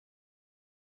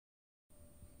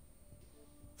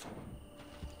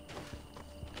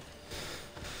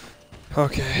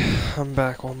Okay, I'm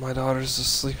back while my daughter's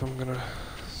asleep. I'm gonna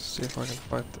see if I can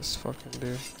fight this fucking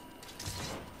dude.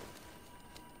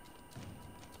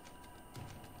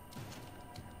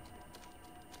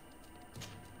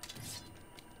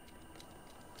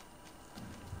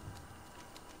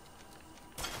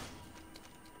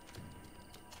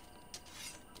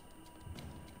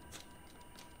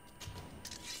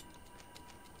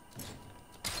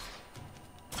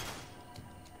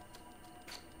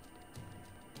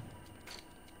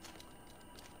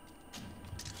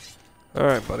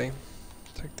 Alright, buddy.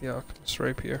 Take the alchemist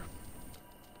rapier.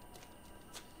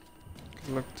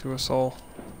 Good luck to us all.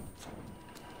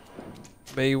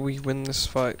 May we win this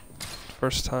fight.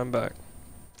 First time back.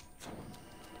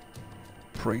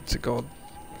 Pray to God.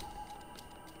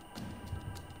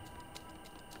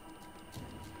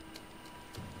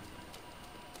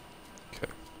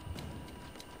 Okay.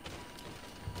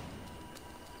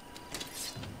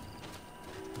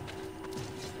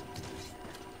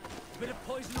 Bit of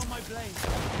poison on my blade.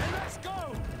 Then let's go!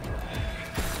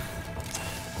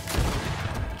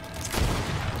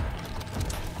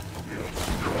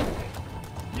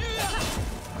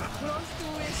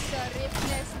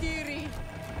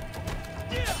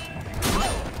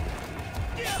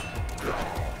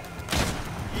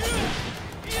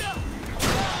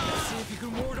 Let's see if you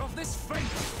can ward off this fate.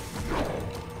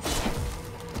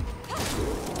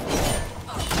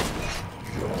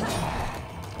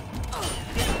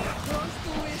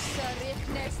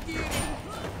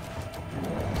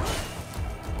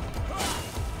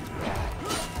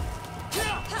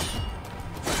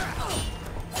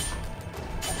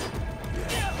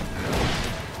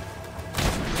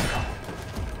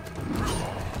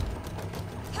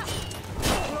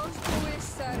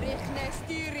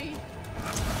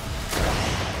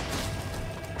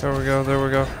 There we go, there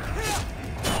we go.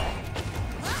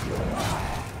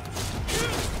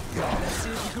 Let's see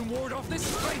if you can ward off this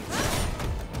fate.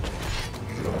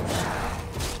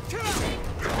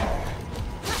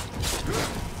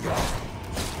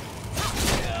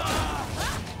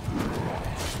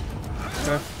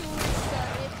 Okay.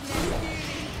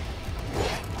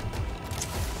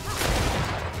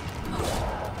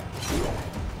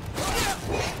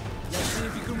 Let's see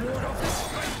if you can ward off this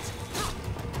fate.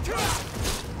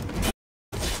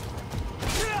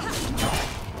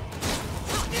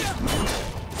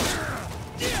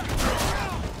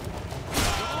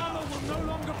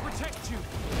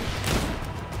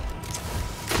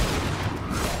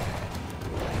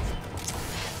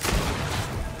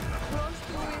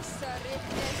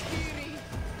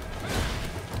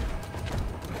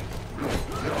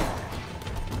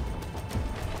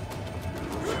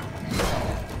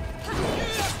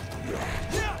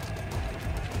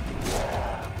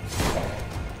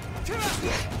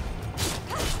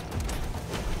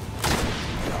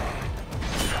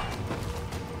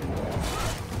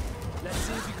 Let's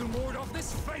see if you can ward off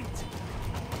this fate.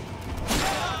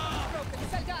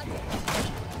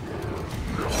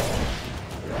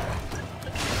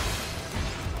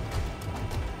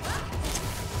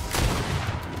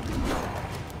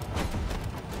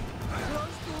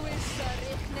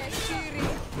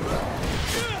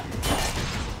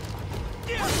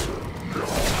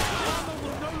 Armor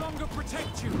will no longer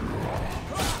protect you.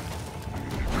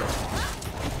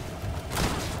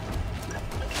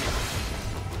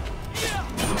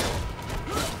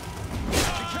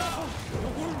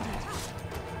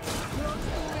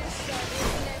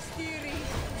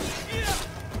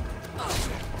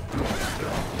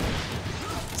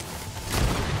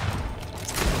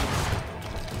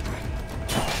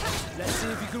 Let's see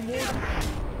if you can ward.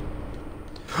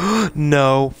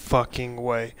 No fucking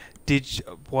way. Did you,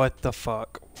 what the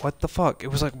fuck? What the fuck? It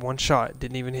was like one shot. It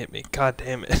didn't even hit me. God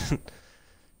damn it.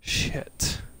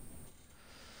 Shit.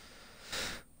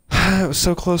 It was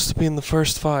so close to being the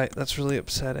first fight. That's really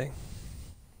upsetting.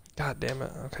 God damn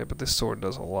it. Okay, but this sword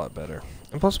does a lot better.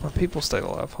 And plus my people stayed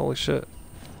alive. Holy shit.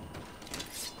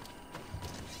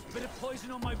 Bit of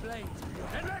poison on my blade.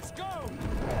 And let's go!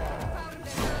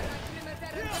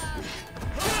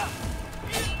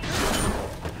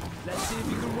 Let's see if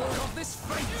you can ward off this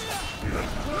fate.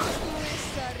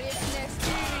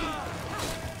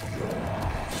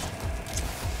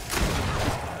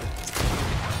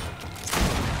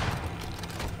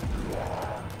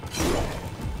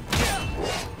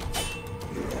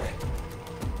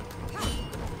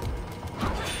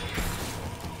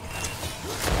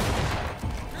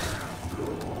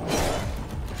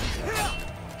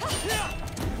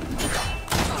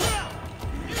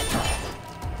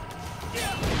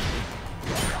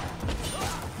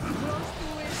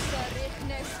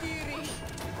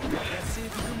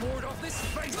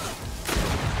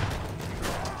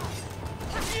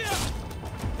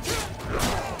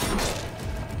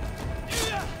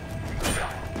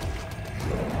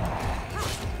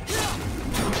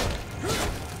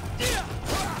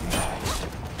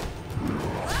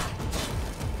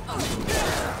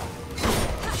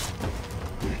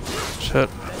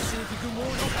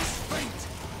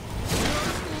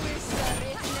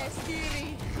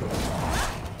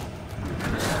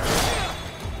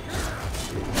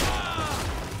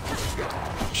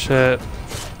 Shit.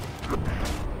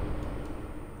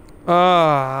 That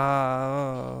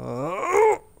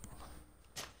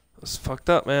was fucked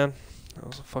up, man. That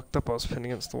was fucked up. I was pinned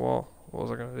against the wall. What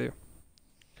was I gonna do?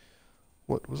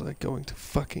 What was I going to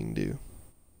fucking do?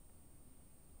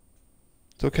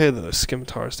 It's okay that a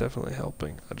scimitar is definitely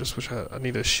helping. I just wish I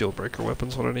need a shield breaker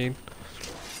weapon's what I need.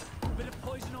 A bit of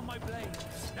poison on my blade.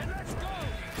 Then let's go!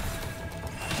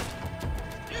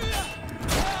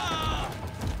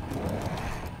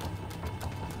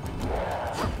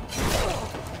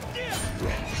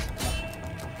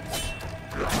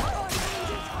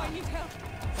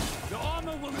 The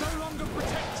armor will no longer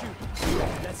protect you.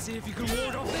 Let's see if you can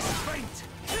ward off this feint.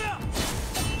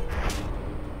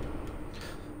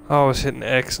 I always hitting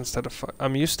X instead of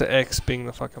I'm used to X being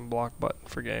the fucking block button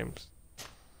for games.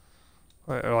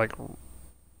 Or like,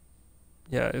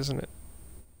 yeah, isn't it?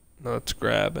 No, it's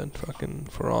grab and fucking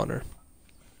For Honor.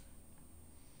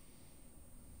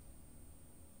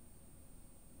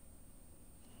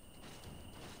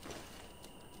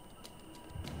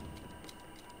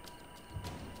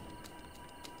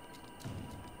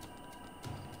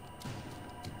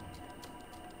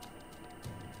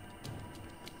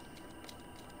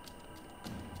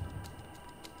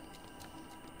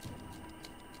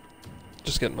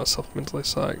 Just getting myself mentally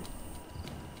psyched.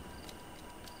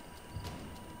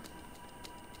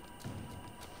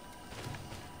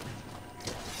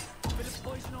 A bit of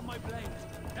poison on my blade.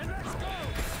 Then let's go!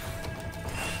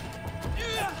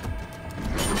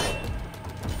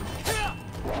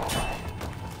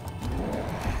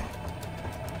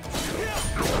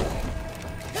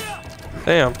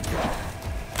 Damn.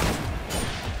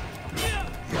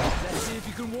 Let's see if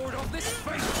you can ward off this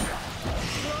feint.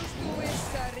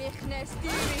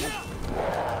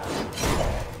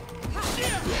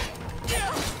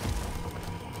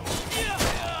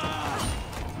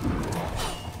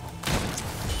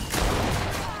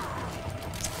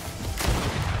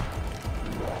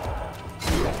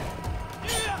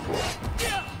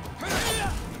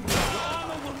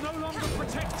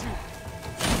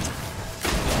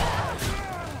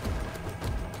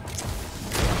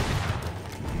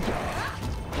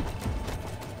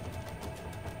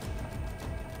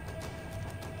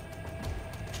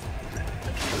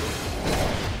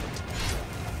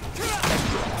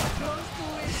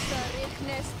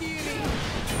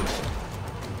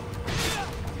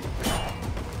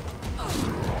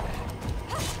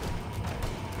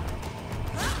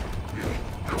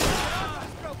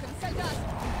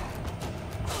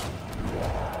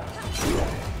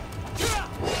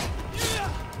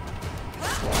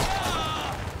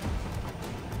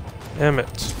 Damn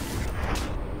it.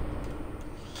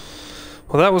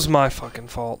 Well, that was my fucking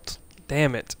fault.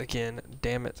 Damn it again.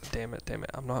 Damn it, damn it, damn it.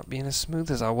 I'm not being as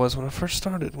smooth as I was when I first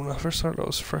started. When I first started, I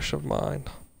was fresh of mind.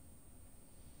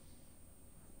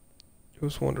 It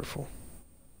was wonderful.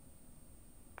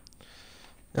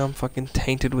 Now I'm fucking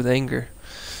tainted with anger.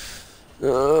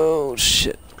 Oh,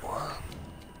 shit. All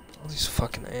these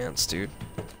fucking ants, dude.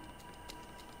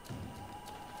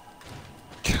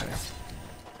 Okay.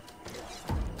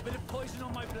 Bit of poison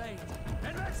on my blade.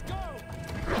 And let's go!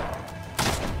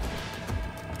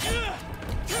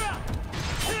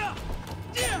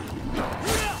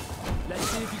 Let's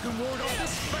see if you can ward off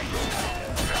this feint.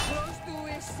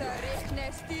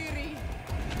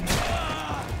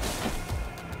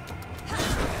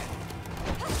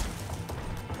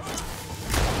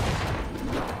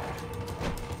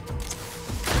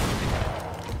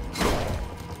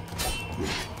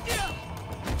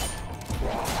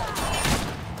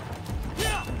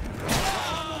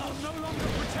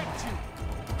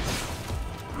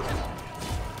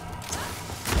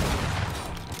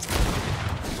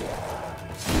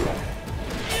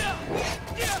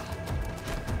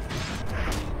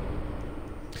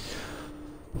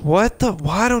 What the?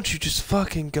 Why don't you just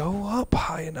fucking go up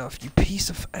high enough, you piece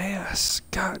of ass?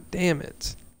 God damn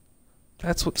it.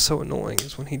 That's what's so annoying,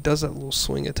 is when he does that little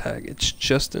swing attack, it's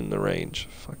just in the range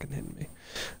of fucking hitting me.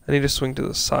 I need to swing to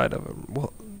the side of him.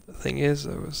 Well, the thing is,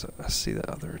 though, is I see that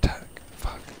other attack.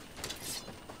 Fuck.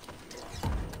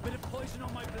 Bit of poison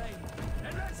on my blade.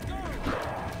 And let's go!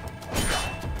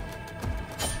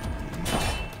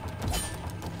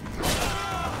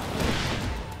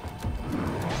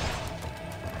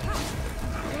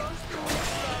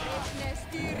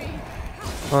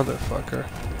 Motherfucker.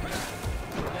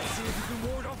 Let's see if you can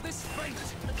ward off this feint.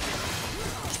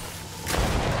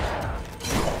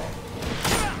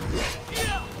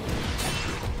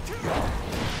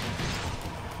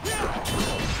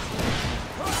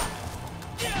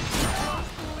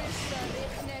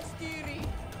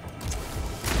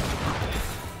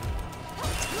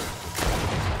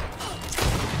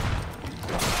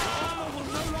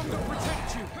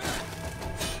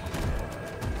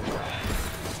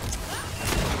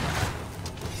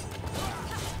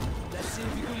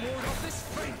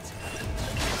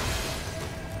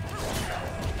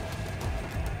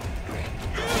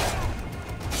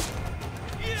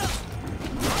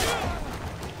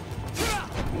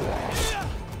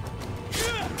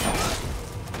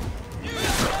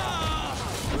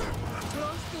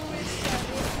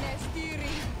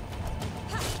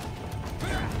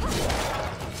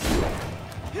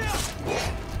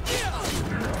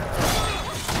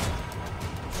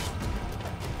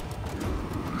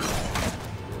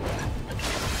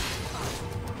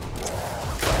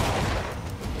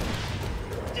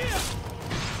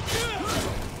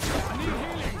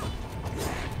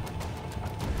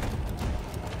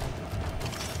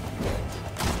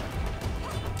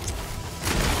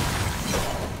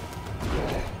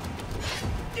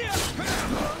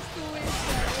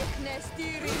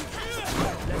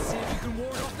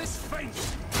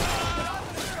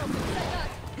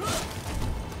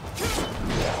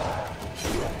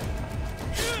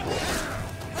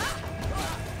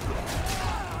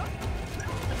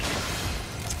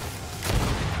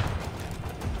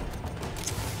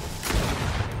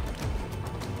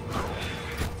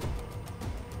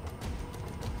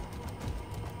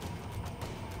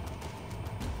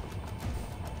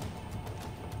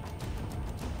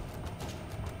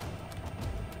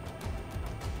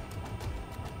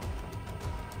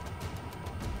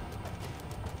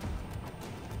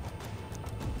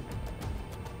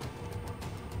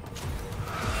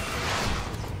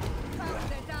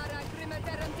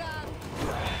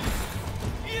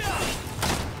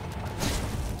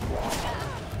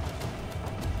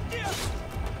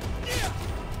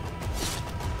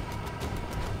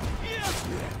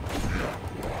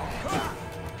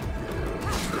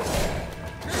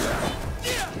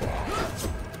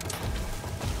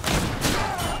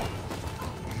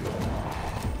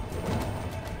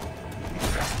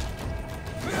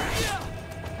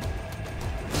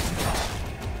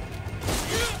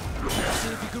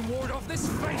 this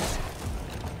fate!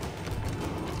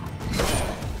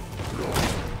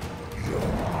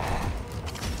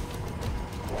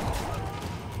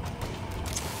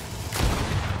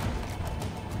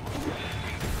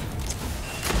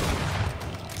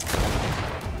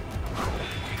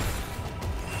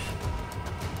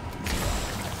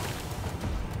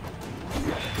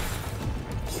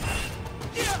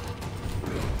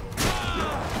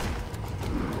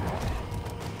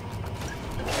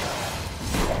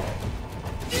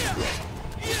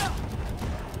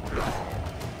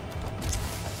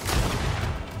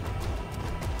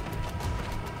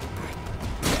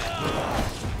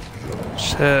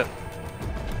 Shit.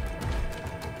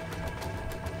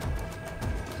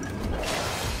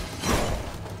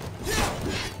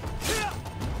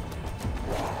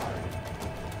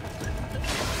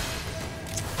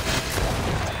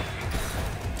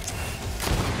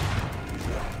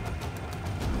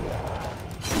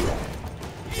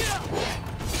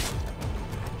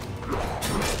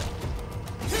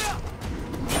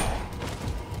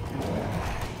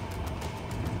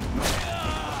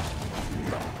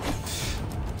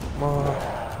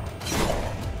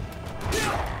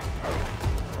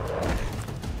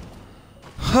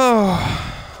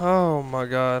 Oh my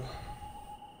god.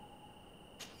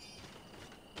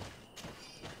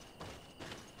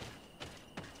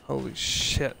 Holy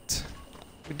shit.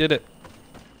 We did it.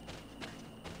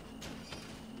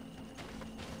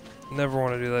 Never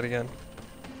want to do that again.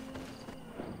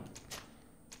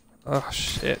 Oh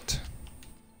shit.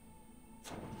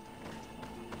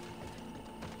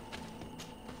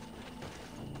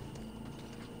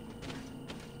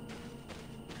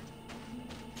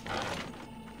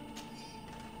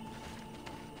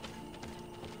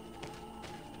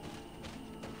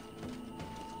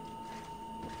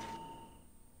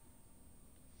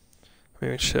 I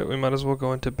mean, shit, we might as well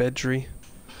go into bedry.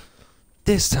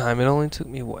 This time, it only took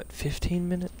me, what, 15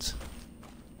 minutes?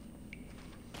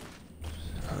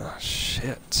 Oh,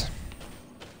 shit.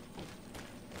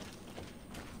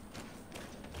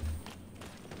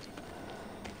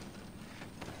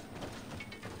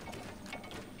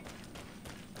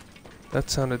 That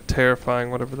sounded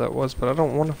terrifying, whatever that was, but I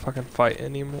don't want to fucking fight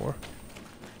anymore.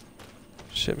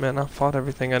 Shit, man, I fought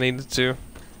everything I needed to.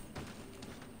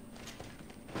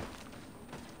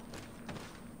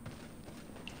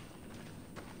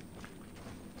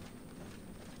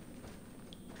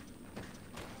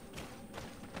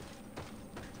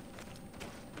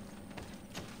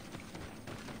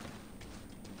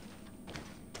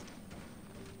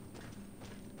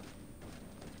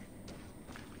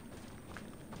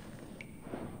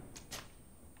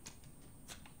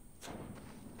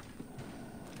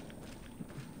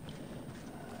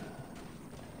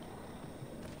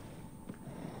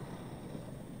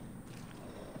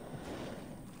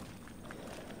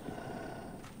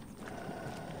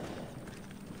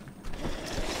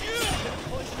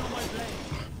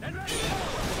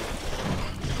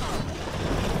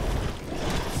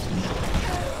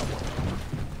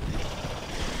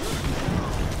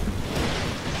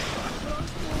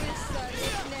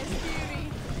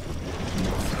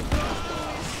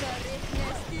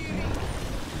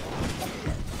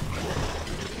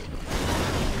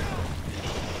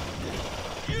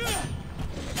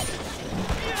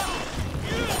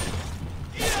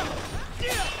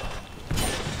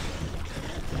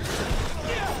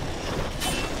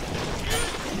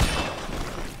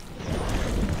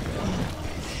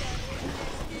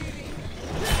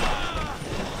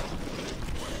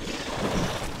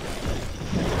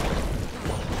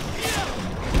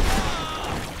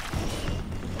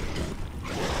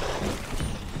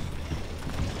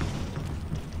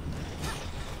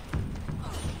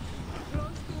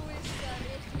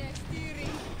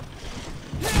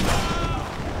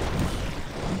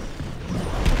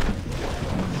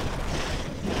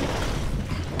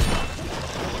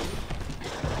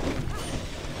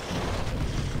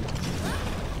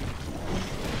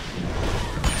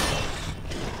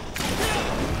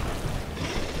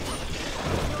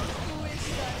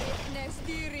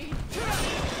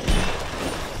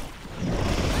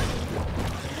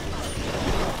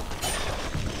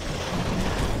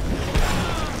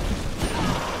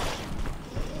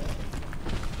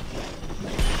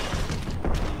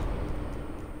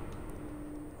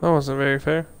 That wasn't very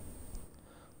fair.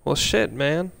 Well, shit,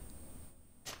 man.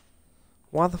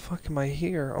 Why the fuck am I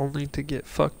here only to get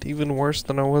fucked even worse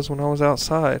than I was when I was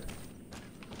outside?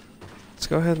 Let's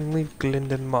go ahead and leave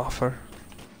Glendon Moffer.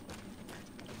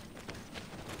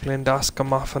 Glendaska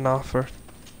Moffer.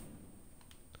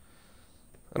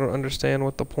 I don't understand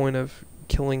what the point of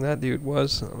killing that dude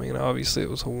was. I mean, obviously it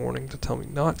was a warning to tell me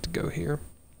not to go here.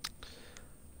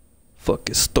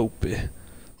 Fucking stupid.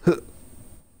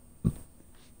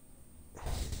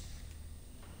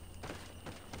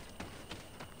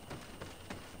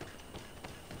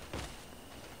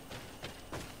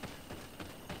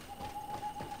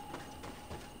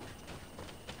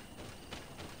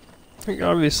 He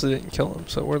obviously didn't kill him,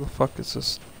 so where the fuck is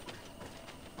this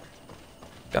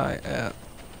guy at?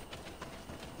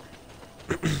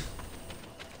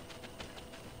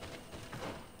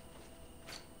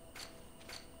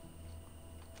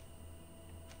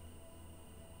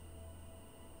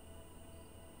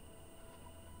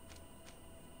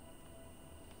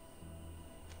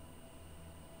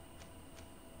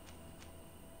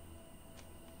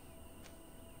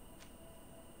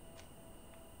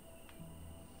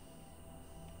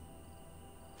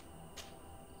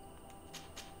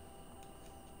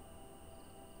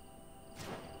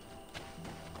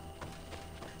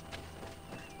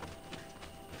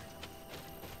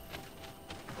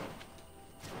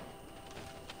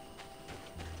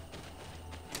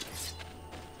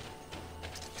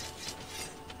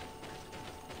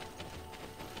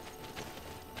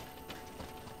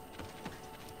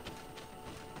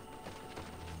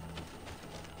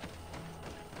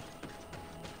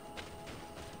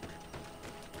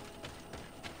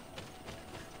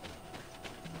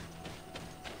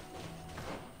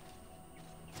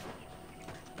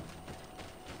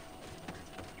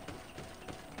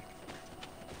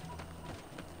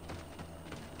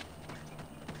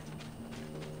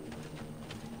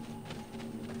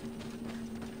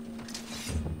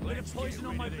 Bit of poison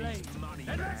on my blade.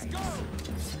 Then let's go!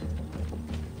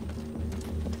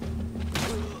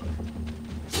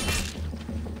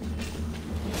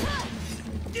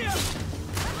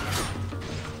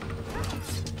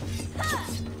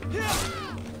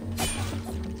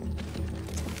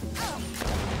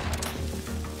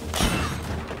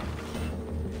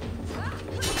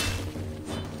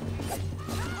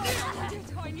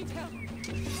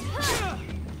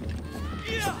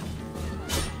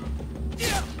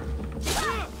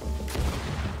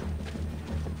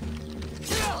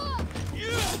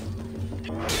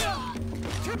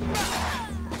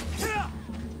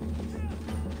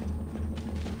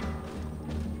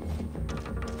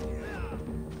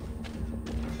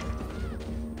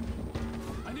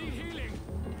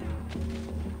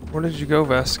 Where did you go,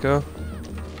 Vasco?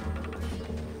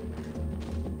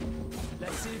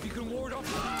 Let's see if you can ward off.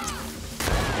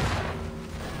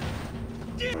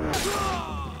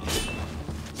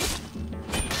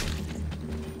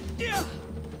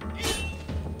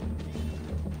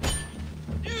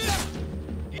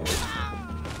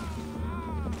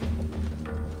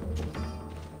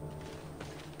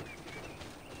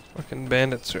 Fucking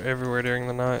bandits are everywhere during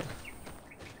the night.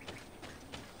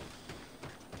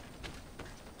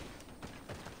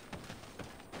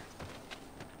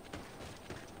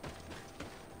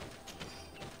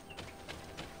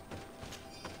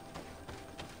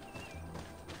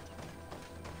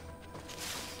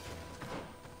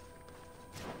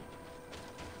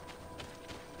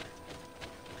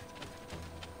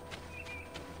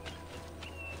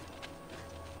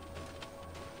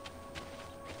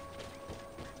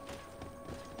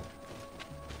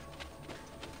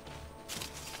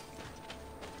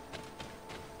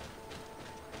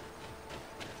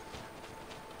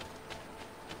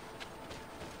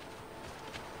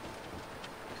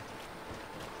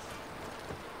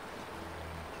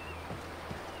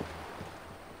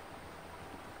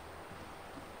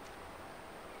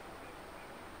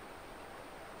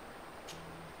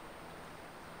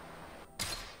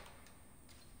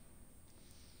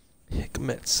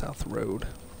 Met South Road.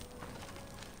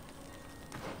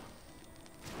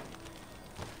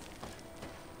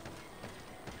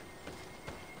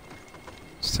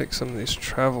 Let's take some of these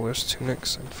travelers'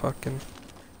 tunics and fucking...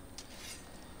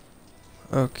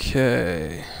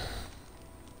 Okay.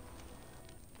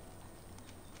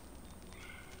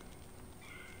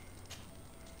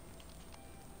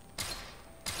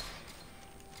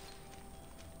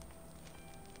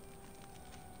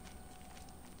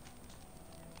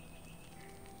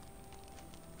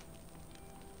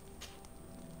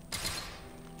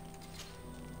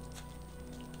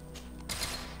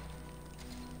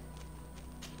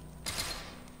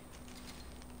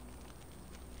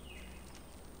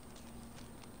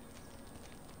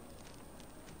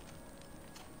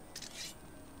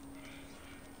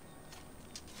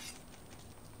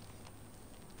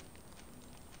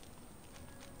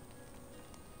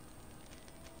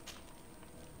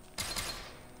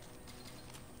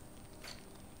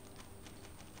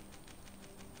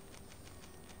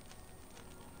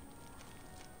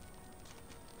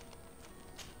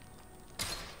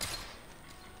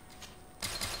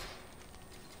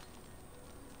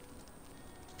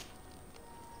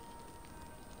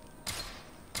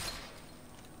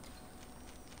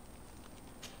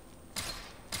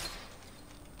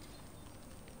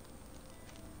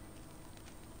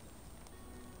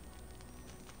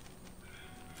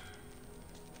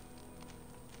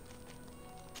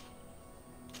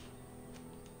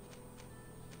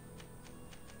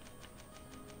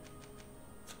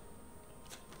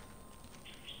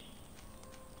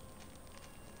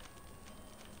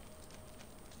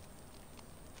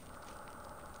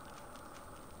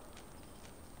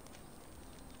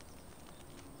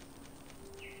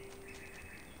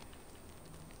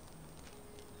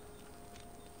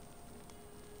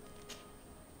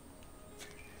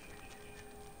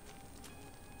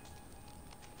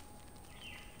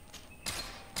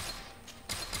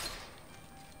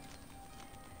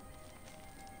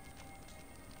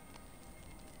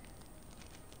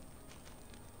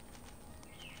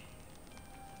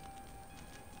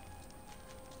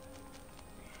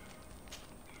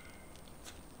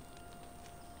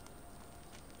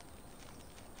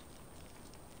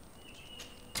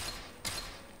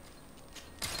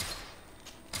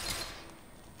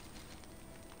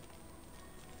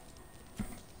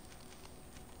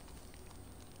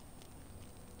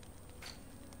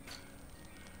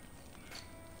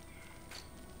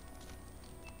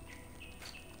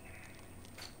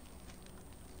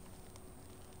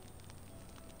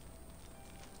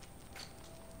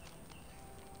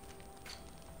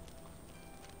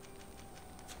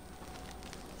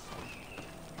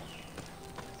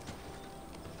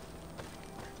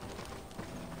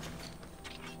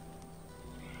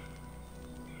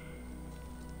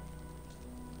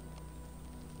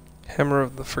 Hammer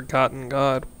of the Forgotten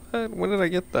God. What? When did I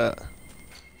get that?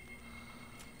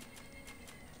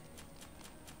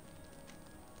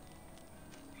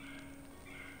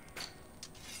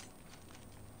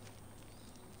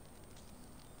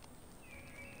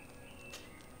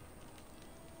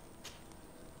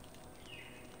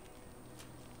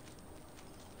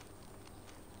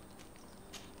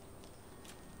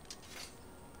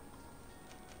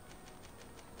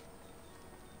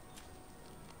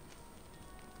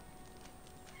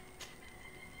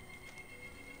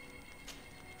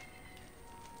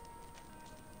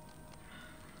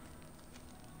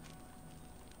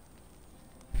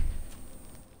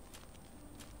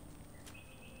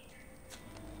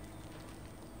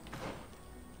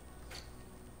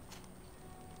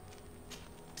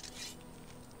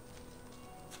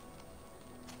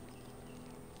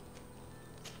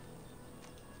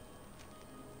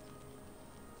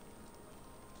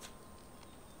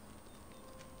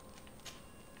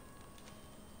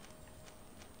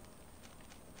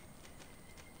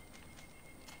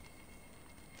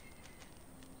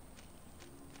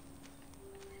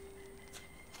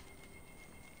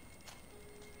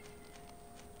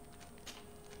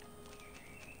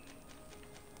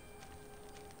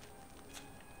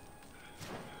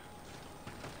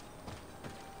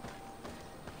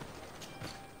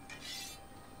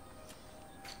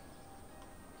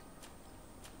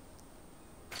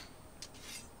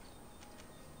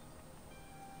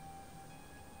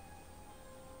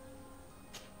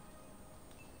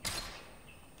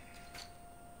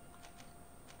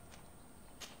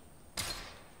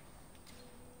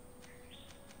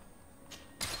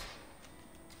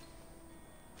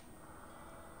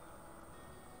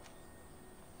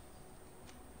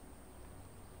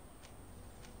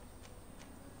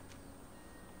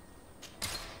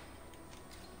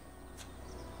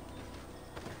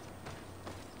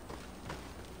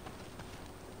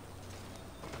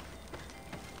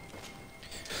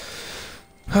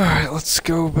 Alright, let's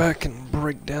go back and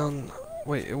break down...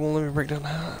 Wait, it won't let me break down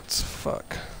hats.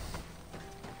 Fuck.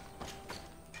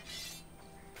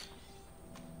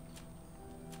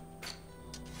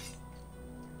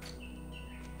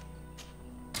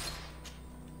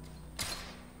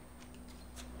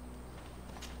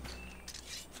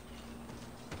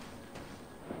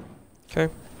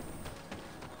 Okay.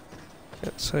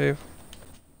 Can't save.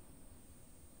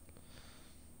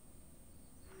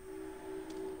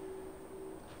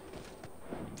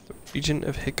 Region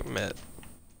of Hikmet.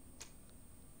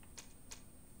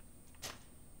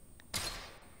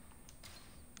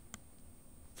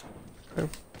 Okay.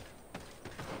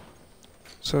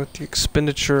 So at the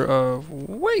expenditure of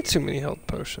way too many health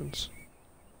potions.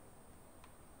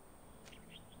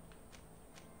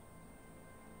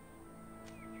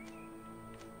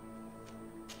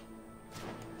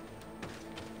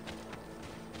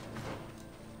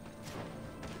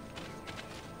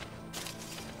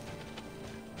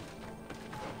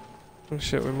 Oh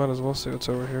shit, we might as well see what's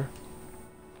over here.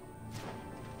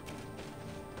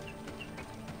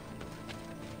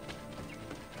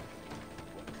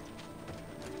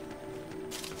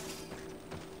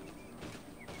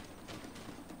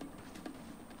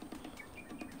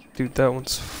 Dude, that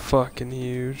one's fucking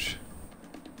huge.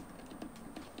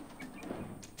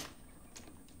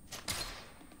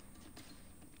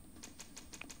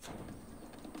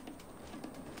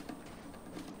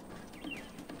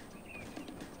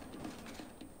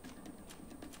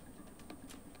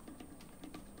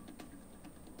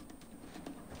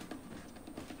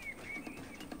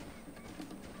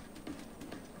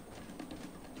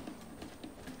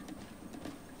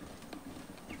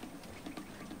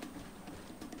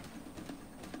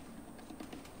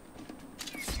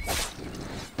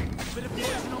 Bit of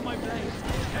poison on my blade.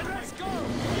 And let's go!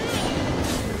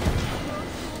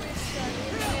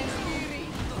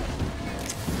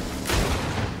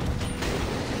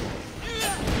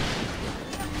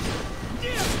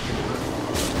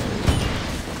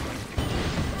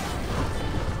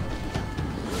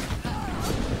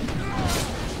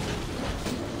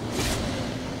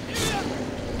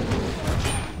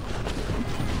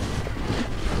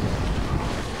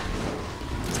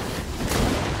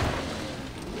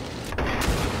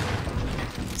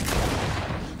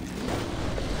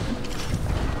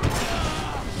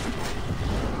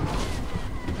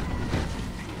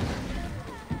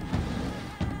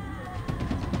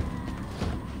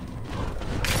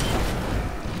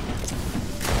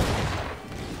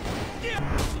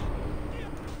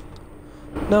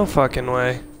 No fucking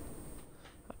way. I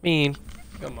mean,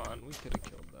 come on, we could have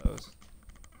killed those.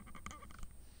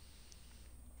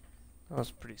 That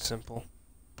was pretty simple.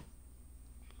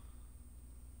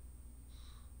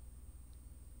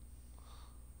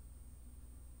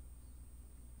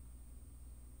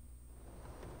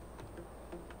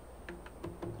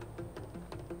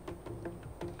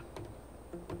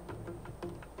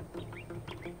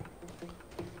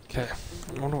 Okay,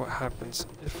 I wonder what happens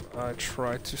if I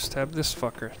try to stab this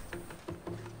fucker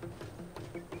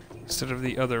instead of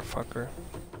the other fucker.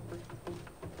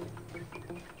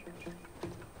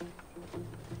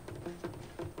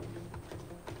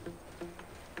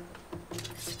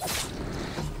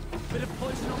 Bit of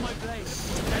poison on my blade.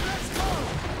 Then let's go!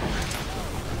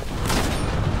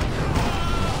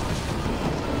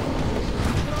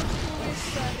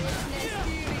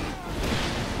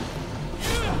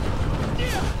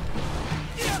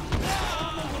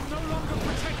 Armor will no longer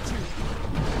protect you.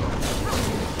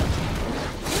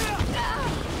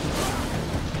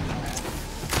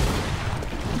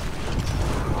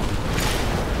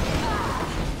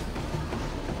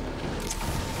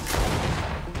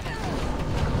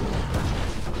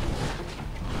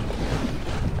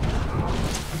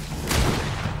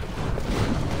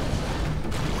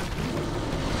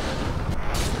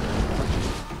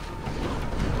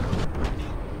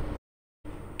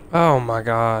 Oh my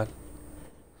god.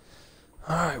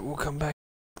 Alright, we'll come back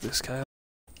to this guy.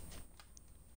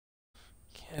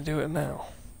 Can't do it now.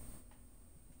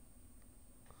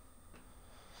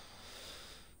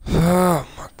 Oh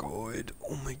my god.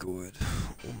 Oh my god.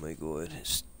 Oh my god.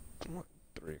 It's what,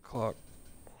 3 o'clock.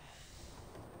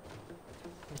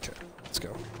 Okay, let's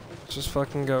go. Let's just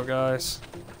fucking go, guys.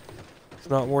 It's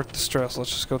not worth the stress.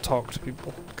 Let's just go talk to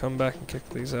people. Come back and kick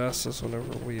these asses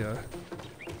whenever we okay.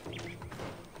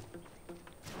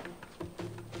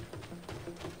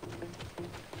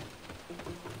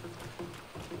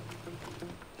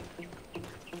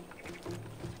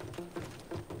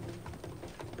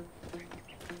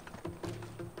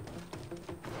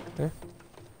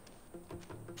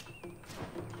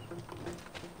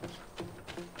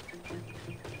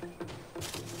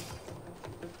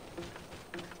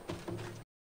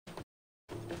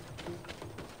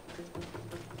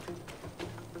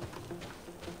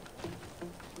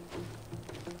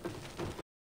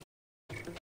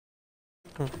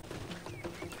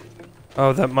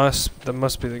 Oh, that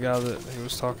must be the guy that he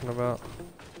was talking about.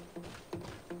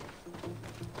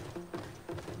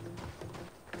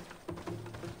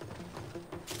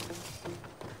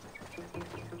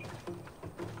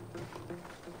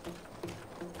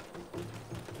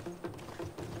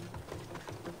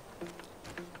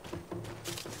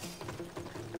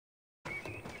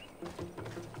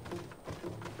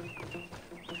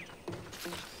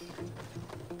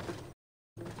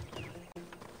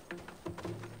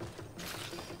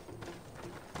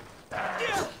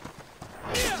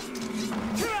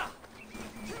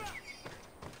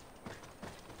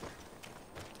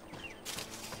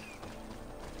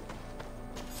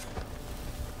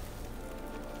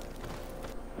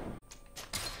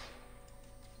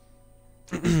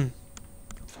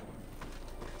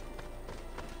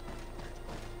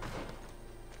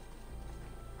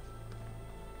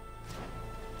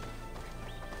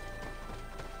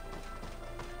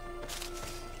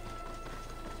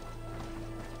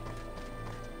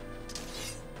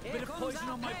 Bit of poison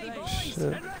on my blade. Shit.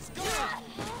 Then let's go!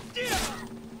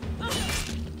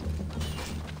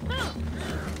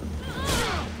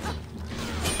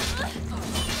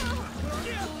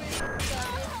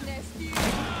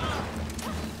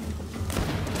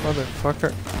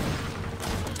 Motherfucker.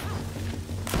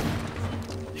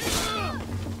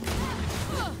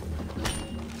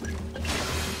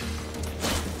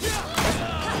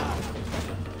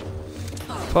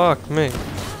 Fuck me.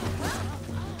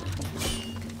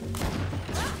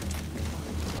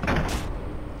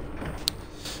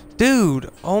 Dude,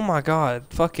 oh my god,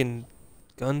 fucking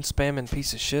gun spamming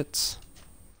piece of shits.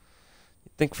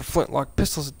 You think for flintlock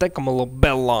pistols it'd take them a little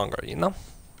bit longer, you know?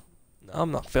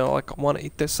 I'm not feeling like I want to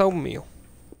eat this oatmeal.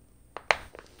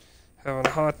 Having a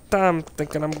hard time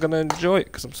thinking I'm gonna enjoy it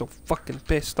because I'm so fucking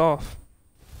pissed off.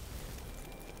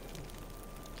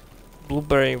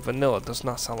 Blueberry and vanilla does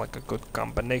not sound like a good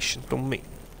combination to me.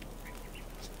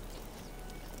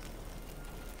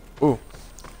 Ooh.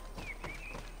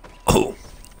 Oh.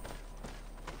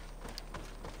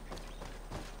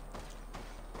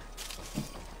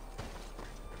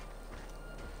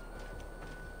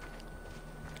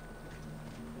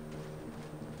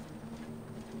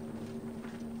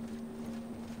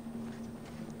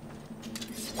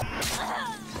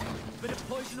 Bit of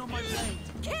poison on my blade.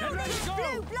 Kill Then let's these go!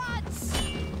 blue bloods!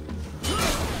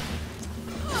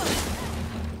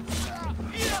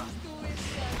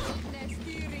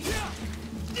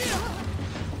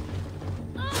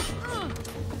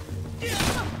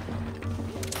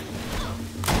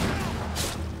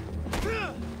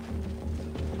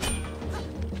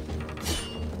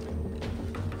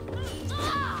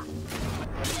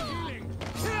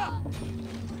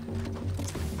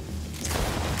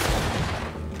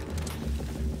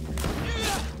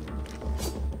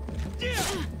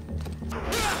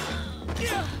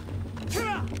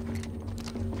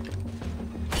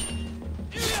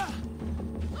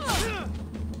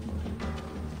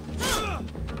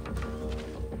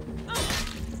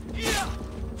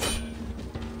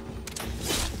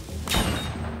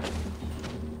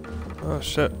 Oh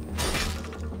shit.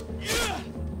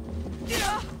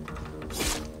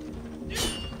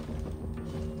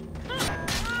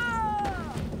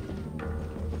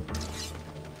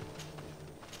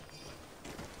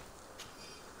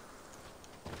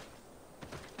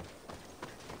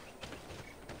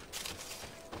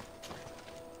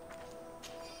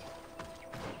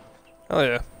 Oh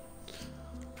yeah.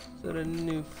 Is that a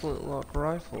new flintlock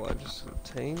rifle I just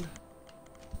obtained?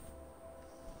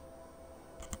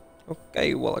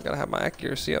 Okay, well I gotta have my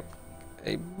accuracy up.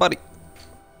 Hey buddy.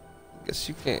 Guess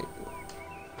you can't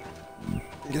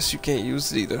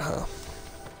use it either, huh?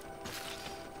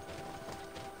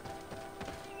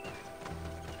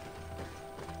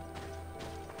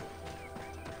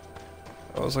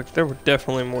 I was like, there were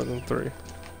definitely more than 3.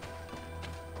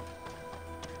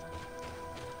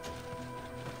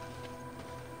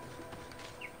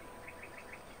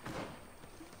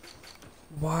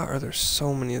 Why are there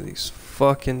so many of these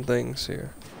fucking things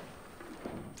here?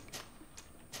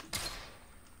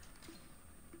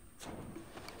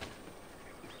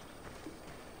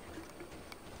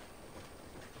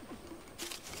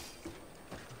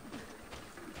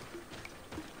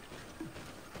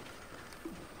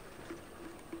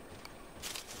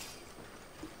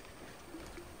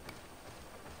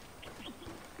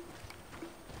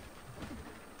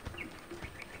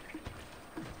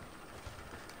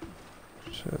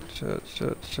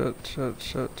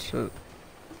 Shit.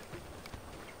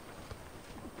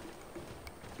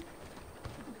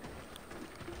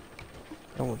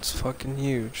 That one's fucking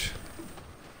huge.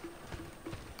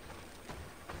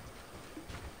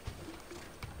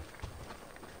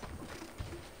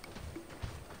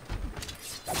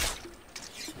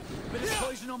 Bit of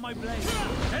poison on my blade.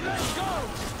 And let's go!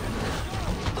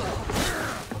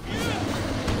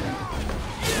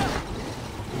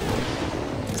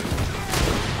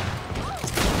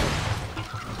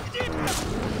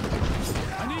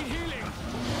 I need healing.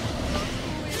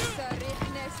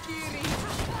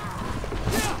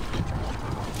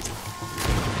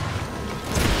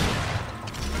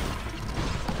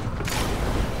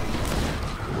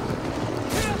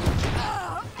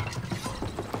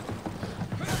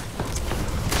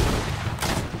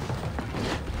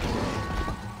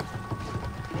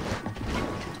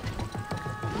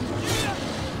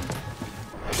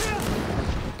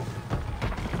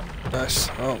 Nice.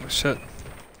 Oh shit.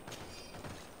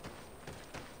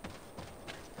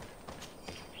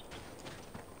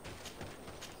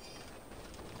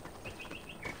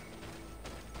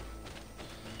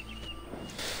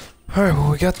 Alright,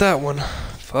 well we got that one.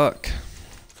 Fuck.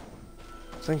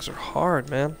 Things are hard,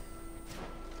 man.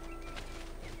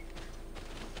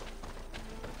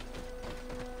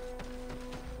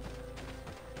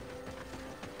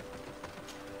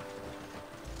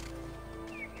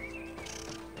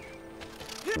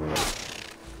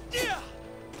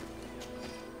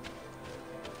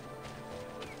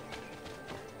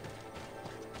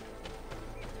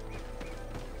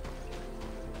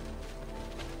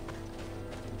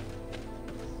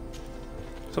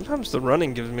 Sometimes the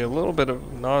running gives me a little bit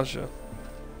of nausea.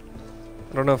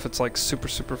 I don't know if it's like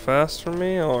super fast for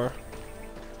me or...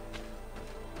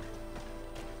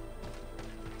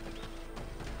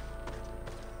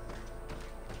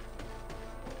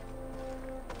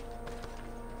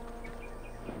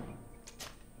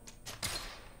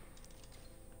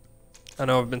 I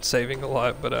know I've been saving a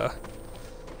lot, but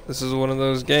this is one of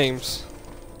those games.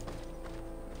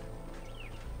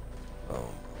 Oh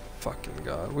fucking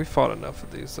god. We fought enough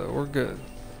of these though. We're good.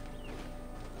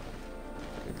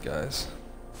 Good guys.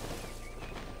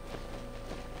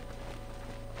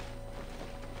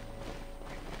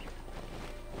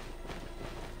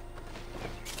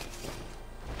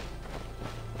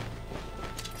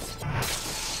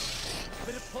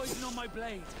 Bit of poison on my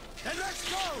blade. And let's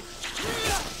go!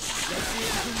 Let's see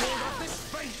if we can ward off this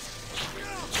fate!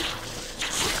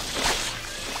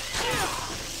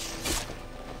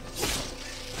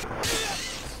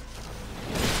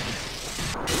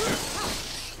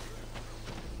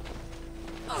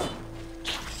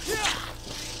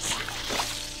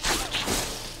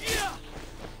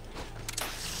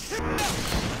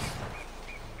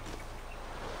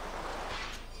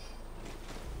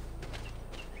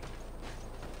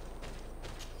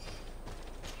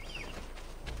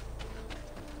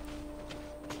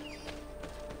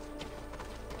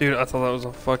 Dude, I thought that was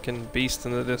a fucking beast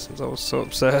in the distance. I was so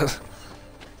upset.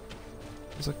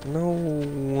 I was like,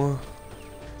 no.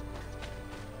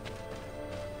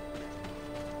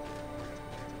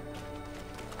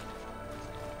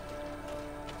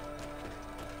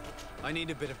 I need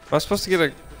a bit of... Am I supposed to get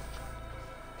a...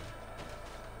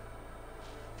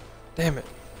 Damn it.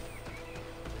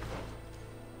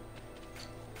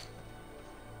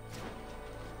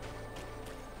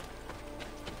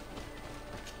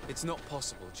 It's not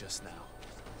possible just now.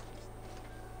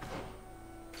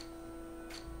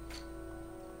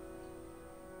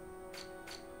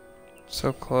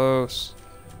 So close.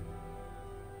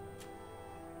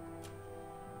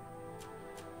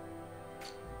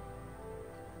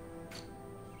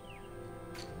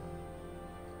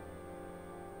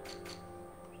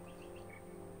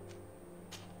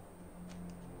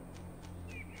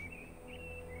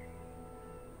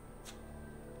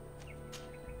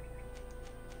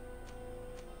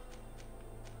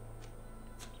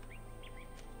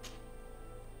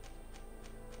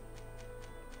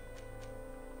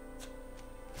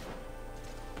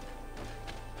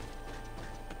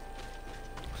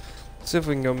 See if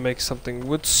we can go make something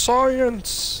with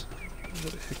science.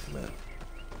 What a hikmat.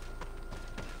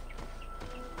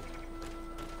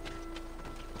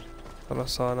 Thought I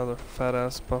saw another fat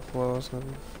ass buffalo. I was gonna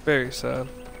be very sad.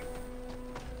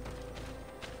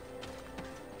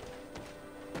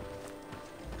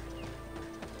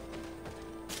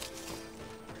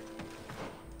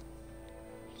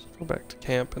 Let's go back to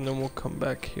camp and then we'll come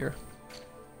back here.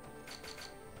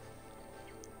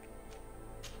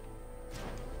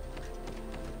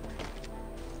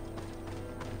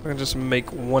 I can just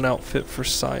make one outfit for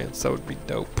science. That would be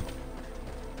dope.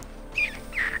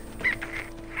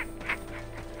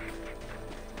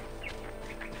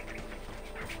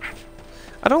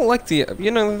 I don't like the, you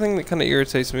know, the thing that kind of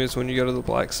irritates me is when you go to the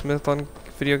blacksmith on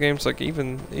video games. Like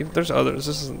even there's others.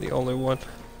 This isn't the only one.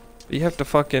 But you have to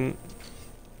fucking.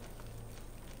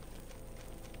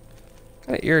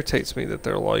 Kind of irritates me that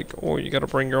they're like, oh, you got to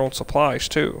bring your own supplies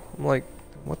too. I'm like,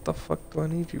 what the fuck do I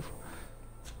need you for?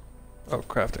 Oh,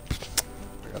 crafting.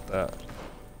 I got that.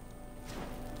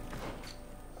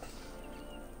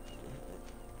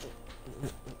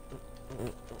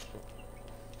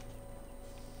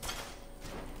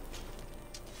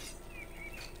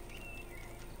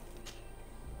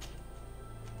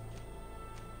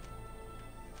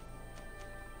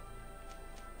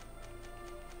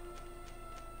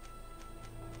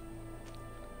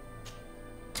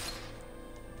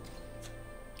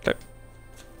 Okay.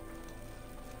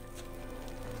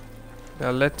 Now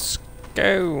let's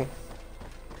go.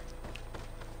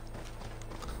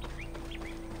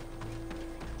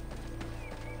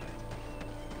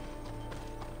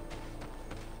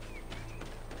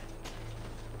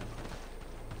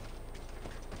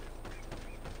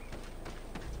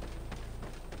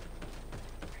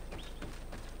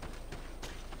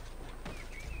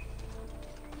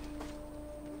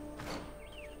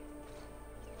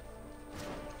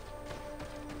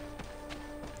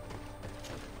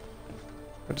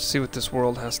 To see what this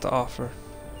world has to offer.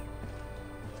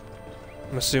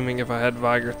 I'm assuming if I had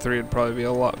Vigor 3 it'd probably be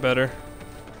a lot better.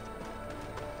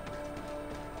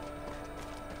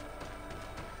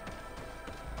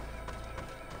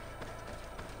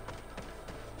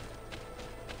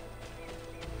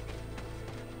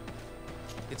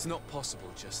 It's not possible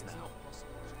just now.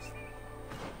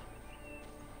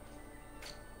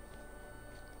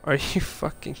 Are you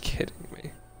fucking kidding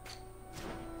me?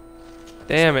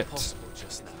 Damn it.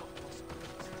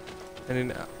 I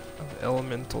need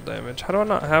elemental damage. How do I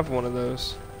not have one of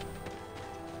those?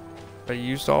 I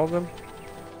used all of them?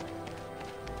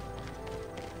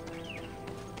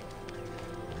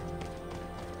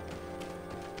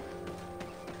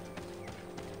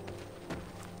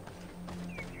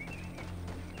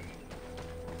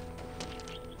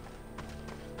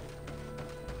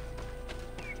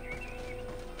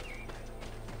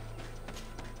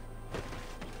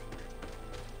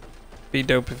 Be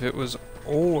dope if it was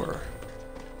ore.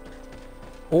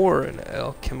 Or an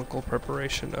alchemical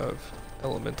preparation of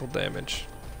elemental damage.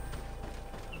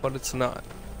 But it's not.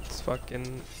 It's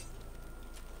fucking...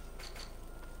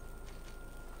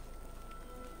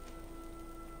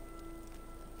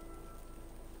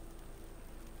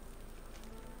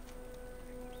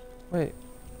 Wait.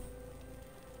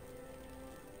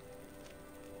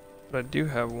 But I do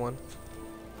have one.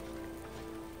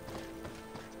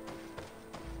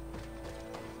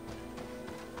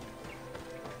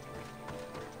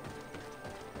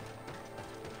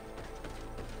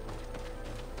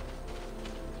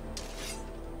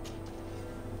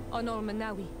 Honor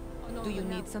Manawi, do you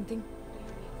need something?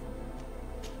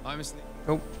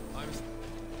 Nope.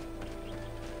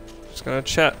 Just gonna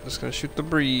chat. Just gonna shoot the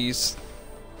breeze.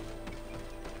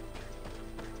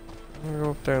 I'm gonna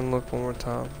go up there and look one more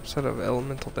time. Instead of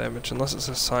elemental damage, unless it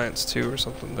says science 2 or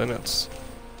something, then it's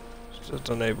just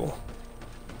enable.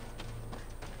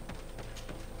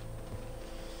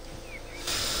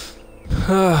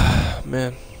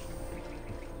 Man.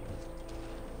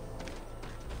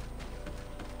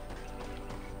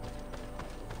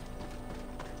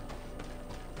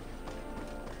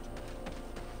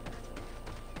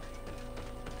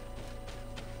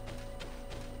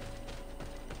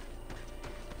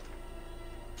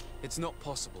 It's not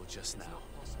possible just now.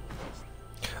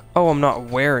 Oh, I'm not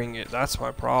wearing it. That's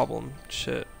my problem.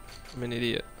 Shit. I'm an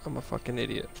idiot. I'm a fucking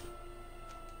idiot.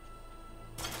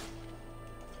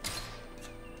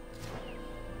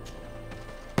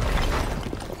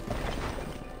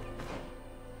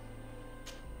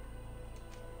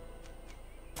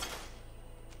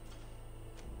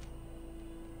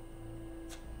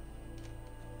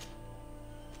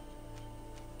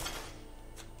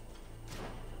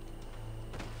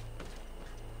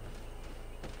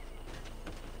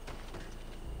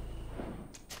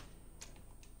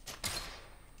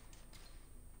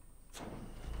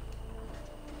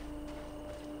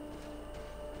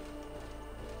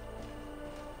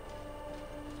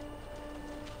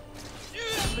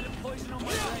 Bit of poison on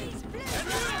my blades. And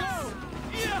let's go!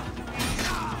 Yeah!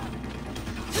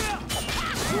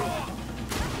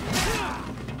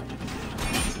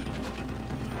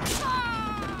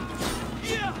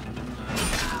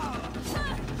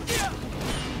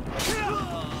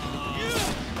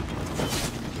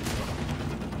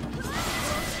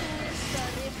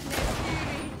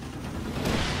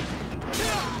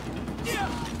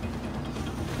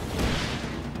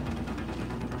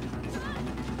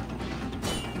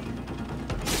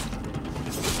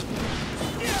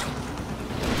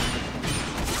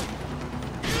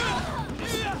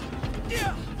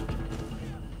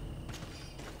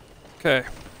 Okay.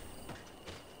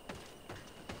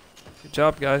 Good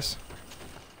job, guys.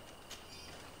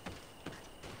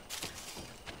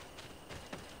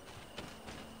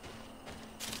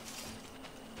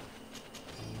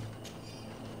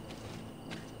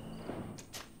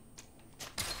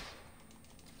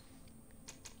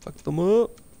 Fuck them up.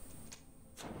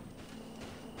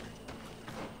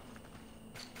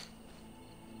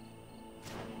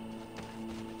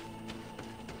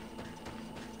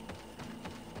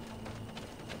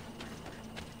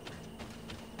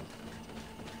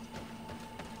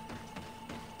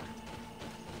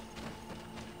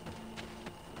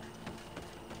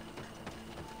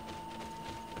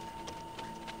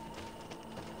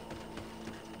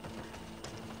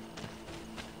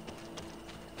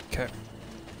 Okay.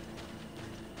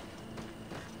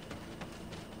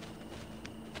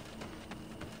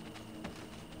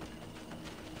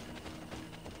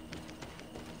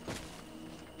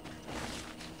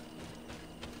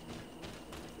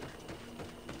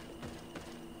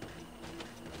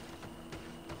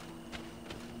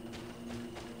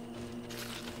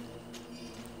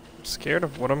 I'm scared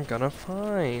of what I'm gonna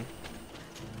find.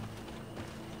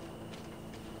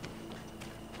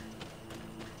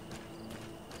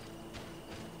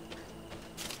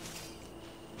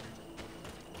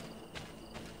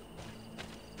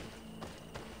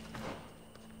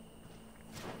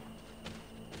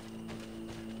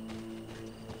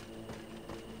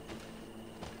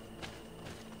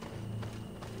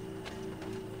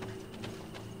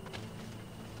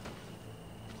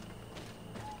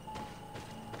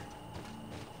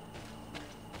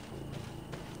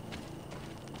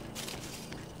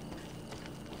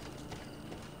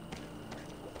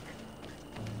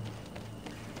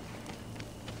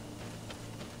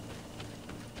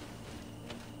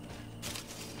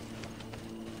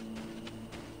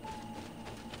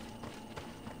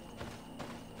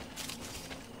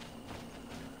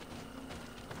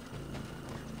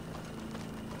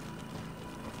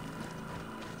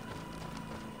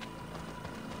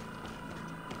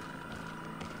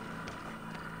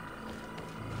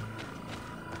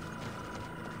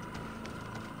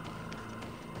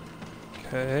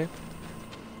 Okay. Is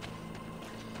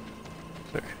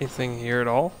there anything here at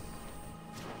all?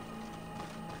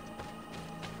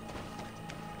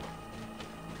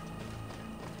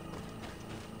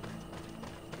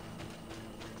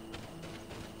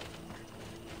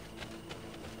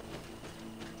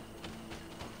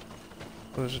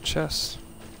 Oh, there's a chest.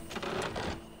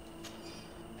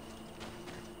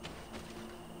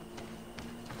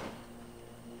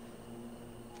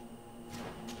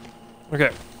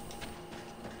 Okay.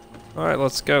 Alright,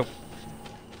 let's go.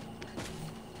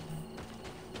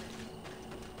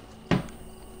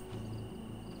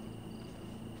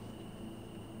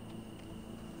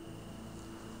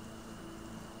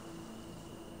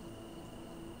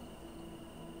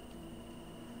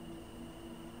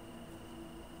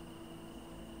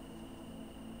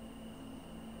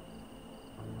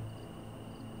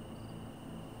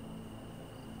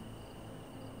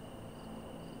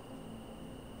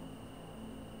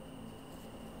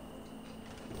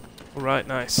 Right,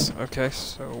 nice. Okay,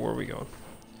 so where are we going?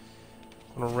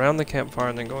 Going around the campfire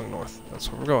and then going north.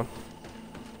 That's where we're going.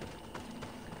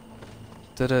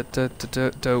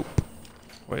 Dope.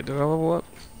 Wait, did I level up?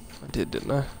 I did,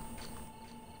 didn't I?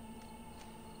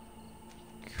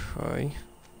 Okay.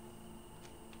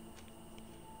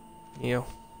 Yeah.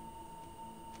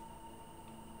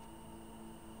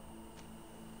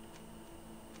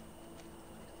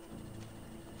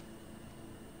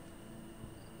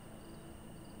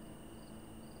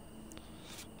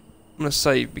 I'm gonna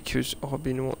save because I've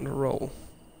been wanting to roll.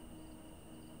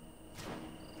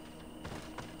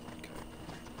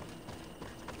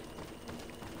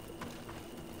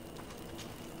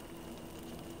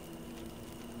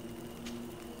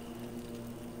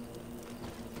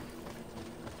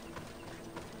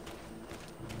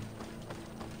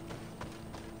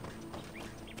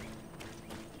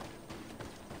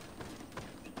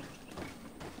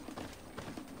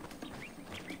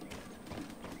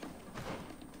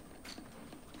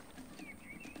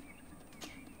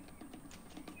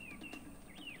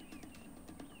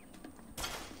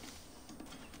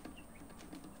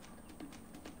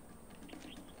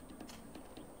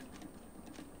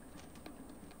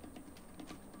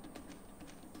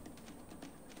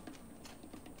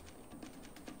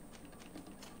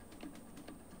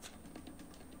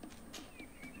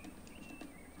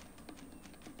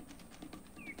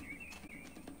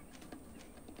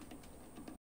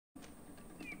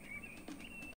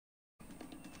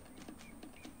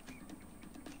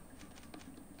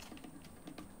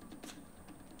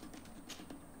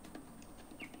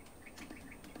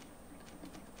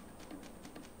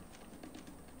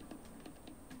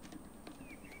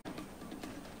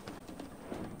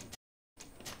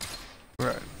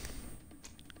 Right.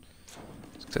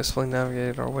 Successfully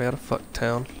navigated our way out of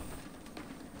Fucktown.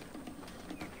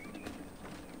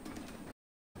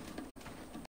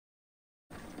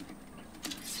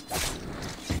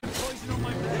 Poison on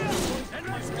my blade. And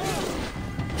let's go!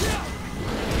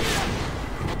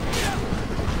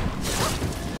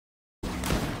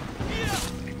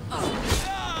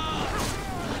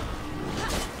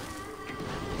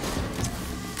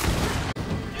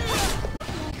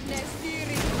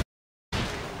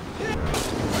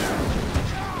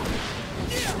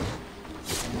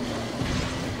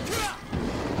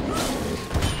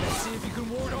 Let's see if you can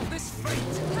ward off this fate.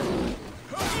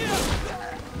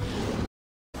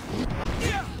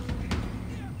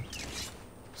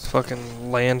 These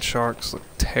fucking land sharks look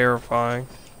terrifying.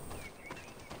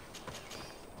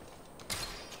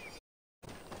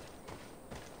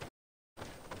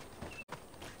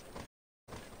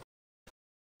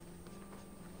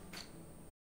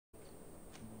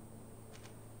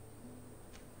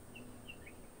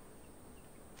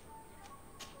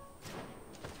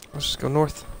 Let's just go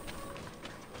north.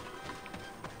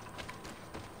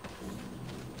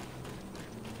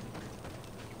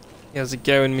 How's it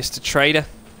going, Mr. Trader?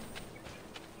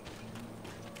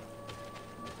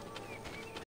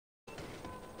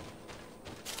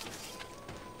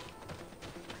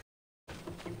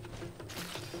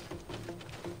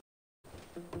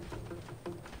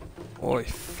 Oi,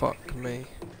 fuck me.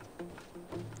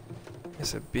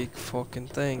 It's a big fucking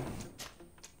thing.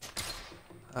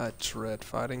 I dread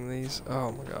fighting these.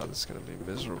 Oh my god, this is gonna be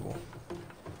miserable.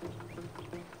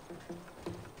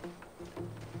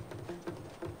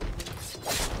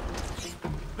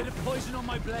 Bit of poison on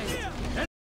my blade. And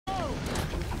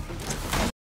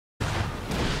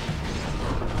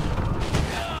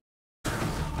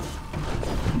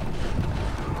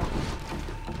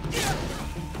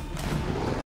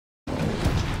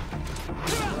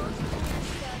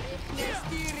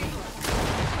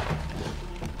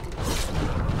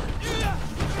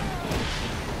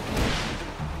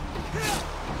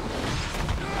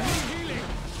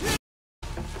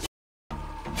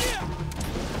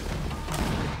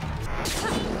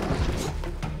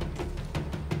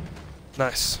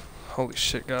Nice. Holy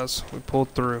shit, guys. We pulled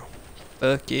through.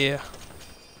 Fuck yeah.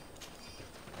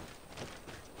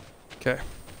 Okay.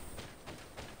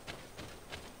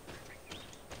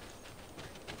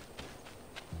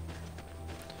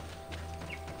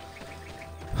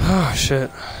 Oh shit.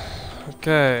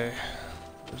 Okay.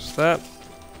 There's that.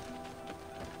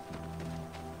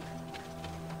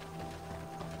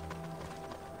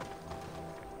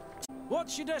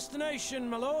 what's your destination,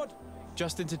 my lord?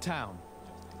 Just into town.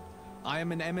 I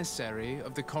am an emissary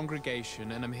of the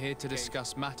congregation and am here to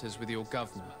discuss matters with your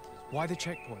governor. Why the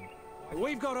checkpoint?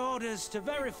 We've got orders to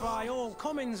verify all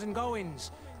comings and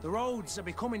goings. The roads are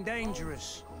becoming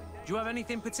dangerous. Do you have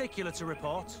anything particular to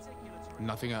report?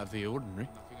 Nothing out of the ordinary.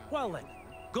 Well then,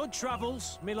 good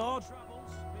travels, my lord.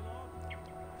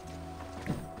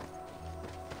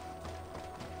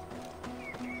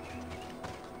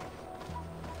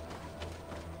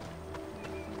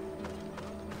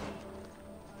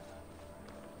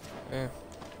 Yeah.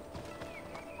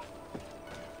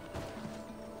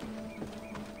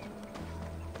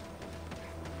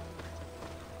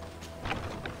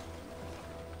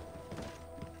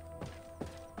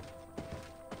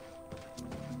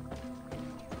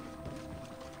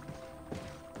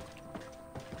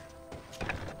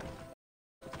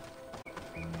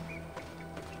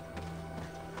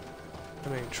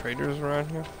 Any traders around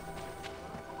here?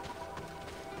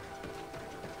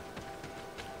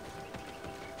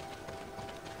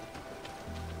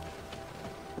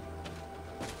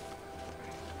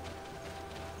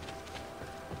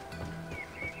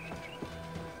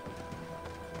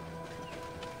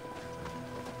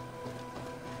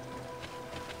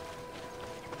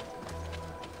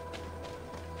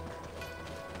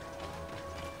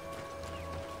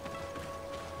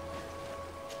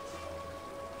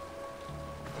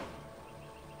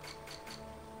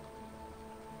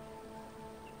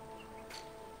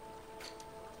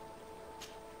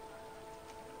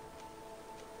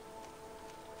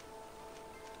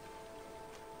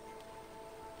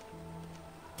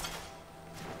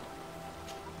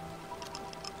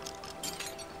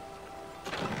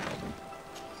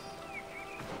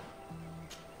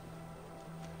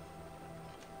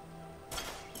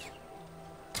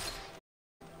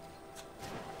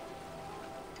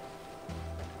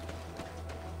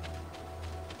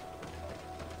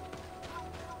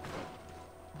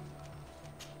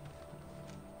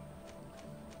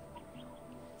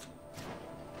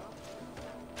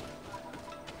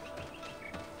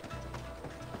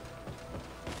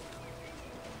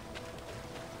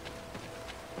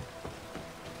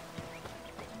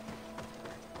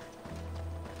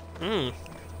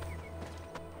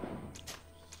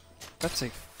 That's a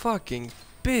fucking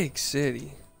big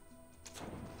city.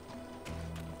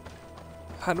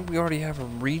 How did we already have a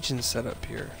region set up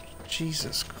here?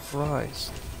 Jesus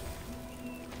Christ.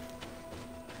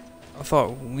 I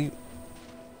thought we...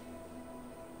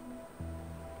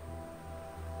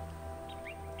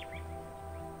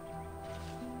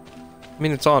 I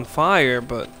mean, it's on fire,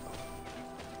 but...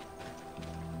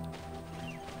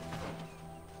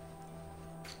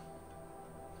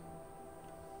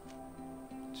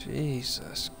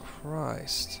 Jesus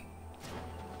Christ.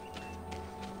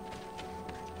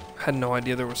 I had no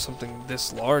idea there was something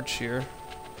this large here.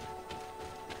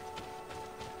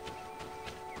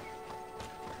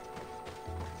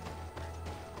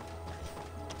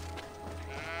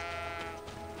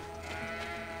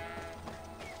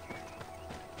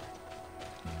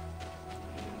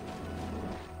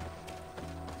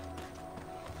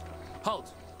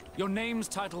 Halt! Your names,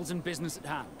 titles, and business at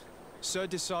hand. Sir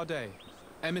de Sardet,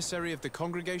 emissary of the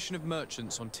Congregation of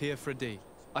Merchants on Tier Fredi.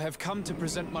 I have come to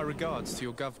present my regards to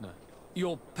your governor.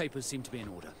 Your papers seem to be in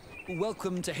order.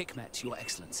 Welcome to Hikmet, Your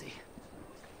Excellency.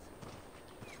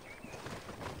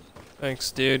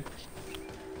 Thanks, dude.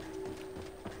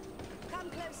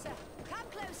 Come closer. Come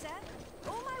closer.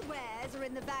 All my wares are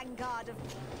in the vanguard of...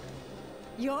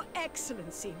 Your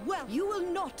Excellency. Well, you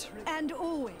will not, and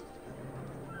always.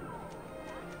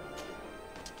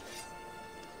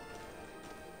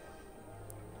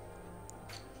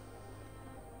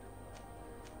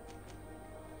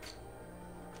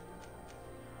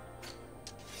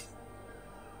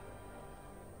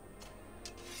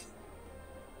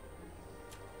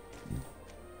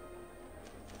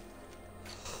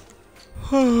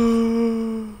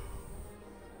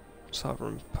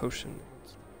 Sovereign potion.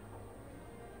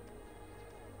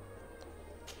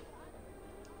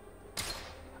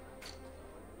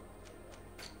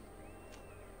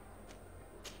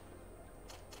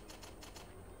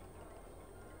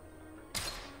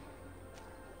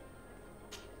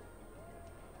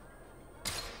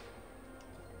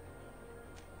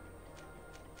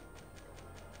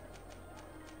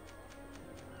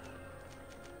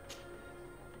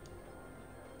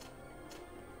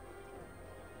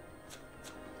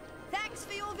 Thanks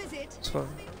for your visit. It's fine.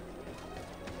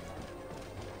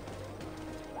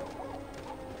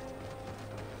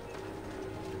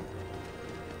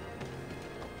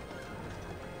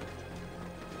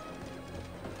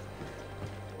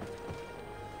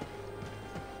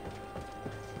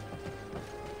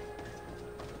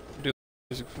 Do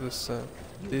music for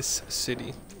this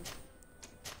city.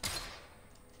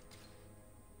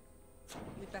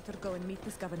 You'd better go and meet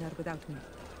this governor without me.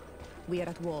 We are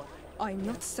at war. I'm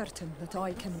not certain that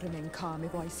I can remain calm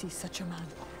if I see such a man.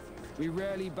 We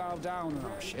rarely bow down on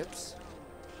our ships.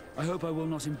 I hope I will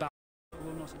not embarrass.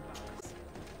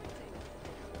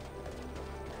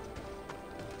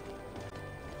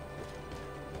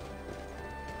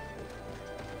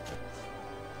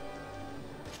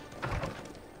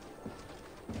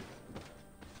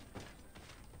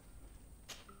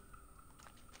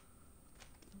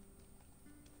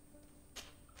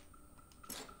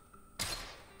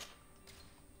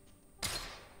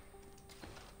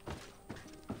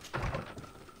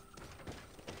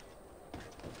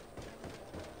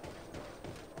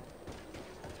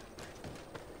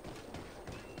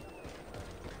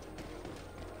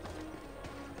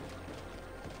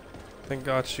 Thank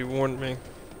God she warned me.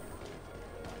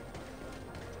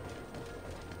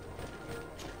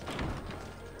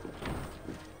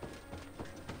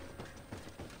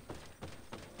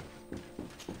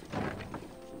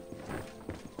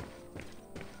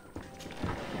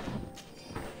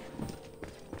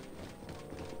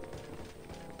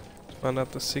 Find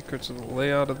out the secrets of the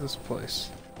layout of this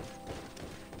place.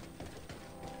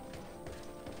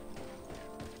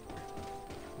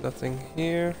 Nothing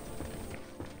here.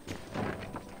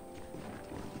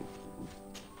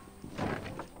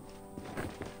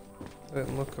 I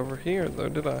didn't look over here though,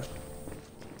 did I?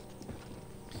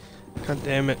 God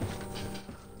damn it.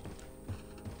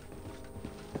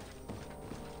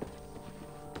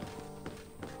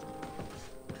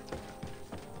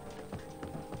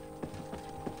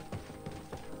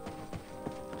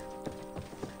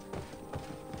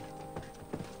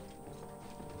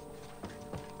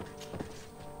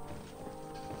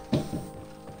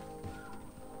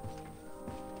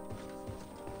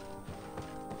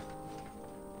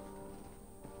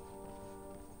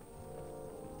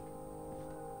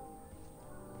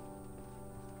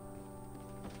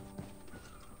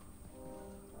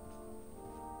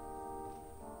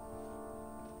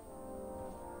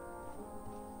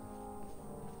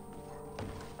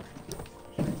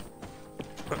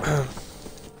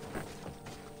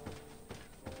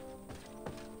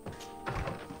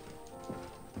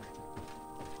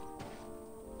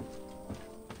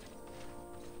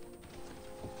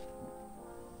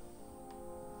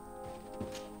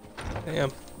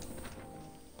 Damn.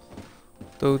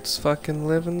 Dude's fucking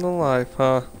living the life,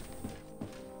 huh?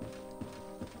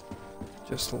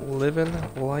 Just living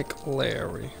like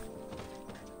Larry.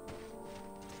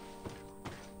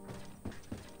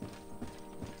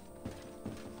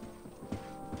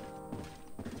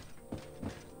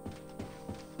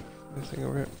 Anything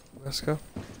over here? Let's go.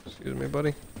 Excuse me,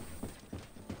 buddy.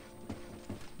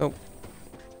 Nope.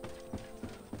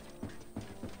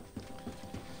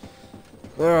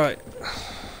 Alright.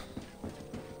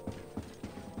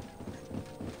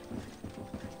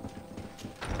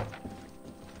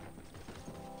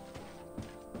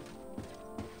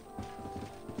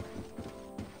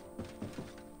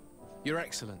 Your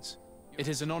Excellence, it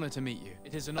is an honor to meet you.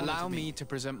 Allow me to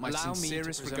present my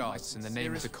sincerest regards in the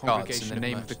name of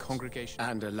the congregation.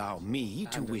 And allow me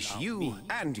to wish you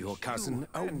and your cousin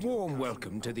a warm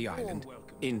welcome to the island,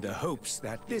 in the hopes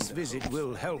that this visit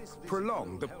will help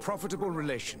prolong the profitable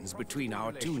relations between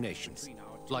our two nations.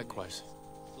 Likewise.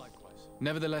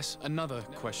 Nevertheless, another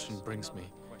question brings me.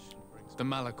 The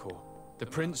Malachor. The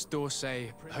Prince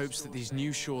d'Orsay hopes that these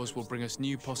new shores will bring us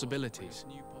new possibilities.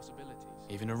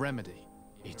 Even a remedy.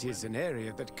 It is an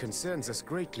area that concerns us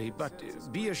greatly,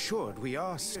 but be assured we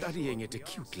are studying it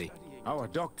acutely. Our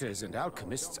doctors and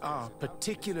alchemists are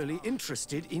particularly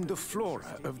interested in the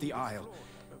flora of the Isle.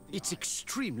 It's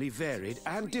extremely varied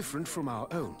and different from our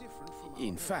own.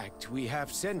 In fact, we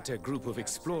have sent a group of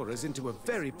explorers into a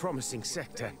very promising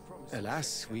sector.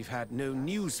 Alas, we've had no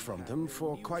news from them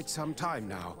for quite some time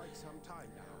now.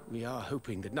 We are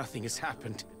hoping that nothing has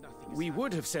happened. We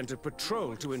would have sent a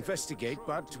patrol to investigate,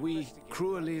 but we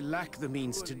cruelly lack the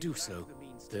means to do so.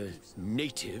 The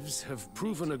natives have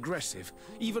proven aggressive,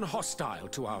 even hostile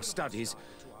to our studies,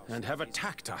 and have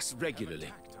attacked us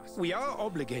regularly. We are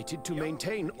obligated to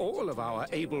maintain all of our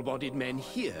able-bodied men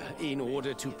here in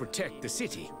order to protect the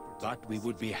city, but we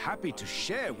would be happy to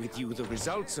share with you the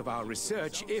results of our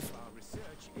research if...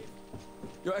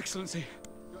 Your Excellency.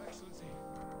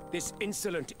 This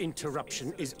insolent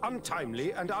interruption is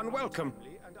untimely and unwelcome.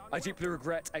 I deeply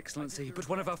regret, Excellency, but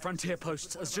one of our frontier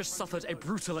posts has just suffered a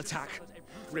brutal attack.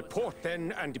 Report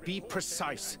then and be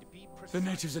precise. The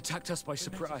natives attacked us by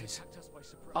surprise.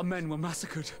 Our men were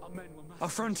massacred. Our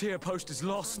frontier post is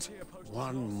lost.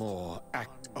 One more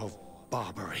act of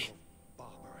barbarity.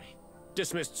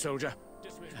 Dismissed, soldier.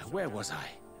 Where was I?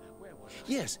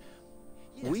 Yes.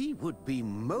 We would be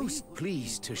most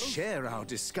pleased to share our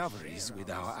discoveries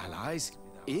with our allies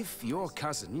if your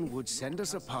cousin would send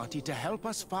us a party to help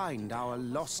us find our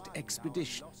lost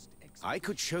expedition. I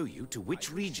could show you to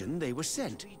which region they were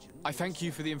sent. I thank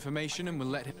you for the information and will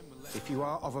let him... If you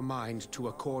are of a mind to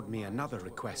accord me another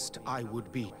request, I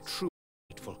would be truly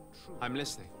grateful. I'm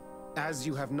listening. As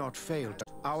you have not failed,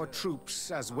 our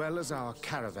troops as well as our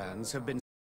caravans have been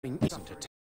attacks,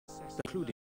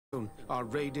 including are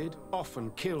raided,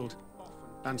 often killed,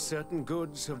 and certain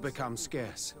goods have become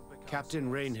scarce.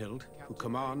 Captain Rainhild, who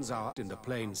commands our in the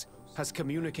plains, has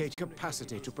communicated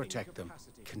capacity to protect them,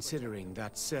 considering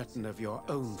that certain of your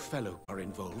own fellow are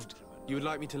involved. You would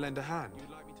like me to lend a hand?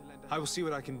 I will see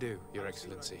what I can do, Your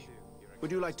Excellency.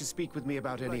 Would you like to speak with me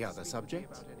about any other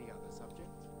subjects?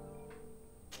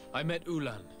 I met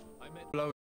Ulan,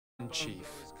 chief,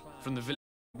 from the village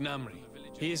of Namri.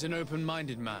 He is an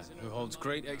open-minded man who holds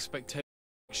great expectations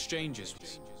of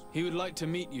exchanges. He would like to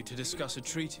meet you to discuss a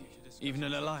treaty, even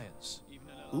an alliance.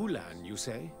 Ulan, you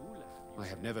say? I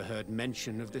have never heard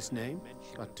mention of this name,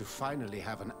 but to finally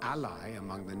have an ally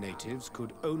among the natives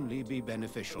could only be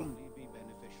beneficial.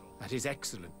 That is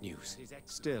excellent news.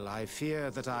 Still, I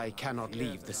fear that I cannot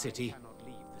leave the city.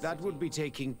 That would be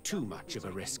taking too much of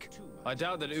a risk. I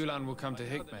doubt that Ulan will come to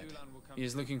Hikmet. He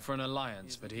is looking for an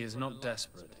alliance, but he is not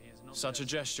desperate. Such a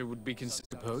gesture would be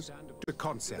Suppose the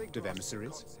concept of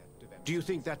emissaries. Do you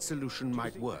think that solution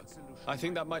might work? I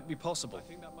think that might be possible.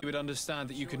 He would understand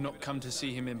that you could not come to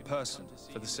see him in person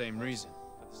for the same reason.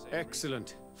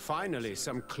 Excellent. Finally,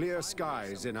 some clear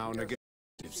skies in our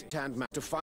negotiations. To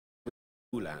find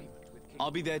Ulan.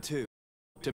 I'll be there too.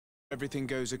 To everything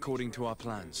goes according to our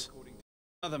plans.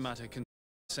 Another matter can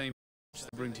the same to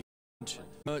bring to your attention.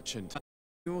 Merchant.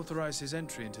 You authorize his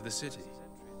entry into the city.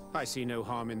 I see no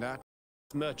harm in that.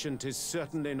 Merchant is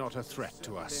certainly not a threat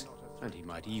to us, and he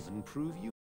might even prove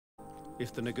you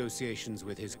if the negotiations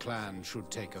with his clan should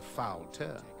take a foul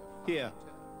turn. Here,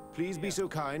 please be so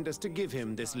kind as to give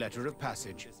him this letter of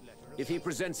passage. If he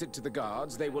presents it to the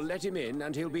guards, they will let him in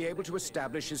and he'll be able to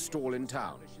establish his stall in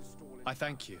town. I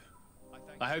thank you.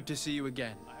 I hope to see you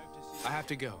again. I have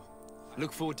to go.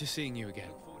 Look forward to seeing you again.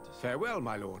 Farewell,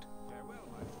 my lord.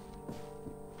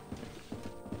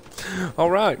 All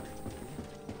right.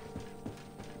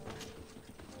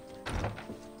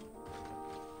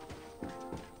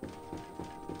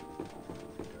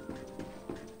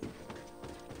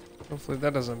 Hopefully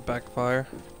that doesn't backfire.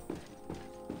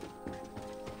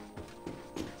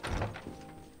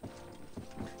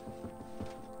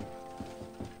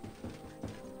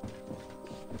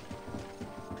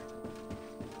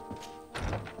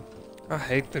 I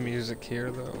hate the music here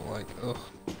though, like, ugh.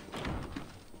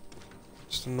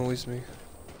 Just annoys me.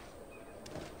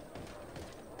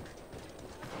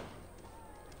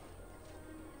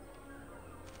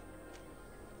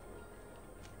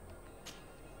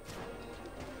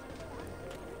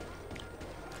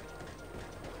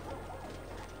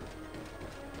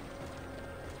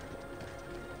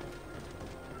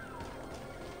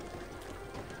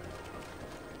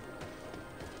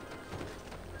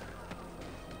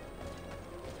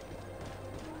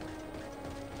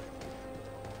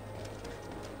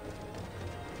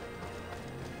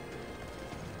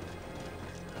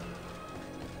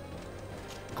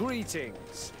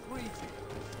 Greetings.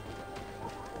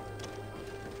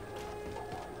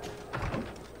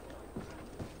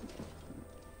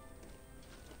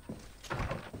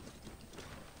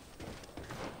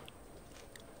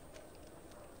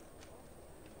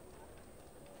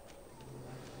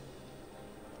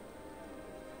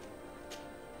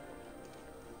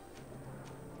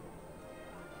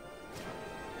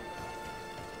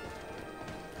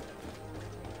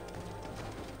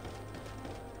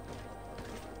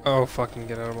 Oh, fucking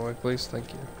get out of my way, please.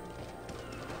 Thank you.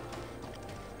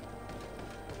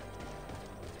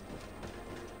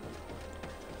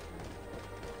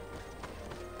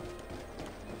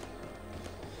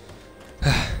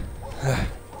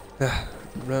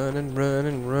 Running,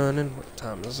 running, running. What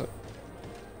time is it?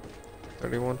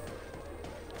 31.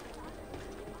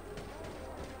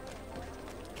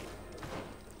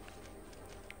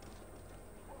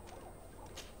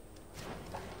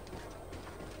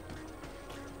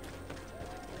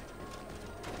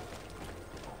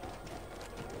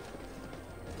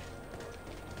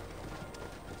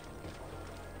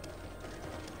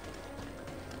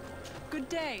 Good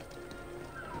day.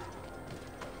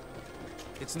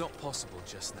 It's not possible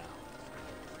just now.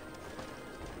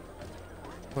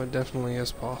 Well, it definitely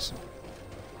is possible.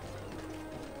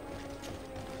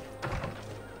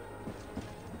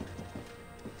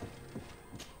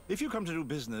 If you come to do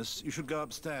business, you should go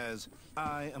upstairs.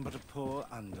 I am but a poor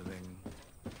underling.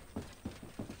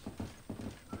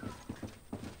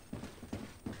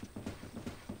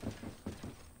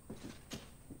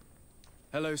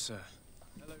 Hello, sir.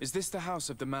 Is this the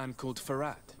house of the man called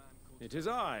Farad? It is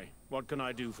I. What can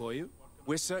I do for you?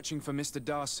 We're searching for Mr.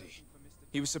 Darcy.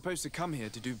 He was supposed to come here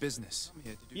to do business.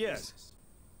 Yes.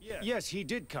 Yes, he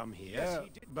did come here,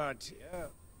 but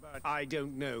I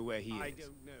don't know where he is.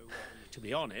 To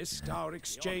be honest, our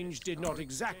exchange did not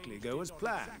exactly go as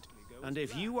planned. And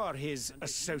if you are his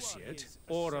associate,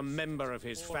 or a member of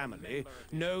his family,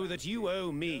 know that you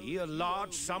owe me a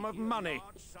large sum of money.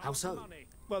 How so?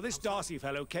 Well, this Darcy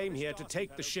fellow came here to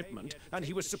take the shipment, and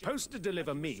he was supposed to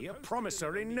deliver me a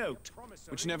promissory note.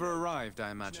 Which never arrived,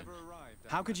 I imagine.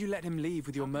 How could you let him leave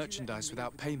with your merchandise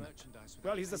without payment?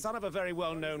 Well, he's the son of a very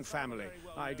well-known family.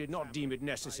 I did not deem it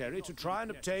necessary to try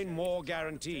and obtain more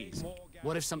guarantees.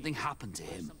 What if something happened to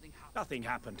him? Nothing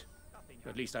happened.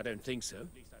 At least I don't think so.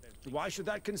 Why should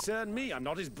that concern me? I'm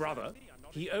not his brother.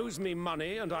 He owes me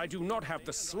money, and I do not have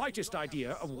the slightest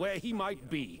idea of where he might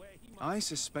be. I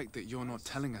suspect that you're not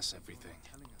telling us everything.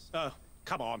 Oh,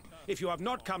 come on. If you have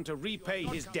not come to repay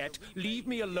his debt, leave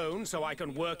me alone so I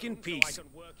can work in peace.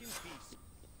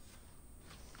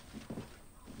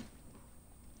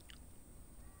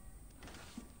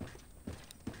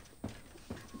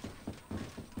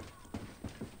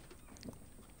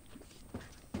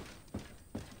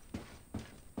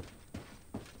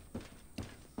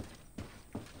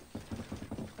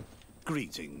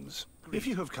 Greetings. If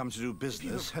you have come to do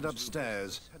business, head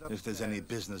upstairs, if there's any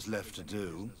business left to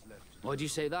do. Why'd you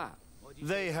say that?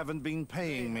 They haven't been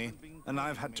paying me, and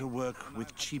I've had to work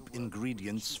with cheap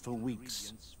ingredients for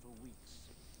weeks.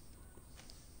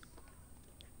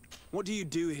 What do you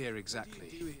do here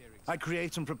exactly? I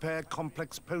create and prepare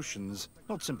complex potions.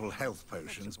 Not simple health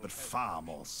potions, but far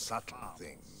more subtle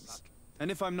things. And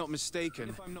if I'm not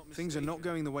mistaken, things are not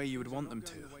going the way you would want them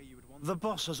to. The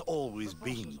boss has always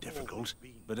been difficult,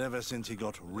 but ever since he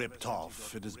got ripped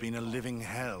off, it has been a living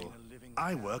hell.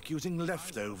 I work using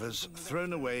leftovers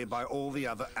thrown away by all the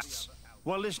other ass,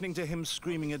 while listening to him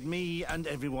screaming at me and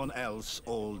everyone else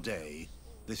all day.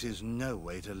 This is no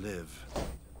way to live.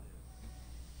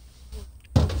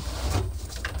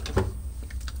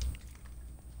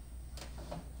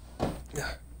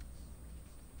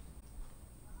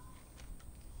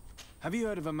 Have you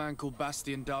heard of a man called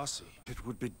Bastian Darcy? It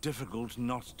would be difficult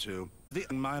not to.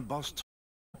 My boss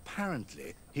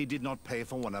apparently, he did not pay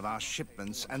for one of our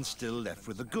shipments and still left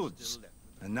with the goods.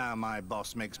 And now my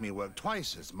boss makes me work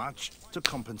twice as much to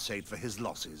compensate for his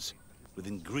losses. With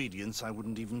ingredients I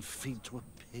wouldn't even feed to a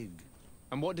pig.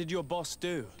 And what did your boss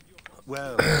do?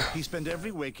 Well, he spent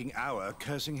every waking hour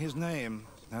cursing his name.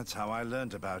 That's how I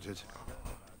learned about it.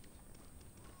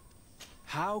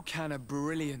 How can a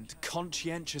brilliant,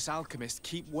 conscientious alchemist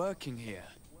keep working here?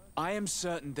 I am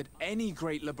certain that any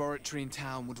great laboratory in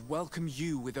town would welcome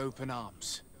you with open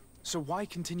arms. So why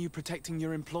continue protecting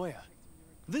your employer?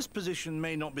 This position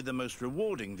may not be the most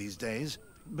rewarding these days,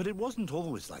 but it wasn't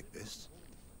always like this.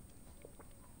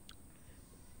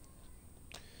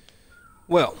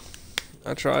 Well,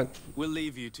 I tried. We'll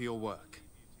leave you to your work.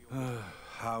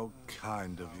 How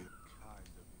kind of you.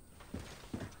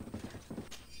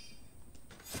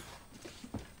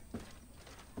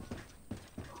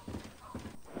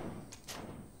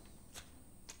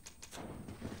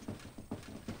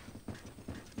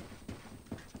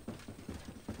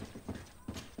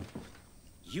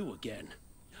 You again.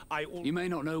 You may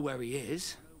not know where he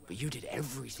is, but you did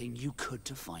everything you could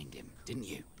to find him, didn't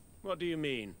you? What do you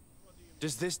mean?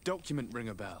 Does this document ring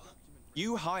a bell?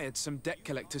 You hired some debt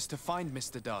collectors to find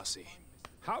Mr. Darcy.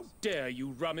 How dare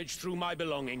you rummage through my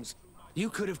belongings? You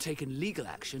could have taken legal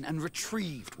action and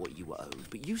retrieved what you were owed,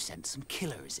 but you sent some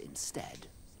killers instead.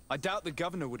 I doubt the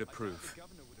governor would approve.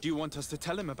 Do you want us to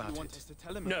tell him about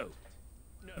it? No.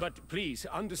 But please,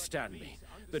 understand me.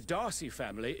 The Darcy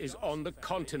family is on the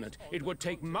continent. It would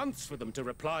take months for them to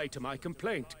reply to my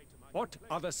complaint. What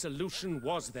other solution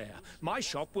was there? My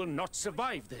shop will not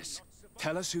survive this.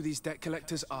 Tell us who these debt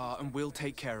collectors are and we'll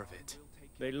take care of it.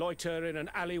 They loiter in an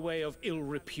alleyway of ill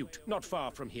repute, not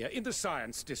far from here, in the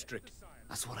Science District.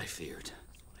 That's what I feared.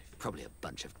 Probably a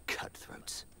bunch of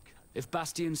cutthroats. If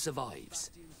Bastian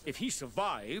survives... If he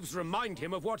survives, remind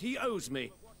him of what he owes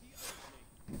me.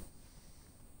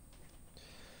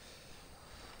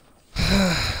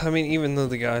 I mean, even though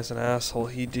the guy's an asshole,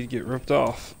 he did get ripped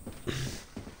off.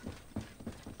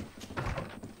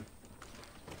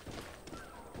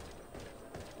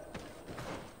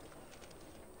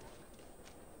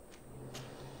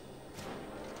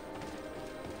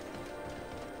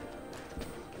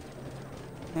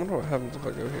 I wonder what happens if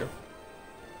I go here.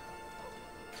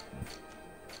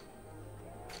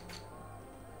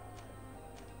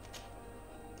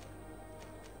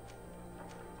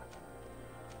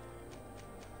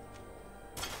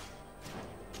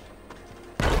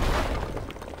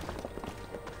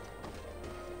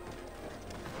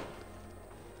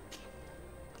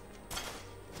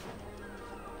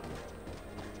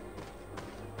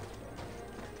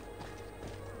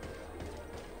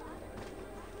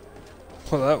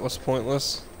 Well, that was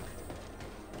pointless.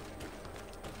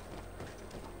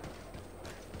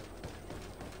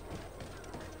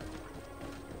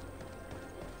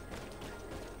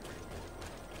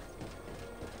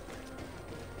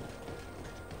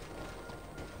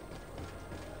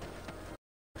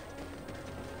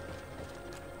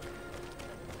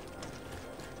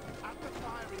 At the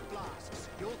fiery blast.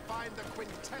 find the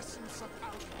quintessence of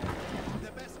alchemy.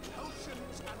 The best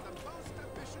potions and the most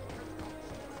efficient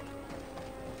concoctions.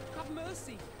 Have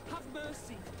mercy! Have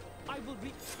mercy! I will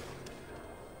reach.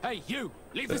 Hey, you!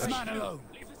 Leave this man alone!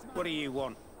 What do you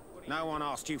want? No one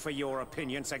asked you for your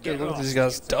opinion, so get Look at lost. these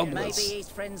guys Maybe doublets. he's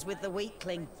friends with the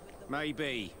weakling.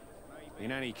 Maybe.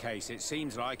 In any case, it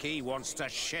seems like he wants to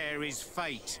share his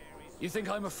fate. You think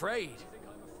I'm afraid?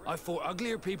 I fought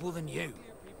uglier people than you.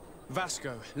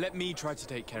 Vasco, let me try to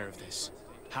take care of this.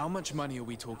 How much money are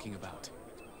we talking about?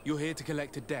 You're here to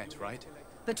collect a debt, right?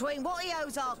 Between what he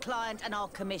owes our client and our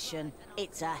commission,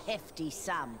 it's a hefty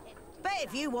sum. But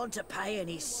if you want to pay in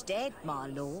his stead, my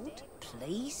lord,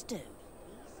 please do.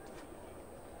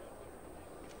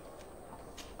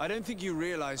 I don't think you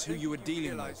realize who you are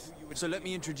dealing with, so let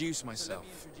me introduce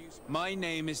myself. My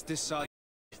name is Desai.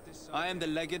 I am the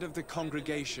legate of the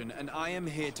congregation, and I am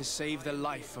here to save the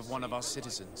life of one of our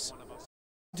citizens.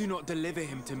 Do not deliver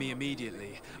him to me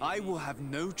immediately. I will have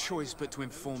no choice but to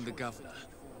inform the governor.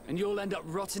 And you'll end up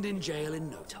rotting in jail in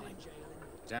no time.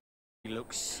 He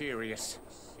looks serious.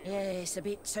 Yes, a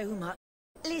bit too much.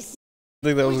 Listen, I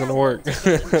think that was gonna work. we don't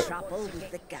want to get in trouble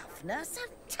with the governor, so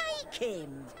take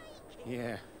him.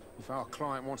 Yeah, if our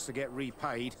client wants to get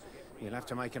repaid, he'll have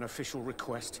to make an official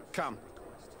request. Come.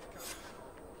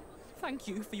 Thank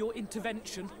you for your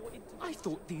intervention. I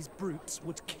thought these brutes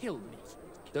would kill me.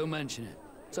 Don't mention it.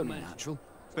 It's only natural.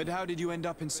 But how did you end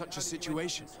up in such a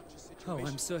situation? Oh,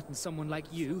 I'm certain someone like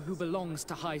you, who belongs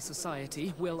to high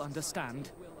society, will understand.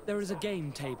 There is a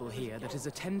game table here that is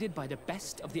attended by the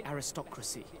best of the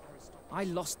aristocracy. I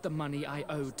lost the money I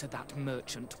owed to that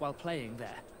merchant while playing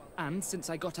there. And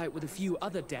since I got out with a few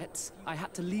other debts, I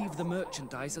had to leave the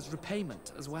merchandise as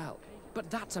repayment as well. But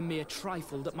that's a mere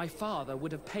trifle that my father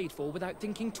would have paid for without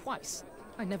thinking twice.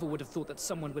 I never would have thought that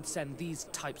someone would send these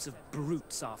types of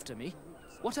brutes after me.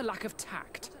 What a lack of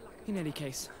tact. In any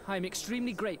case, I am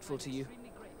extremely grateful to you.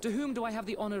 To whom do I have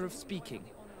the honor of speaking?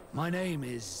 My name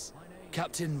is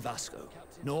Captain Vasco.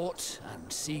 Naught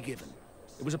and sea given.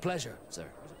 It was a pleasure, sir.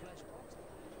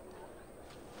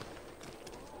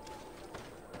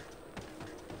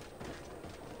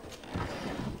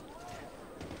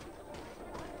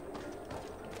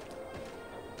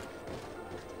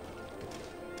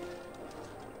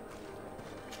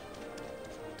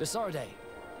 Desarde,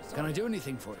 can I do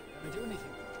anything for you?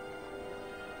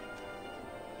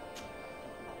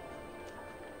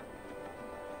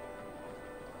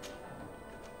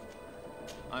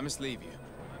 I must leave you.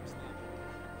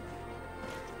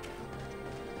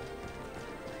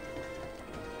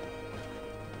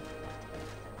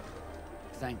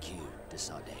 Thank you,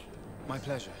 Desarde. My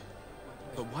pleasure.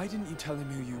 But why didn't you tell him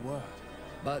who you were?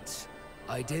 But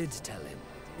I did tell him.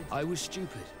 I was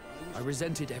stupid. I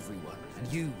resented everyone,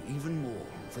 and you even more,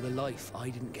 for the life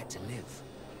I didn't get to live.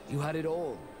 You had it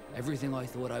all, everything I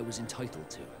thought I was entitled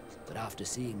to. But after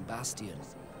seeing Bastion,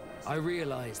 I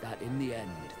realized that in the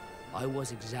end, I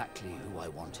was exactly who I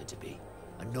wanted to be.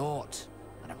 A naught,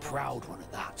 and a proud one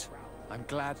at that. I'm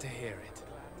glad to hear it.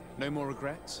 No more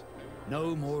regrets?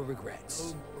 No more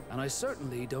regrets. And I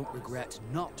certainly don't regret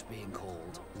not being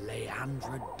called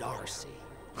Leandra Darcy.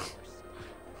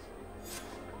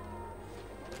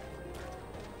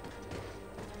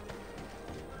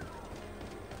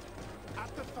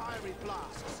 At the fiery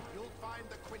flasks, you'll find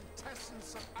the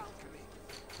quintessence of alchemy.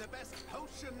 The best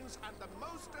potions and the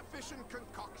most efficient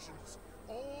concoctions.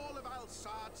 All of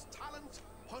Alsad's talent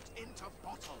put into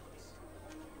bottles.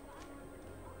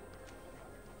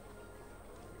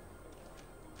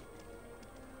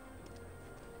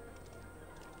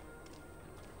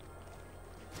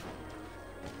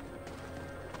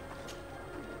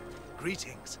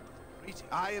 Greetings.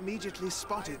 I immediately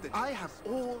spotted that I have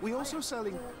all... We also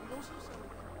selling...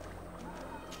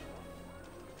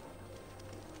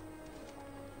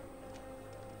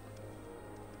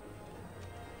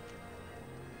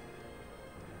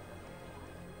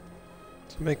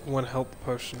 To make one health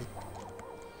potion.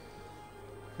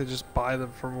 They just buy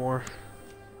them for more.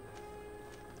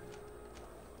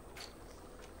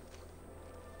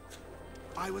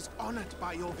 I was honored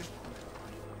by your visit.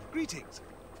 Greetings.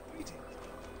 Greetings.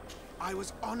 I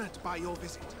was honored by your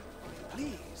visit.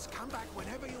 Please, come back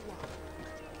whenever you want.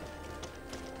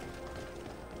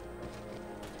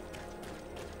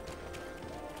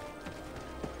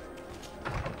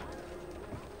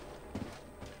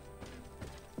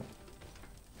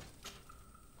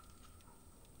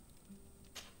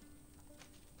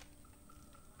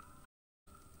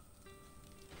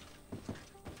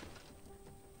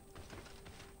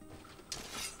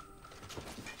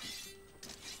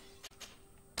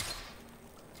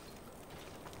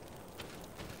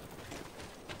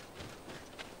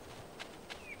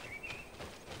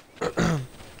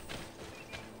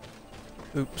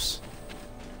 Oops.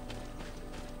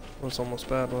 Was almost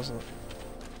bad, wasn't it?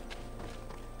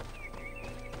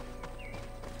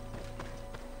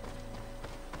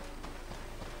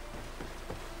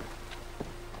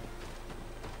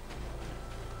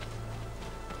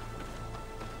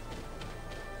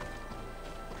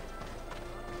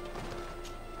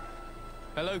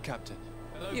 Hello, Captain.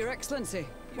 Hello. Your Excellency,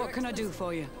 what can I do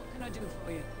for you?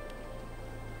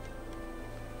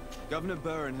 Governor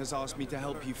Burren has asked me to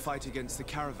help you fight against the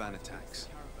caravan attacks.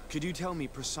 Could you tell me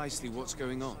precisely what's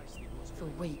going on? For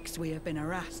weeks, we have been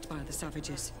harassed by the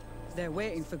savages. They're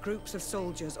waiting for groups of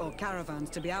soldiers or caravans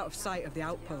to be out of sight of the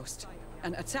outpost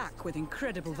and attack with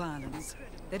incredible violence.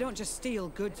 They don't just steal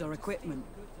goods or equipment.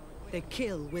 They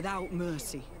kill without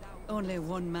mercy. Only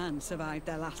one man survived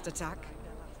their last attack.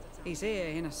 He's here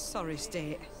in a sorry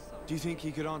state. Do you think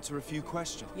he could answer a few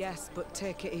questions? Yes, but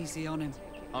take it easy on him.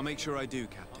 I'll make sure I do,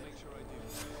 Captain.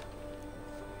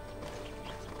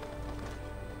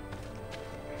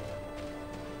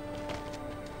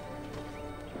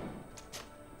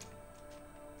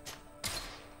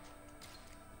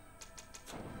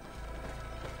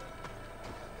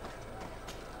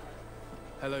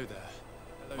 Hello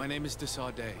there. My name is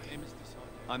Desardet.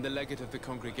 I'm the legate of the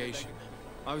congregation.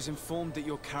 I was informed that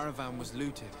your caravan was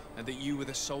looted, and that you were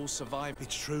the sole survivor.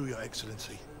 It's true, Your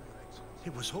Excellency.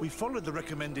 It was. We followed the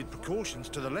recommended precautions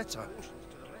to the letter,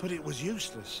 but it was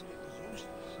useless.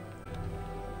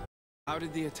 How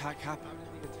did the attack happen?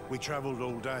 We traveled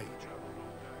all day.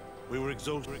 We were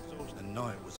exhausted, and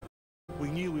night was. We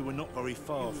knew we were not very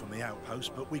far from the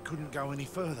outpost, but we couldn't go any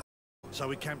further. So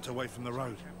we camped away from the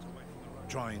road,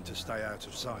 trying to stay out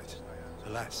of sight.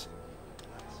 Alas,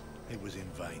 it was in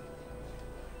vain.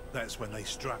 That's when they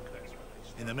struck,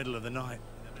 in the middle of the night.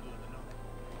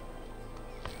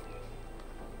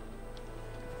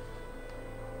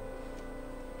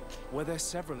 Were there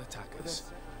several attackers?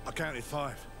 I counted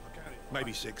 5,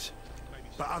 maybe 6.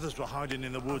 But others were hiding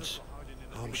in the woods.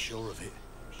 I'm sure of it.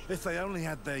 If they only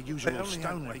had their usual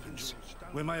stone weapons,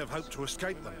 we may have hoped to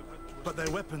escape them. But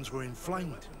their weapons were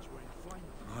inflamed.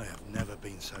 I have never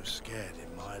been so scared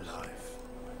in my life.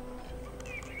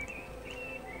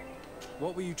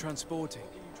 What were you transporting?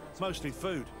 Mostly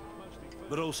food,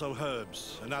 but also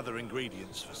herbs and other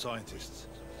ingredients for scientists.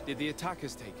 Did the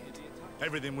attackers take it?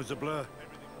 Everything was a blur.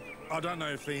 I don't know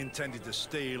if they intended to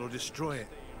steal or destroy it.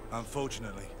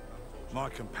 Unfortunately, my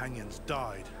companions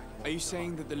died. Are you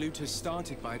saying that the looters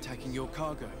started by attacking your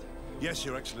cargo? Yes,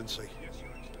 Your Excellency.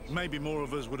 Maybe more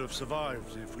of us would have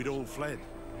survived if we'd all fled.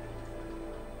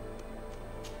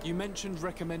 You mentioned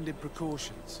recommended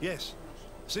precautions. Yes.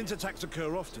 Since attacks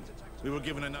occur often, we were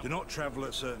given enough. Do not travel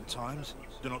at certain times.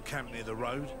 Do not camp near the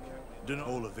road. Do not.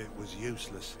 All of it was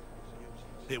useless.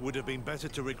 It would have been better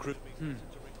to recruit.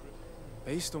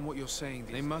 Based on what you're saying,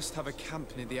 they must have a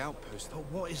camp near the outpost. But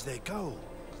what is their goal?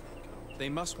 They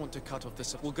must want to cut off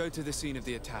the... We'll go to the scene of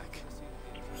the attack.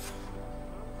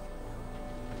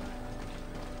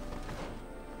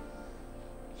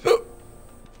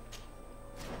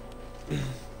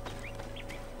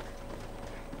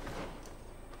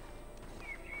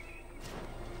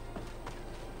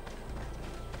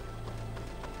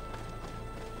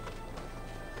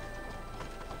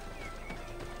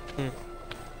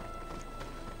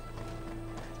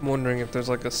 I'm wondering if there's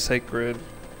like a sacred,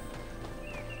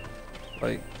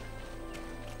 like,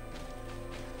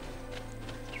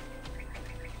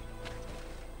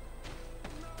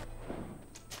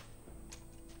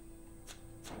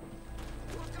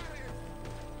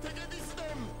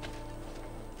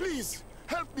 Please,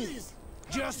 help me!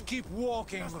 Just keep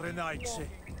walking, Renaigse.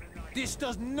 This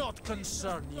does not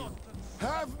concern you.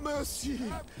 Have mercy!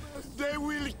 They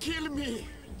will kill me!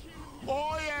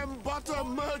 I am but a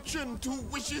merchant who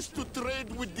wishes to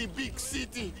trade with the big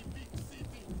city.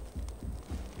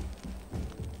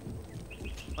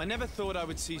 I never thought I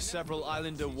would see several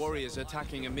Islander warriors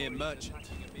attacking a mere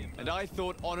merchant. And I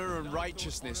thought honor and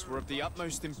righteousness were of the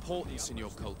utmost importance in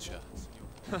your culture.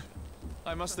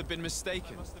 I must have been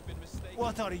mistaken.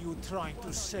 What are you trying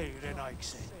to say,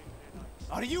 Renaigse?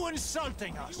 Are you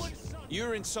insulting us?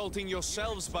 You're insulting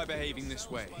yourselves by behaving this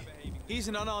way. He's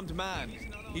an unarmed man.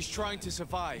 He's trying to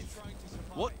survive.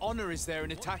 What honor is there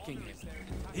in attacking him?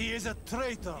 He is a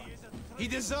traitor. He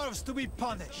deserves to be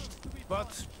punished.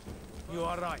 But you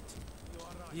are right.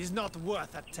 He is not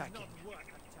worth attacking.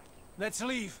 Let's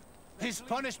leave. His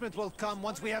punishment will come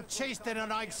once we have chased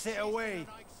Renaigse away,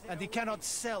 and he cannot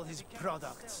sell his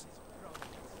products.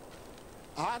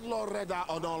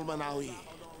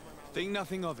 Think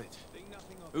nothing of it.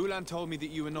 Ulan told me that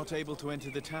you were not able to enter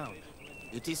the town.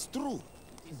 It is true.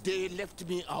 They left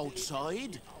me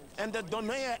outside, and the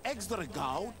Donea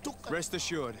Exdragao took... Rest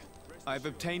assured, I have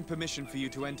obtained permission for you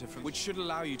to enter from which should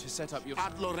allow you to set up your...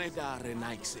 Ad Loreda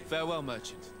Renaixi. Farewell,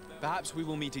 merchant. Perhaps we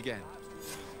will meet again.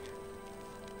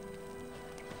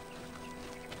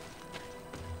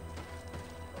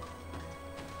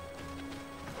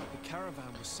 The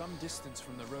caravan was some distance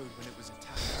from the road when it was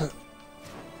attacked.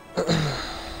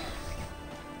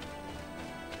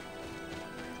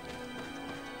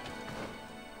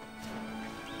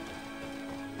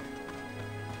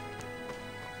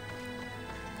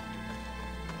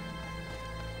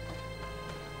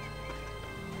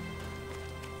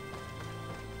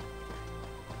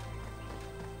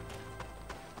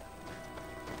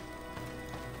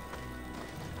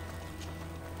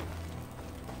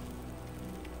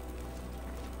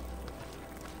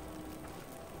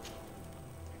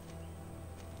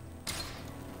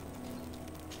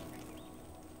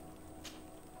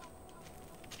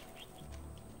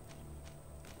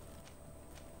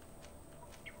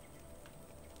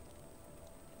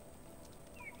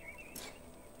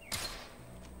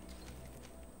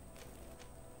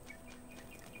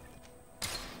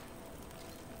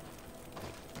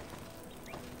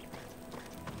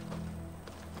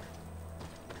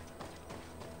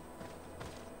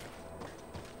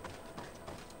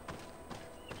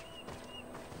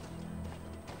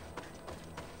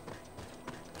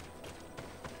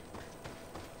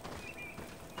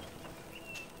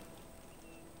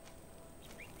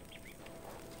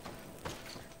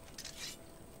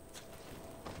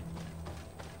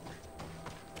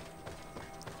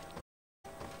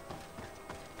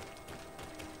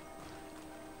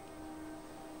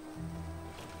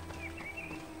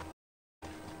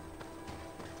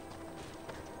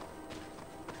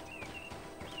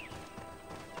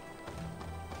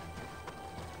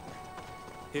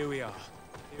 Here we are.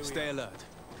 Stay alert.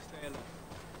 Stay alert.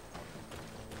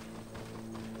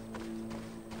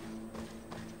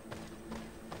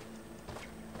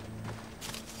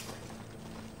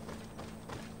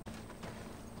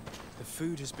 The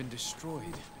food has been destroyed.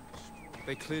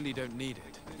 They clearly don't need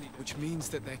it, which means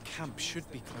that their camp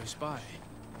should be close by.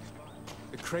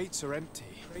 The crates are empty.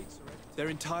 Their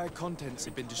entire contents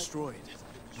have been destroyed.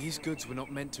 These goods were not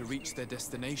meant to reach their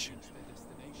destination.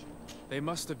 They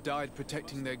must have died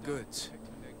protecting their goods.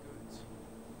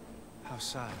 How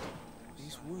sad.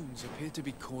 These wounds appear to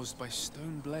be caused by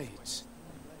stone blades.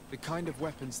 The kind of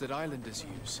weapons that islanders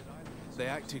use. They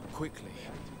acted quickly,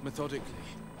 methodically,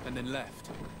 and then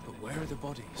left. But where are the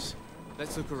bodies?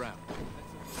 Let's look around.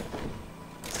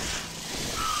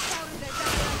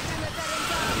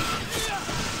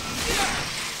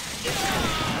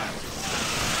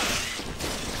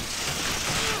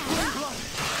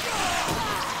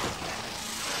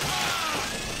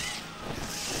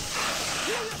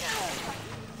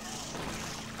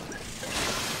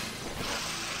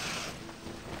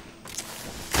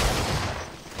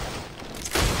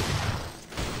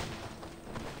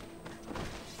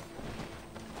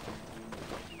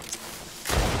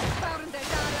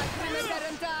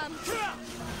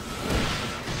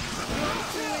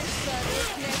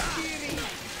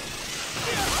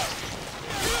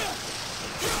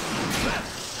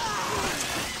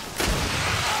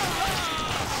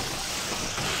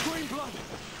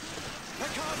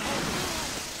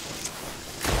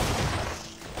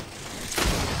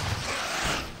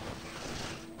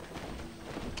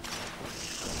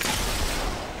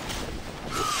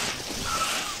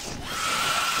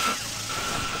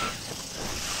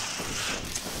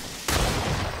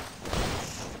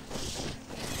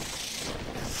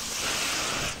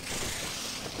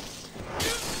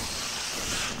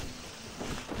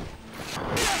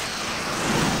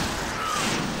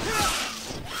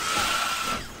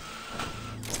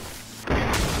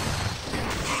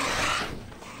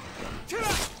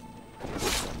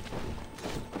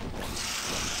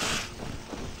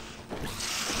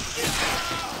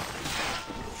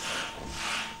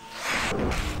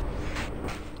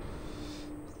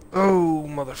 Oh,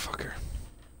 motherfucker.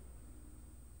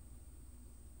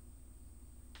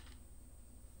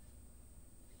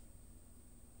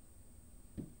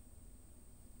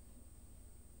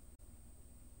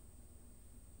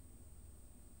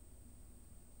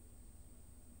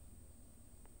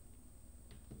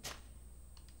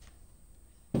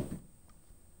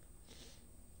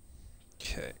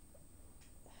 Okay.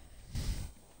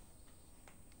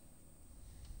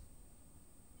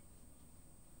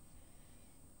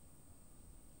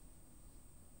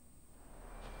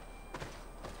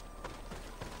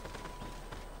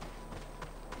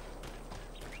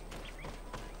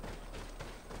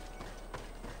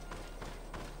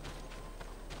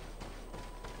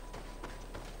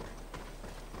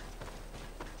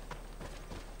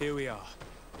 Here we are.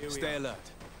 Stay alert.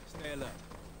 Stay alert.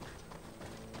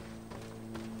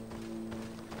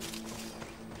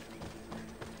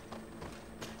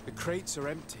 The crates are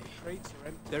empty.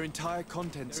 Their entire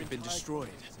contents have been destroyed.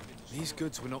 These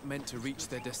goods were not meant to reach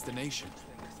their destination.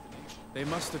 They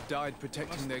must have died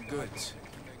protecting their goods.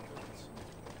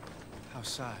 How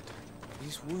sad.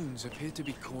 These wounds appear to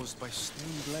be caused by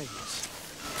stone blades.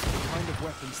 The kind of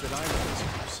weapons that I like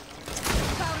to use.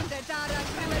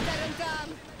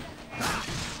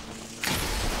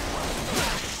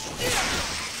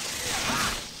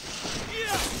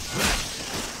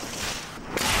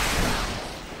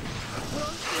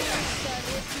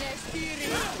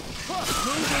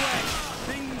 Move away!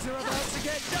 Things are about to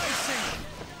get dicey!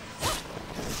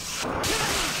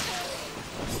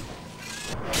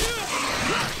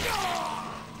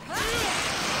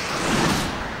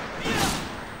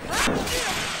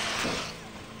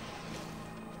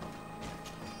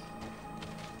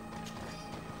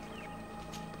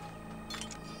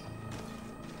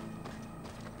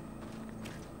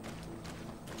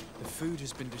 The food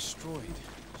has been destroyed.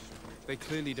 They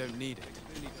clearly don't need it,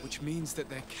 which means that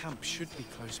their camp should be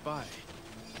close by.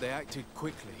 They acted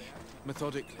quickly,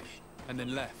 methodically, and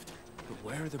then left. But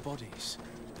where are the bodies?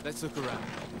 Let's look around.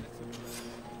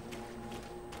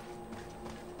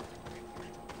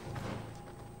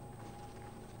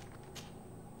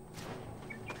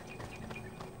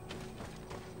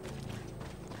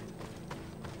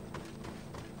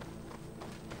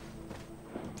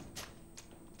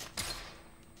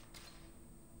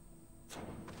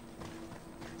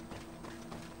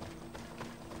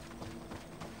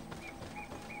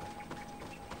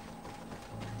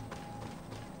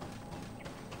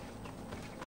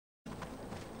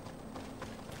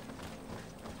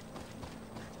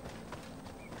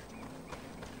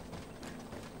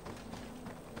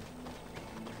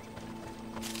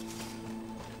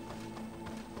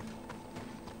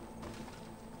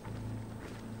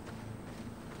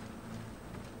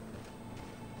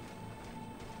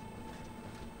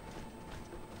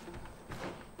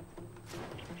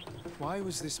 Why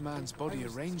was this man's body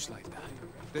arranged like that?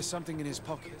 There's something in his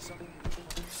pocket.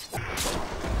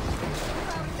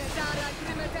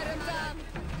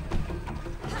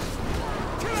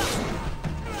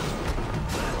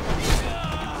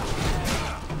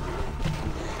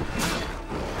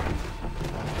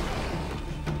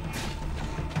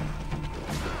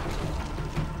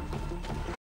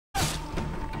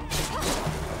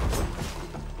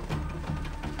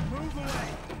 Move away!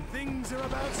 Things are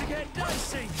about to get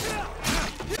dicey!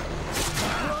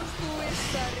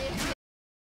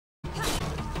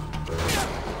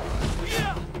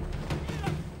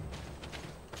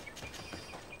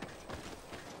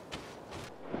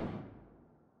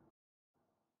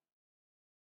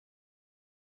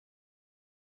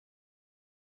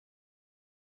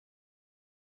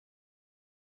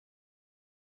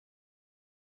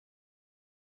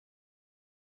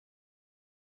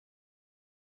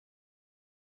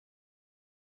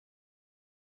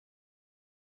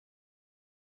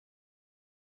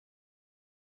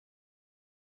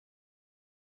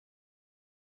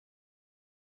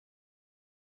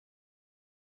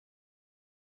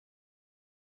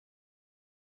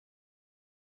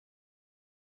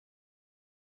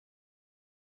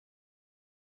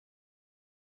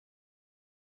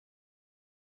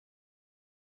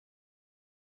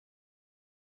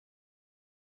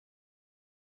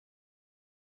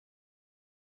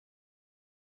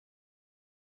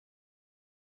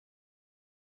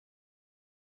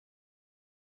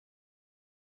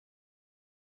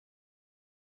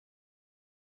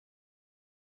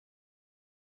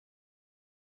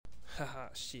 Haha,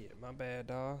 shit, my bad,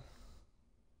 dawg.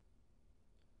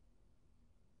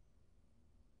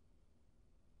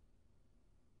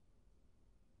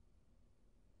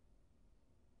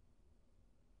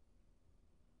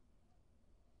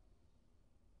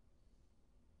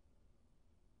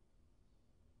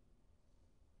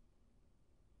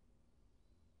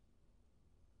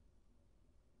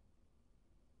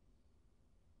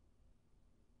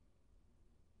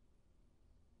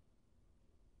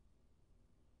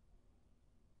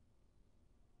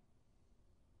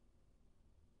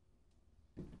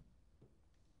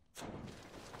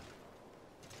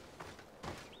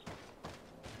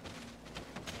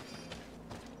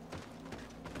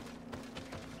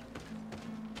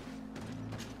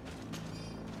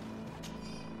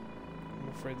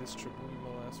 I'm afraid this trip will be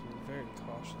my last. We were very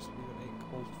cautious. We even ate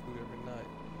cold food every night.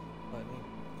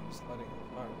 Sliding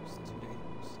on fire was too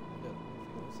dangerous. Yet,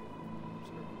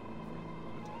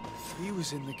 He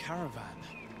was in the caravan,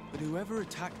 but whoever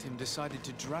attacked him decided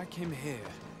to drag him here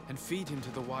and feed him to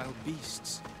the wild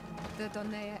beasts. The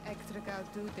Donea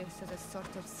Ektragal do this as a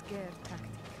sort of scare tactic.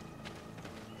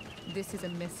 This is a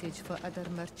message for other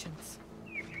merchants.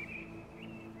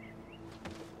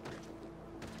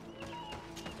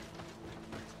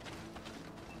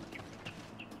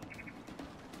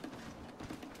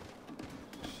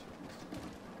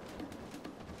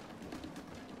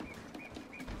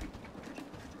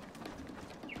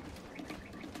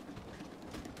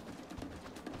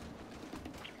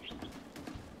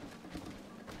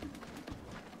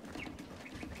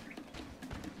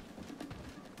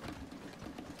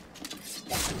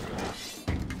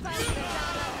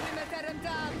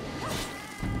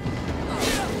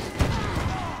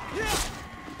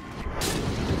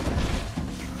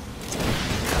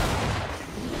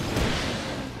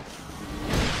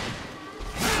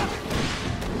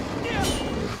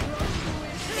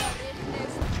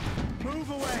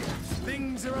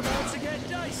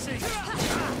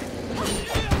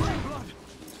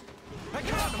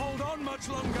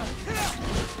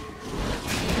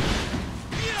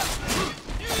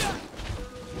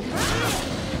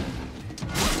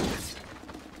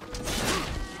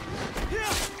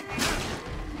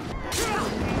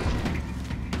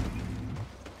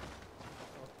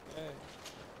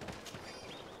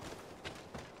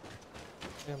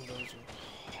 Damn, those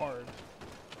are hard.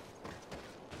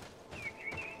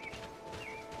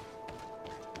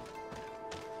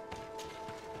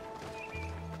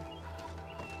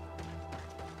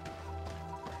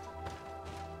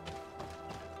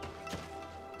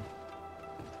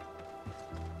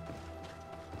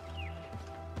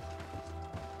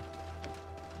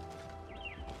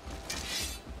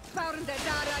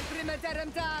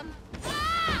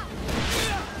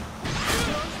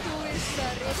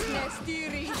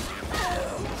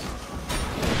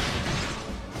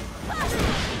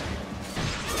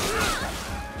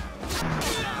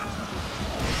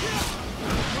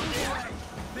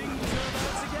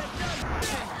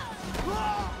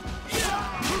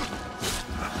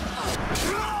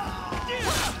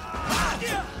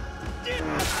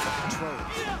 Control.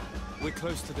 We're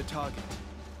close to the target.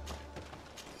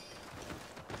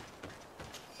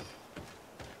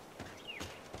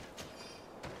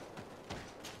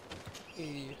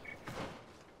 Hey.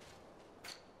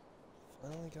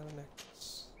 Finally got a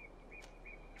necklace.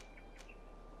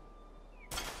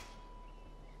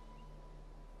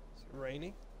 Is it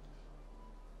raining?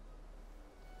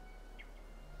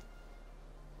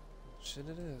 Shit,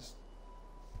 it is.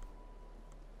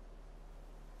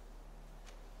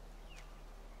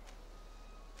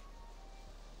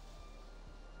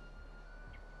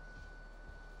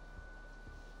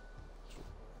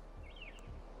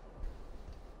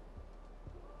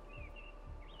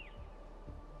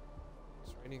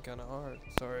 Kind of hard.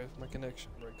 Sorry if my connection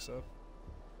breaks up.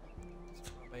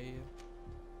 It's my bad.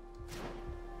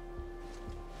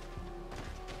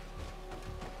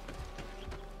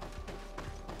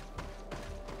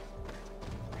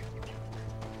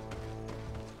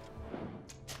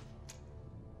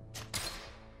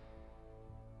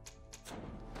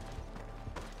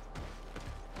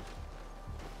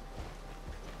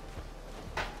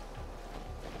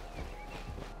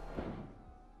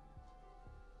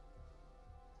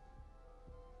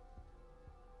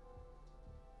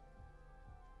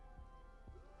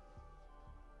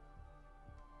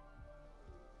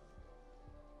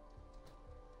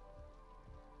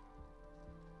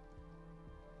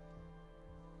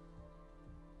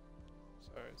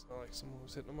 Sorry, it's not like someone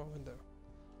was hitting on my window.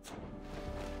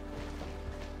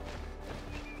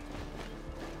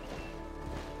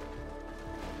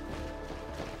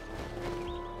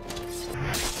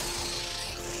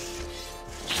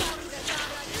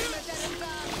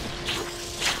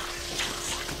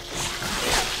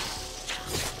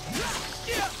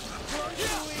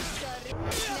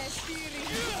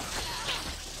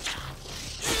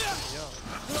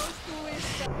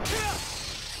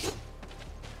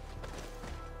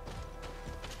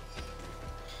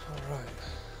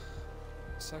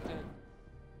 Second.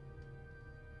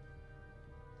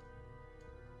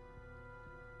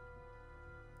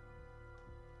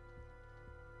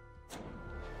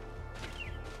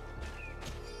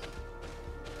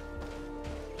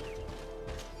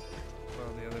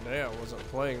 Well, the other day I wasn't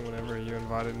playing whenever you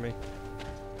invited me.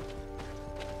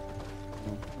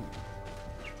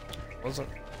 Wasn't.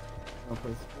 I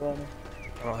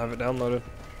don't have it downloaded.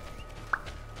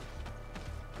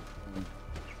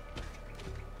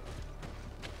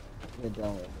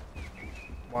 Download.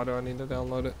 Why do I need to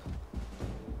download it?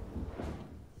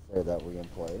 So that we can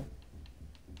play.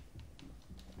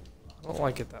 I don't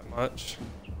like it that much.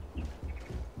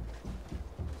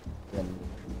 Then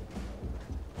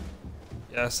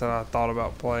Yes, that I thought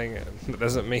about playing it. That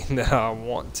doesn't mean that I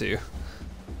want to.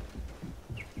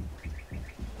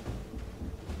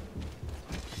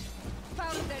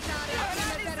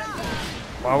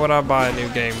 Why would I buy a new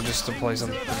game just to play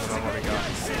something that I've already got?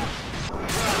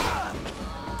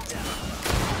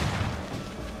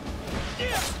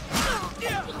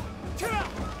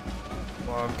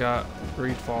 Well, I've got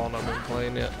GREEDFALL and I've been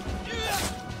playing it.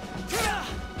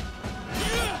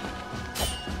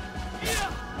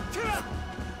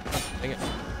 Dang it.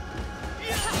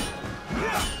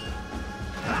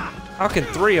 How can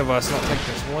 3 of us not take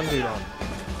this one dude on?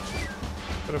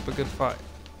 Put up a good fight.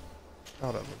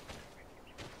 Out of him.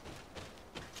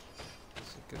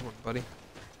 That's a good one, buddy.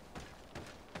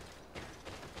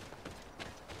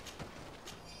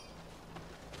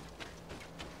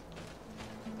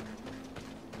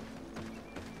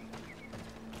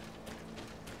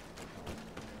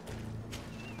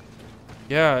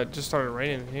 Yeah, it just started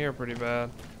raining here pretty bad.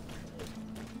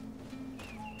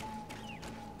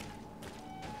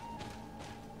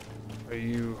 Are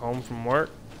you home from work?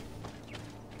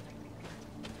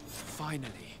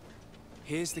 Finally.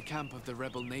 Here's the camp of the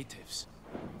rebel natives.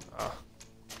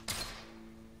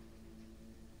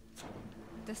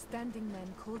 The standing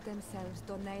men call themselves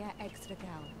Donea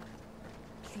Extragao.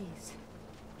 Please,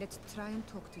 let's try and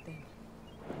talk to them.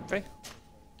 Okay.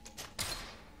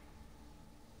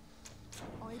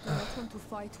 I do not want to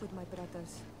fight with my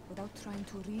brothers without trying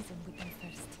to reason with them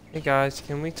first. Hey guys,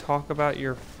 can we talk about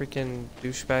your freaking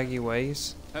douchebaggy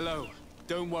ways? Hello.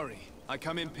 Don't worry. I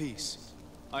come in peace.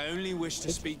 I only wish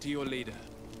to speak to your leader.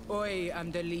 I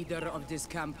am the leader of this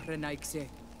camp, Renaikse.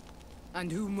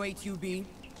 And whom might you be?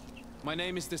 My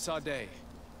name is Desade.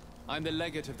 I'm the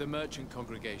legate of the merchant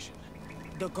congregation.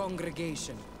 The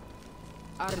congregation.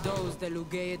 Are those the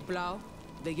Lugaid Blau?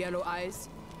 The yellow eyes?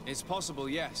 It's possible,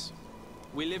 yes.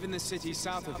 We live in the city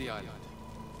south of the island.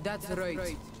 That's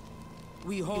right.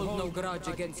 We hold no grudge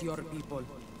against your people.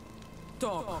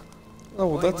 Talk. Oh,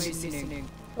 well, that's listening.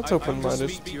 That's I open-minded.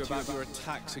 speak to you about your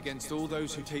attacks against all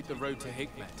those who take the road to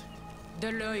Hikmet.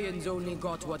 The Lions only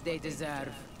got what they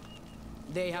deserve.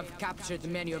 They have captured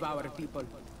many of our people.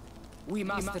 We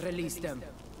must release them.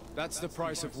 That's the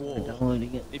price of war.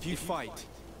 If you fight,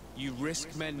 you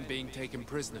risk men being taken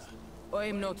prisoner.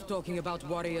 I'm not talking about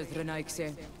warriors,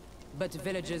 Renaikse, but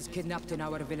villagers kidnapped in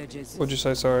our villages. What'd you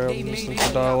say? Sorry, I'm listening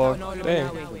to dialogue.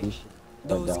 Dang.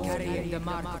 Those carrying the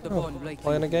mark of the bond, like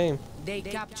Playing a game. they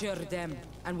captured them,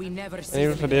 and we never see And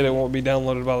even if I them did, it again. won't be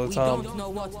downloaded by the We time. don't know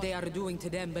what they are doing to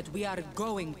them, but we are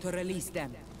going to release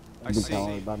them. I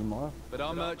see. But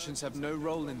our merchants have no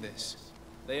role in this.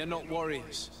 They are not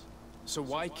warriors. So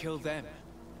why kill them?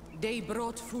 They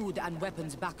brought food and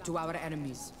weapons back to our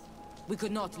enemies. We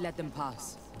could not let them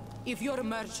pass. If your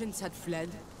merchants had fled,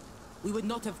 we would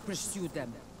not have pursued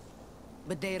them.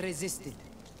 But they resisted,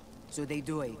 so they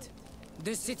died.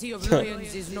 The city of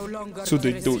Lions is no longer So to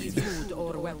they receive died. food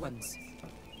or weapons.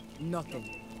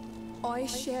 Nothing. I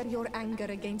share your anger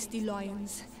against the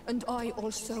Lions, and I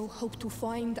also hope to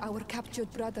find our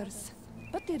captured brothers.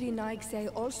 But the Renaigse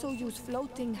also use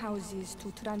floating houses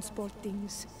to transport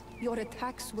things. Your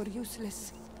attacks were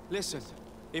useless. Listen,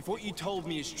 if what you told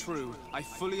me is true, I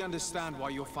fully understand why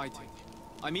you're fighting.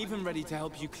 I'm even ready to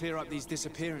help you clear up these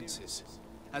disappearances,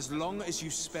 as long as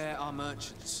you spare our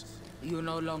merchants. You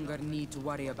no longer need to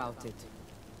worry about it.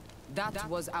 That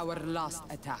was our last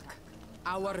attack.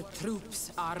 Our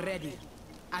troops are ready,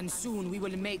 and soon we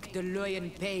will make the Lion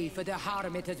pay for the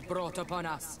harm it has brought upon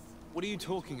us. What are you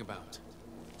talking about?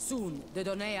 Soon, the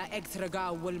Donea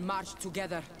Extragao will march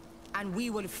together, and we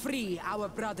will free our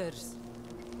brothers.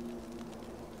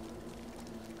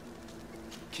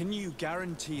 Can you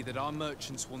guarantee that our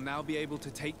merchants will now be able to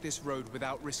take this road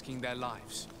without risking their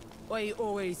lives? I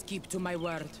always keep to my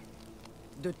word.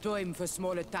 The time for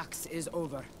small attacks is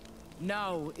over.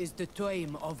 Now is the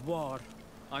time of war.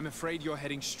 I'm afraid you're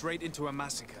heading straight into a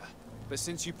massacre. But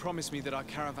since you promised me that our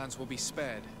caravans will be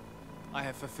spared, I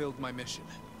have fulfilled my mission.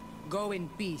 Go in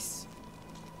peace.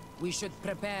 We should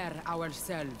prepare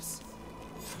ourselves.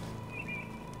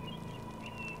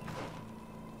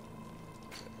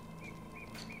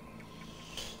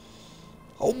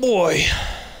 Oh boy.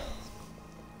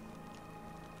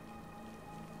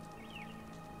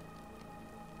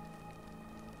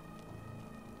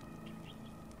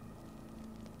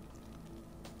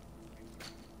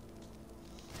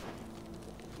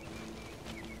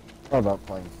 What about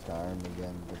playing Skyrim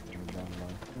again? Just in the done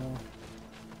life?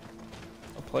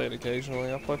 I play it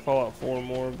occasionally. I play Fallout 4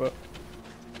 more, but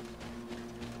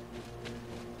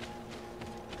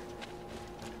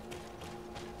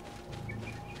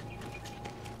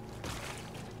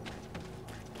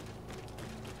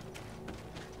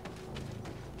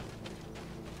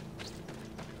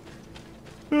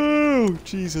Oh,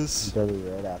 Jesus. Dirty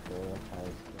red apple. I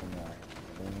was in that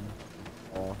thing.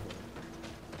 Oh,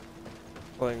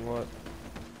 Playing what?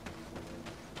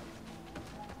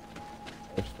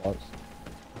 Xbox.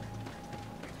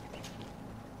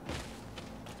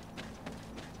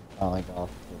 Like off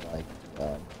to like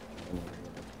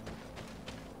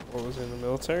what was he, in the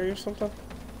military or something?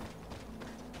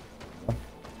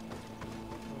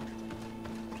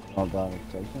 Not done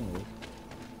taking.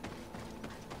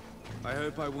 I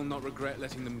hope I will not regret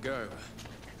letting them go.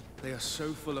 They are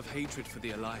so full of hatred for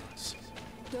the Alliance.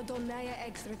 The Donaya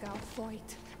Exregal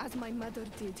fight, as my mother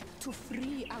did, to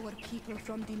free our people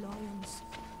from the lions.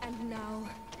 And now,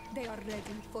 they are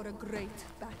ready for a great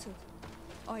battle.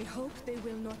 I hope they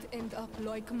will not end up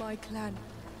like my clan.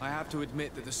 I have to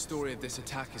admit that the story of this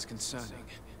attack is concerning.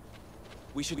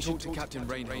 We should talk to Captain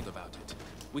Reinhold about it.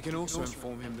 We can also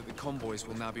inform him that the convoys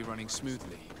will now be running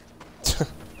smoothly.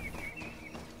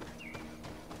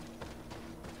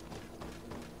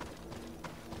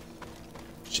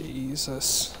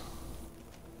 Jesus.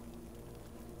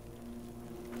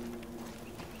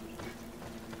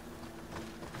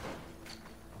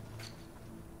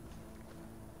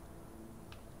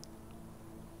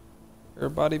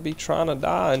 Everybody be trying to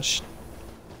dodge.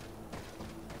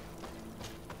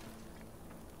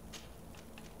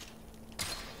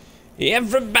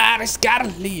 Everybody's gotta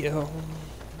live,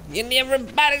 and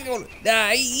everybody's gonna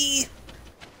die.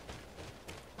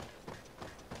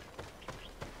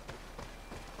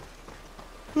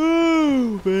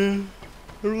 Oh man,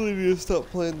 I really need to stop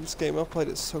playing this game. I played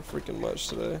it so freaking much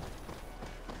today.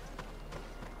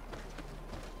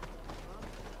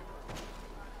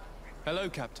 Hello,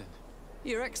 Captain.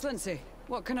 Your Excellency,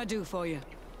 what can I do for you?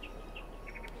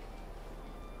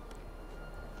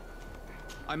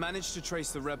 I managed to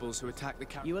trace the rebels who attacked the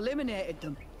camp. You eliminated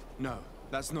them? No,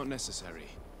 that's not necessary.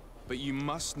 But you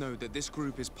must know that this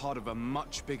group is part of a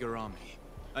much bigger army.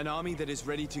 An army that is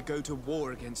ready to go to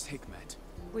war against Hikmet.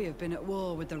 We have been at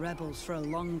war with the rebels for a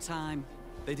long time.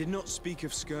 They did not speak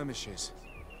of skirmishes,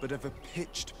 but of a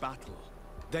pitched battle.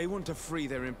 They want to free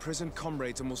their imprisoned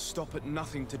comrades and will stop at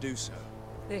nothing to do so.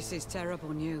 This is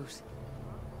terrible news.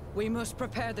 We must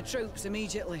prepare the troops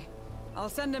immediately. I'll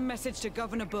send a message to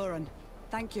Governor Buran.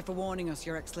 Thank you for warning us,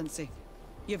 Your Excellency.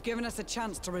 You've given us a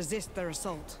chance to resist their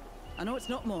assault. I know it's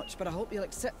not much, but I hope you'll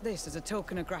accept this as a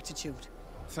token of gratitude.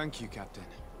 Thank you, Captain.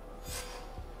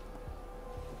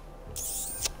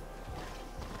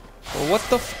 Well, what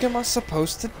the fuck am I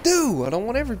supposed to do? I don't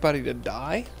want everybody to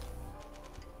die.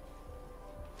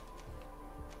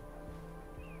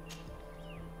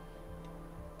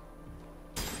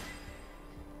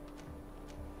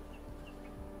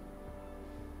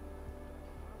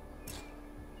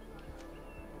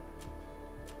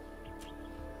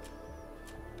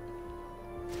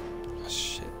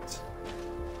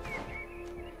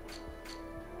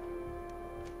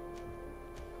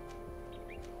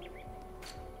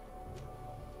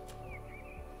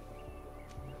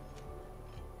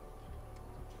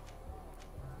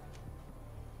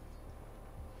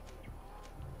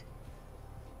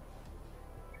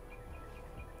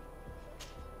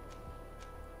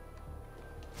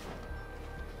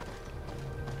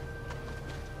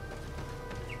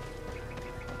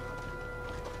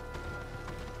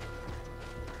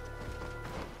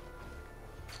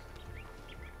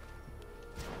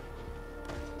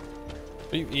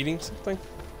 Are you eating something?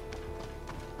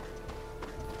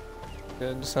 Yeah,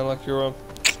 it just sounded like you were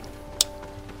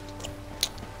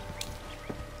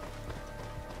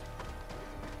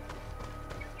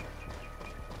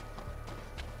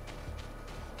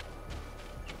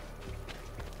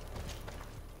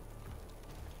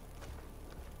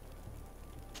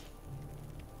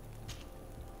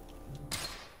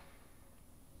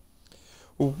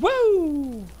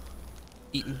Woo!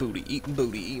 Eating booty, eating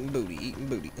booty, eating booty, eating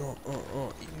booty. Eating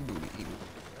booty, eating booty.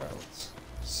 Alright, let's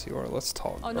see where let's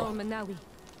talk. Honor Manawi,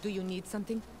 do you need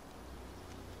something?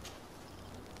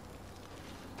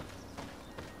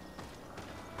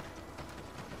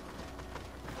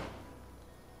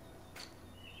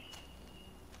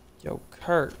 Yo,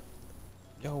 Kurt.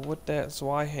 Yo, what that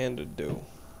Zweihander do?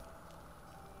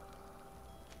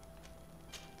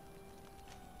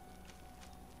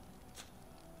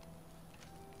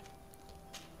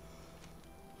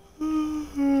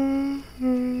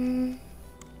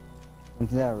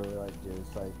 Yeah, I really like this,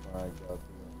 like when I go up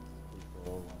against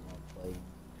people when I'm playing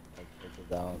like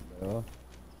circles out though.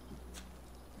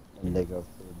 And they go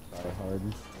for try hard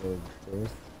with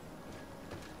this.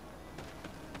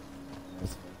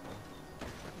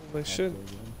 They should.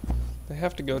 They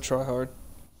have to go try hard.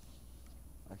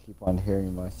 I keep on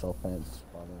hearing myself and it's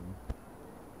spawning.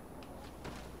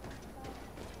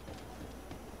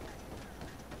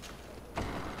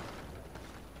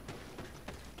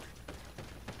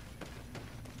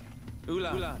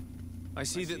 Ulan, I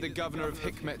see that the governor of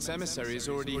Hikmet's emissary is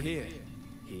already here.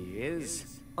 He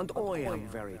is. And I am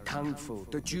very thankful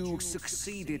that you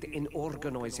succeeded in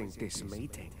organizing this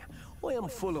meeting. I am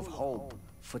full of hope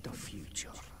for the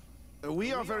future.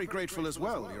 We are very grateful as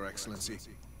well, Your Excellency.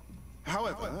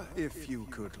 However, if you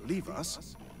could leave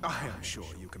us, I am sure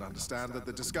you can understand that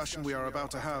the discussion we are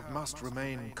about to have must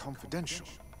remain confidential.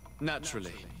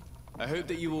 Naturally. I hope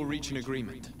that you will reach an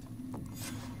agreement.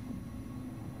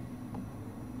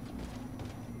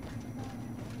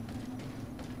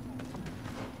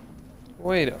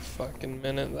 Wait a fucking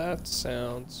minute, that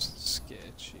sounds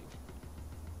sketchy.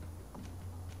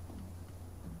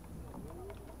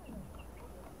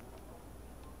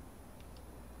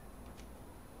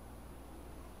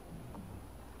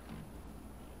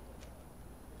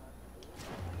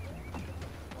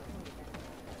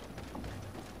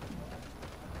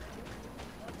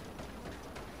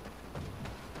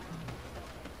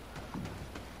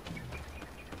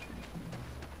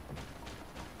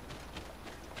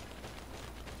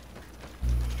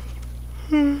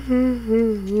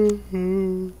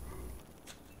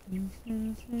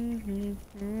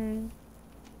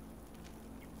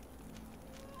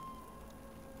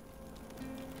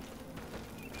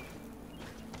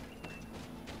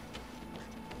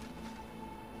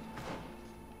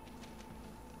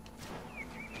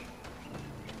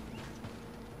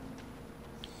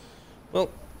 Well,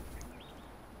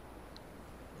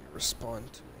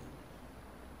 respond to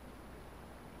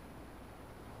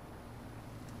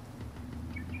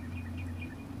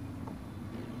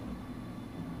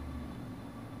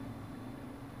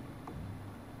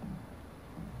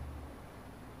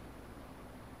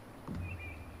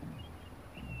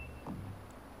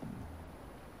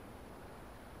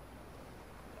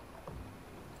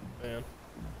man.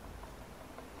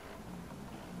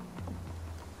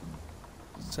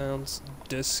 Sounds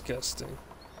disgusting.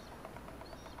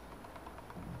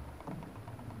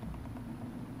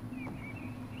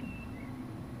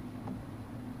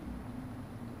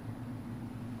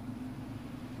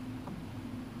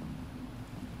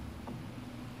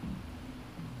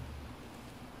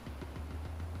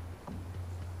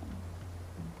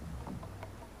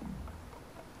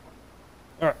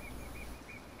 All right.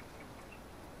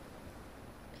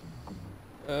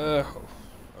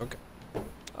 Okay.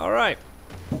 All right.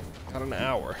 Got an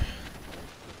hour.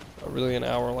 Not really an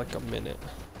hour, like a minute.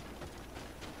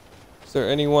 Is there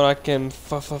anyone I can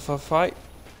fight?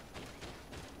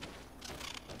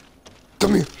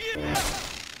 Come here.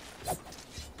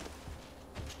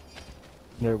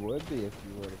 There would be if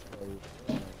you were to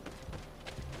play.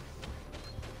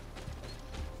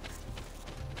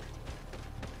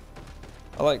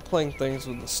 I like playing things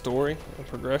with the story and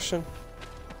progression.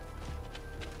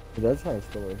 It does have a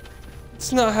story.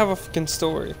 It's not have a fucking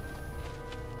story.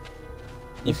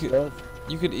 You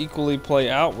could equally play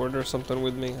Outward or something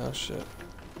with me. Oh shit.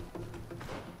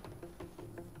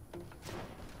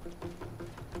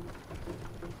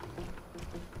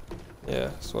 Yeah,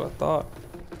 that's what I thought.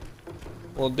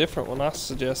 A little different when I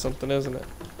suggest something, isn't it?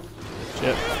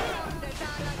 Shit.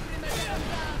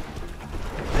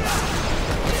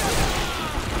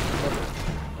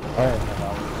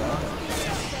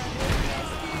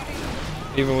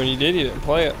 Even when you did, you didn't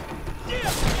play it.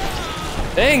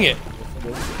 Dang it!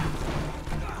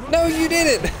 No, you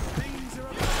didn't!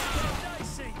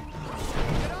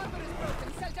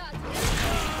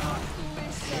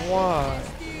 Why?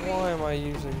 Why am I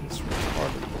using this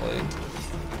retarded blade?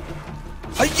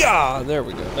 Hiya! There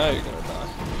we go. Now you're gonna die.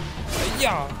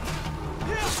 Hiya!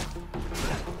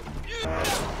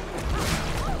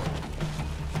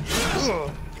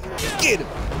 Ugh. Get him!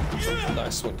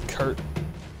 Nice one, Kurt.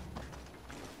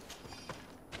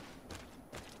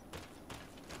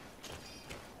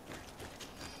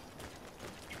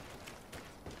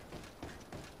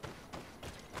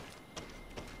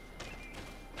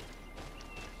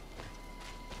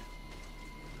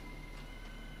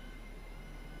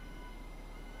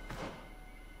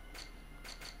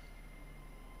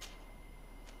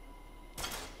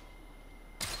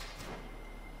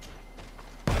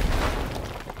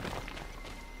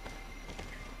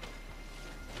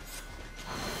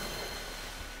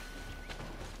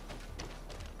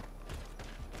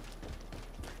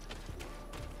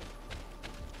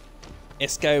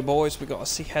 Let's go, boys. We gotta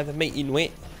see how the meeting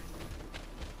went.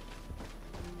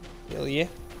 Hell yeah.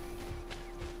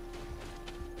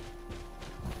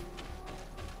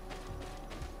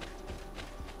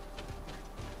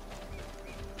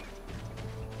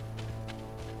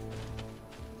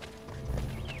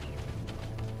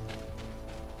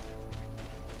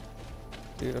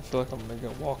 Dude, I feel like I'm gonna go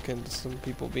walk into some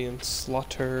people being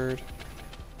slaughtered.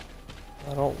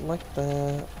 I don't like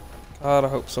that. God, I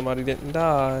hope somebody didn't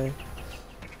die.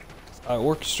 I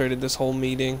orchestrated this whole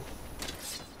meeting.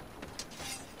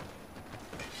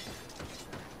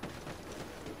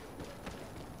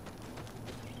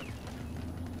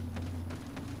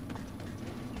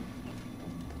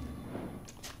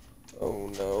 Oh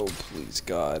no, please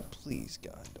God,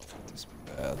 don't let this be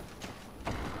bad.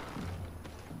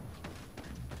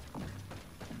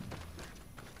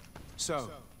 So,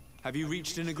 have you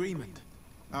reached an agreement?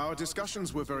 Our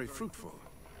discussions were very fruitful.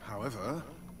 However,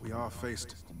 we are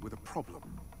faced with a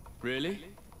problem. Really?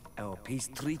 Our peace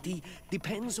treaty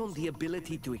depends on the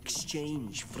ability to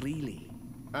exchange freely.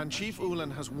 And Chief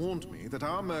Ulan has warned me that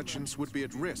our merchants would be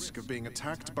at risk of being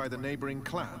attacked by the neighboring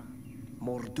clan.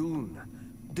 Mordoun,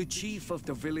 the chief of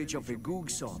the village of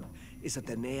Igugson, is at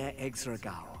the Nea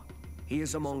Exregao. He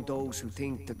is among those who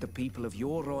think that the people of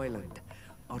your island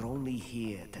are only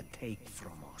here to take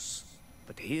from us.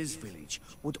 But his village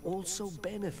would also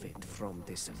benefit from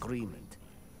this agreement.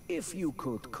 If you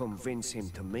could convince him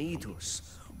to meet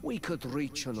us, we could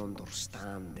reach an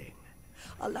understanding,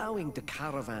 allowing the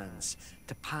caravans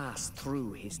to pass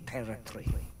through his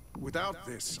territory. Without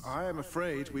this, I am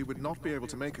afraid we would not be able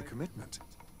to make a commitment.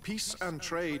 Peace and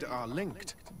trade are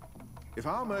linked. If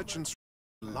our merchants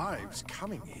risk their lives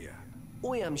coming here...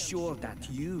 I am sure that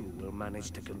you will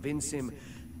manage to convince him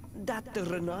that the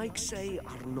Renaigse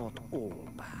are not all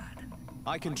bad.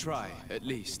 I can try, at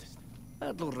least.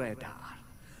 Adloredar,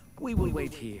 we will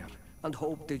wait here and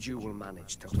hope that you will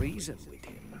manage to reason with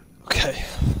him. Okay.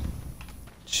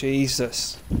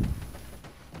 Jesus.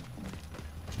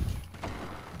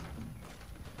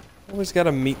 Always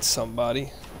gotta meet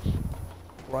somebody.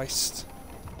 Christ.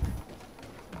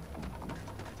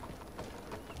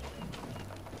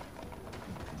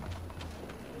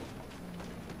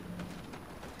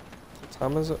 What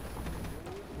time is it?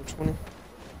 4:20?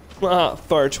 Ah,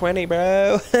 4:20,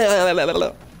 bro.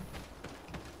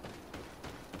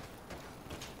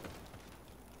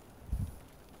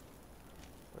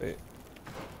 Wait.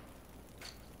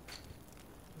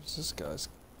 Where's this guy's?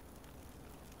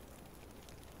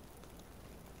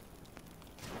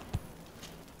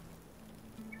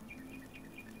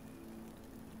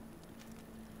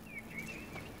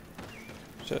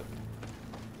 Shit.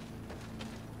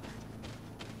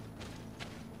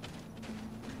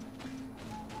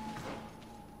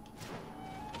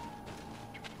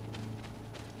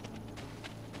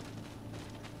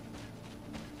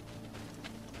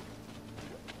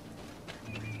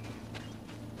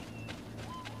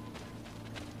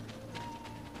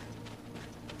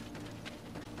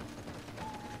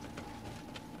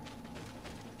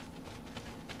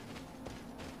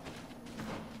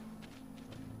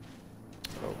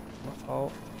 Oh, my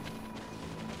fault.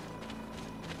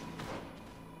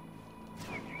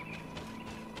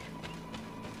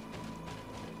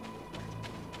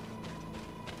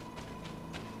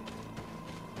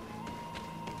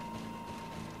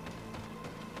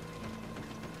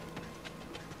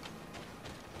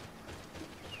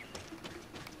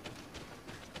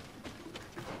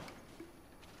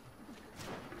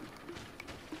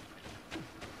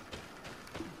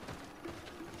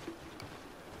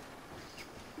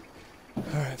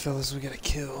 Alright, fellas, we gotta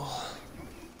kill.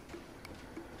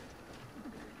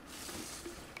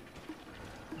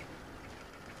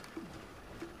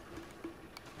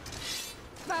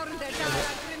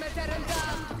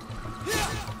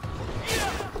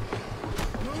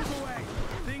 Move away!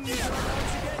 Things are about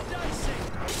to get dicey!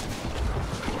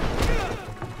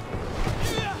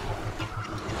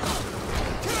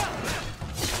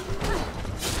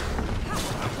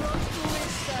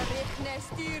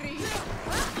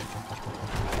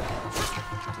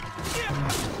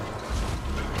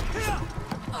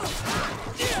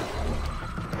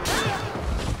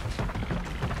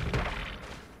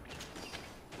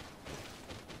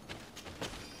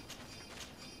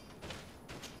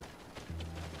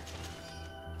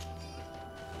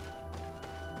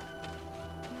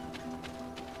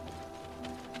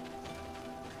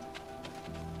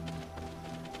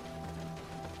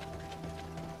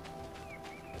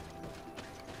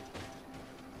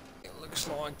 Looks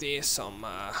like there's some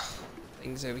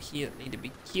things over here that need to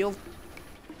be killed.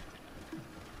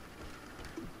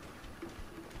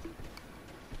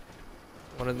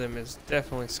 One of them is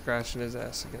definitely scratching his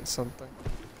ass against something.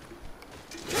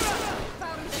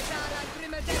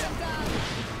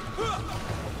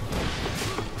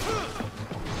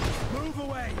 Move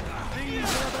away! Things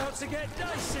are about to get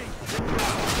dicey!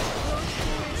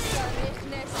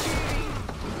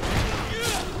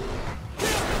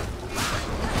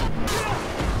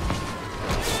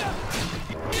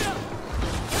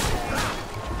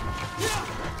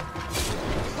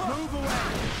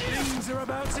 Things are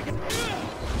about to get...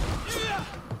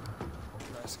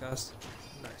 Nice, guys.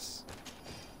 Nice.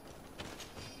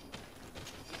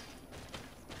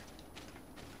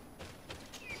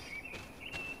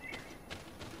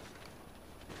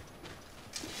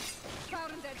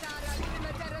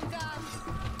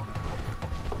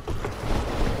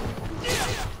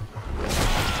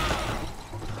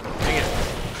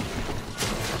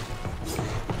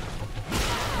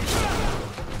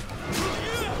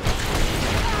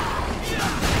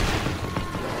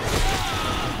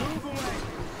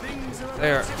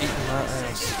 They are eating my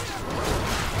ass.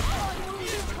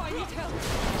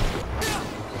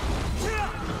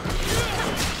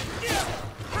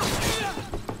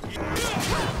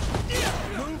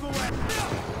 Move away.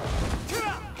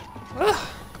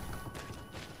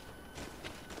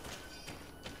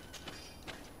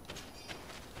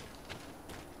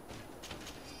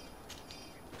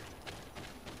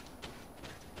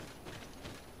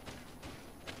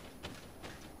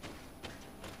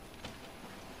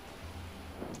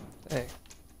 Hey.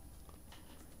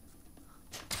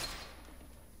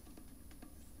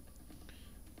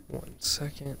 One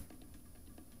second.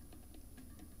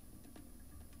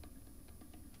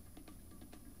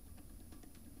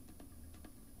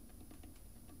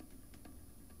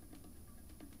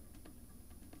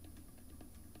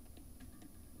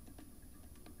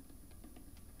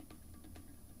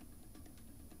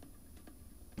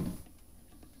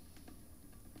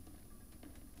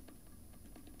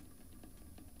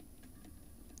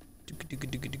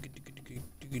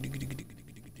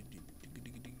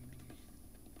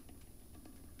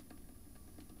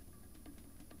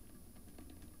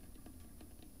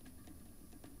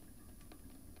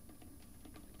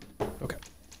 Okay.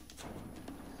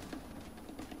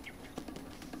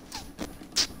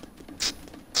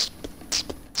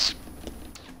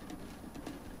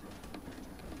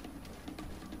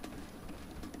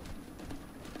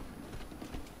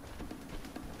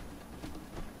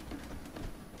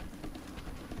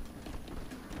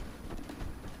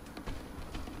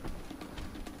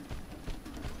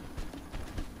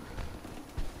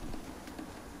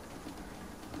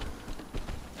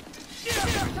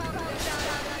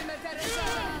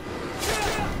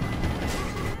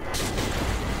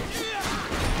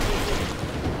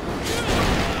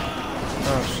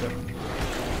 Oh shit.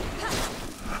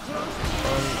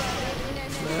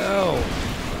 No.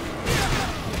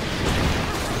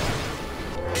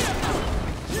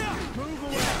 Move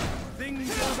away. Things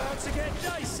are about to get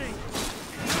dicey.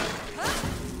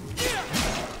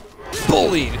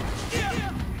 Bullied.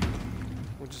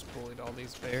 We just bullied all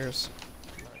these bears.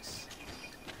 Nice.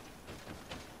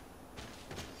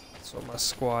 That's what my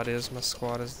squad is. My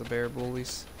squad is the bear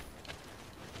bullies.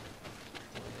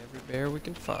 Every bear we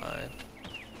can find.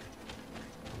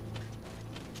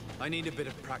 I need a bit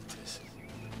of practice.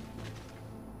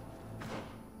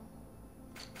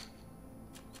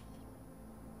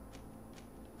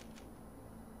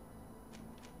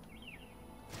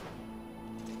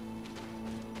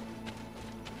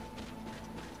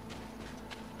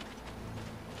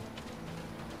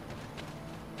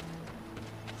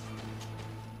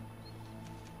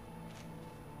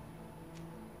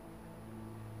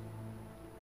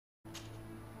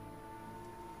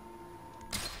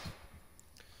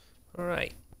 All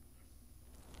right.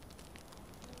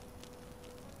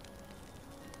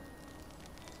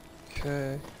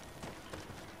 Okay.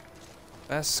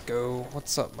 Let's go.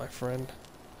 What's up, my friend?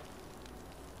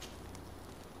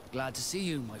 Glad to see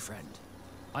you, my friend.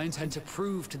 I intend to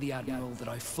prove to the Admiral that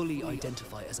I fully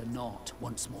identify as a Naut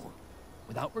once more,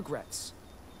 without regrets.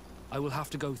 I will have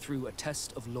to go through a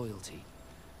test of loyalty.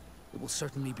 It will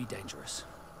certainly be dangerous,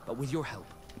 but with your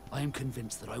help, I am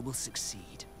convinced that I will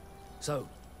succeed. So,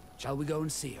 shall we go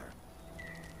and see her?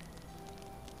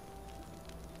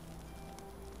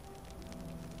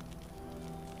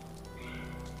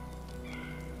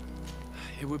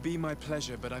 It would be my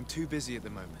pleasure, but I'm too busy at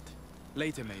the moment.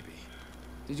 Later, maybe.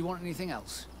 Did you want anything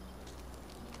else?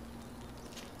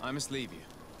 I must leave you.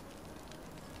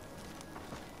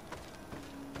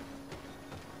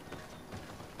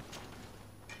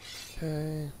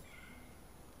 Okay.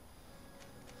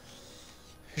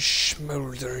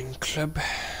 Smoldering club.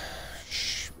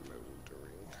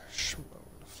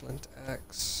 Flint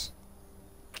axe.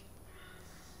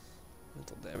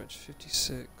 Mental damage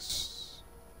 56.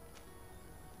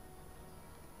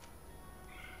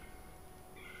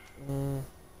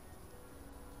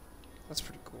 That's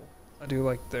pretty cool. I do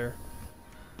like their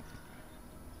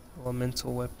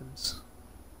elemental weapons.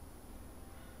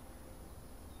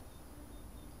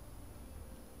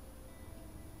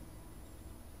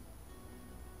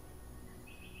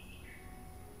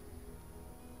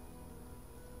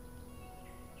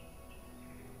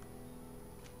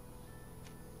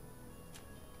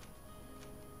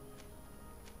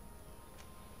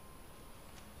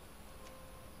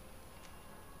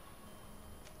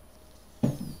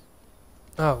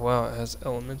 Oh wow, it has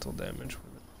elemental damage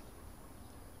with it.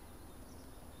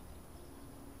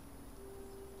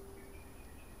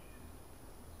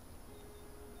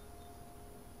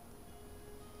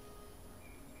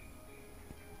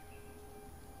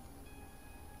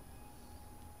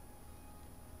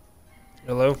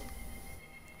 Hello?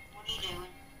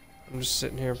 I'm just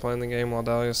sitting here playing the game while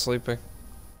Dahlia's sleeping.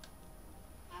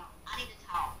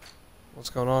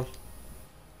 What's going on?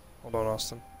 Hold on,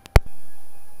 Austin.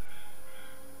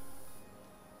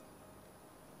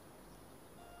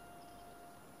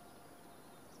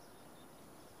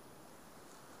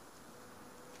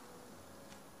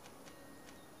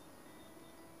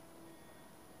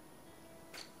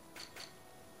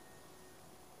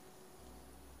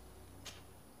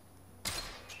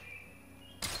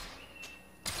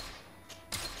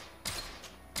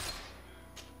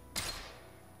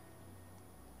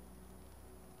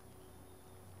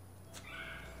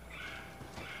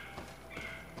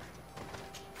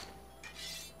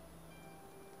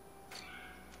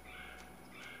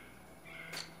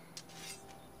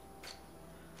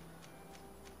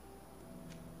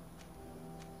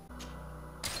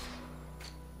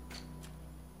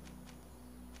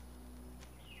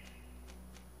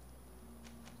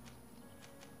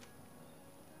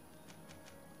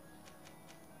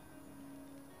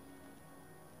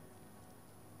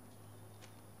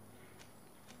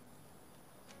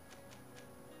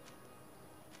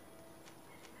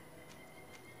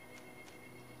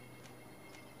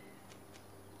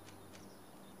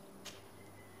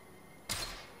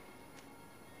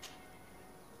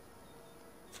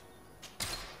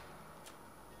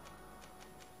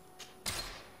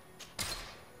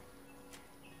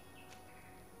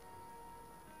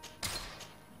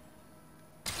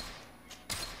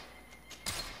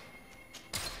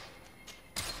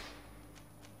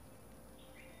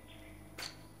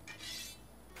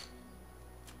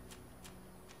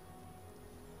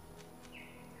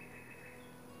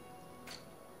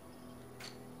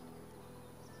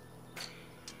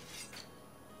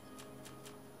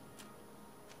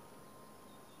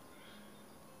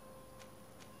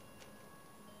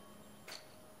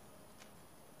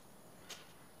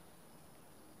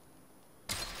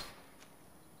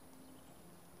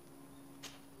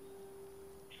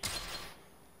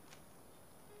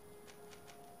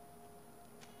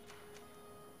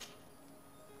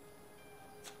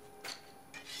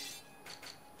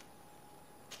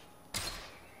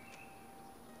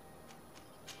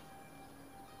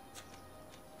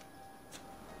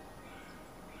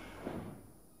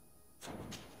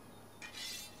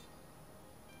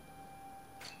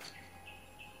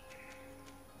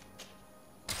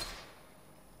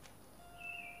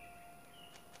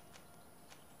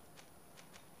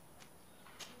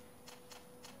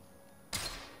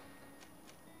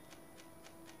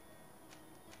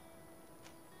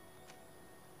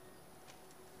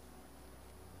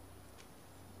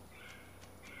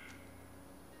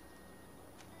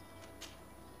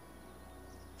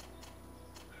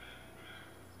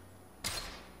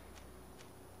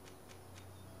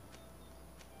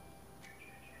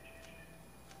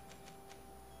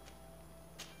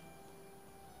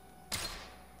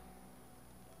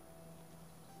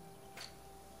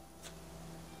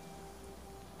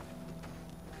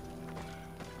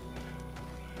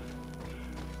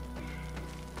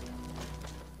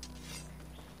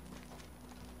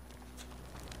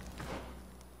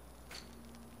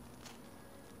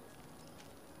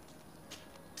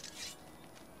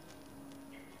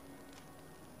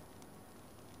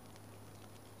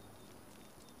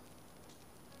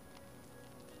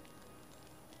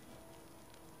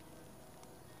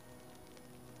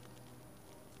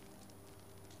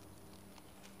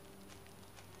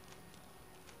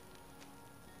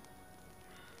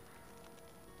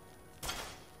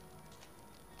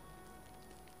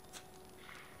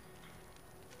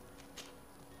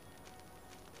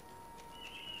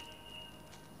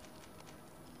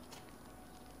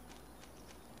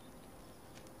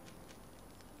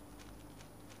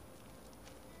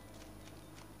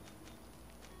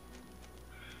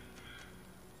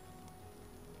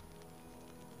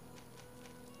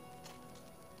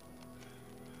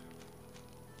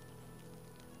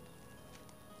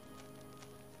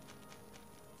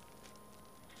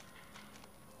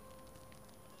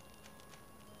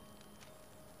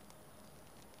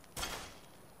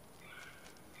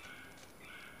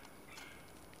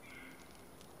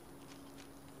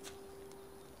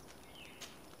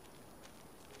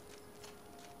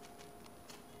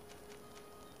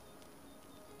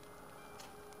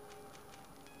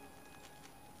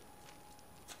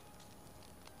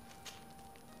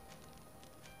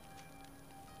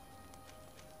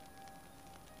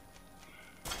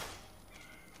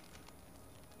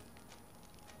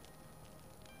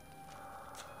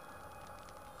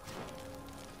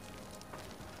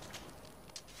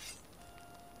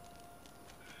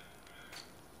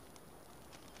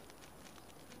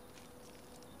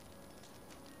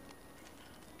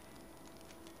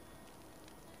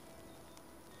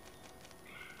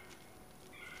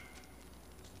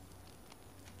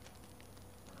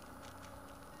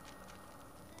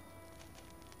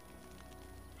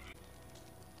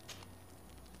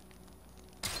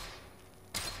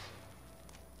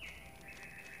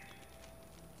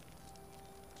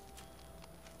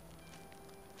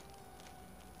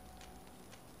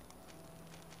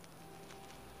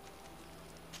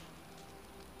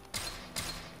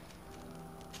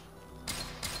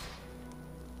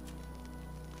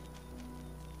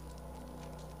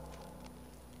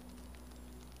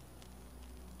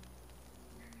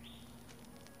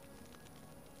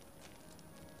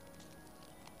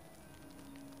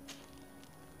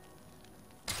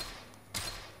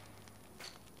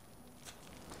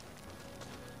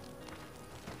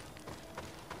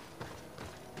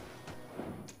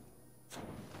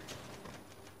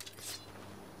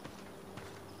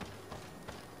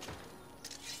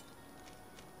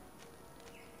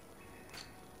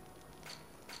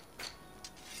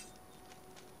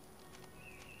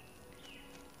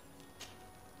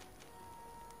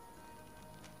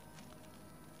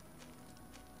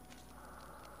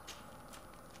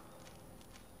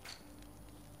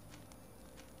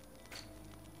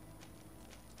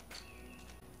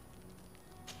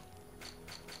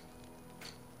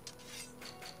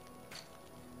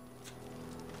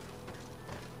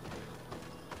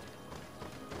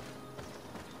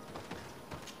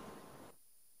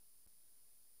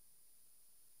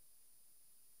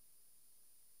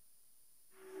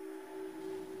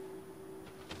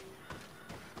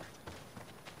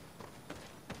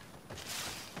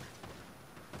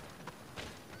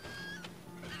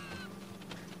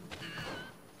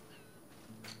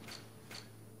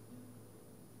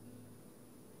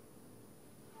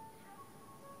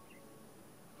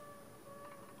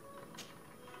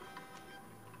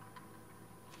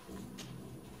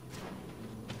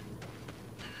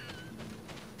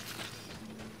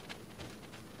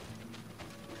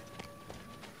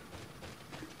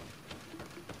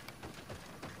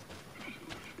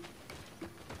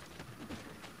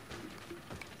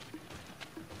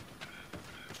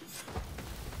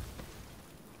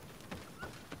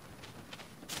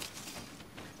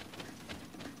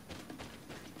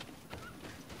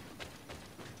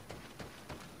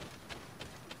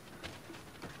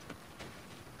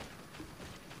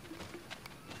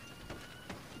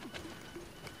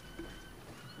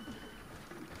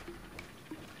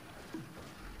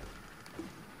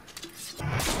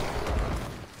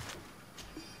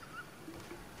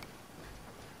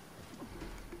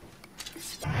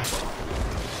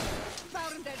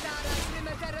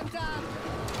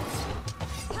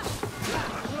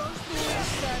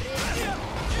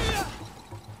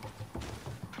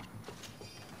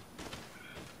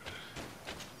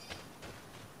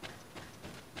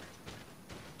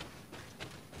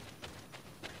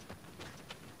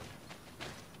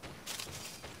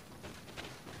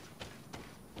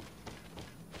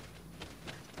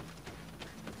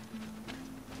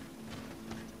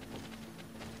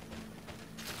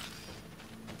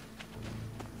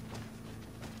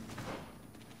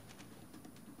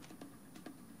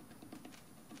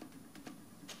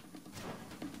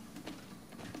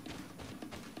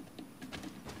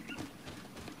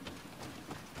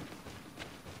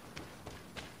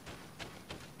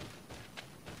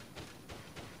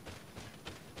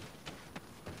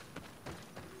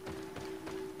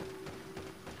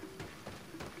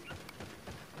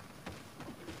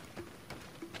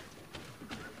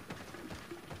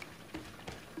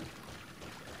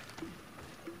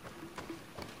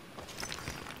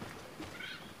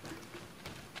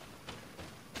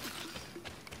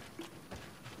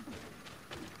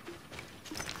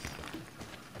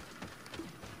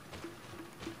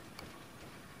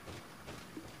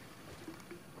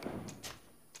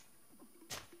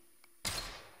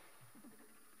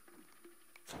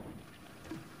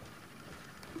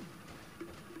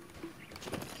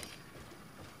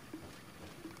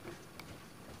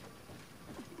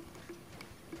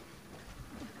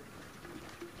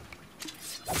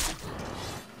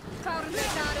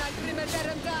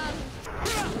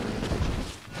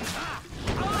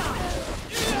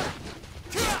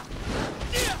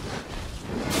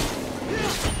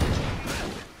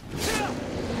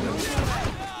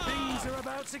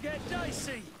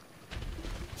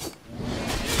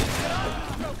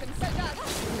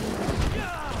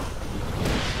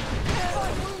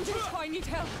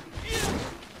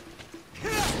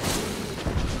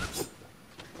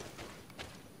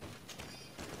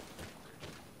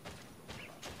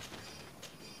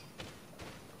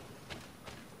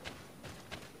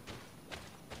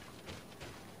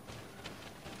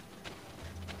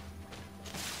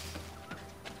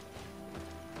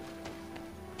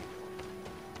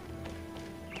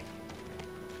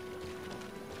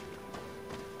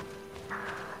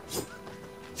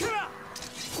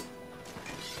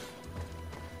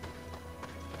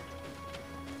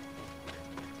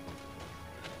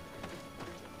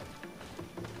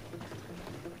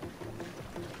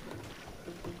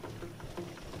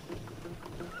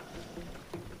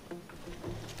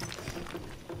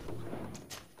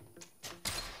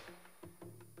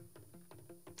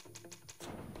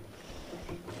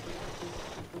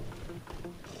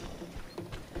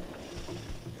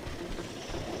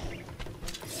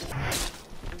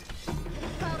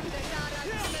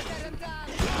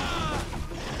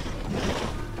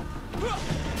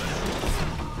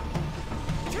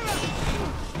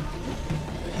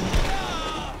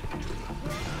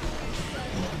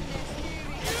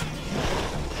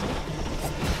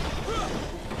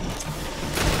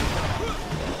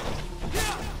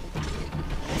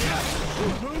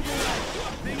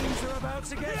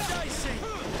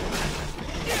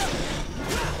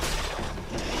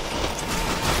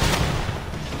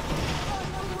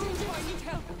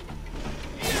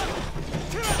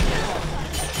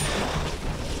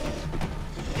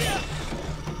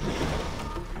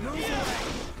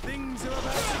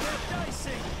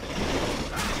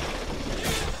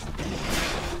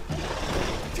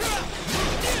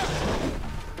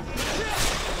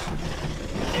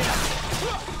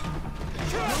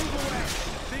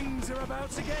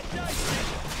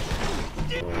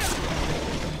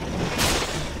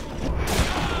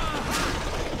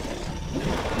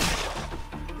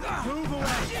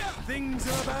 Things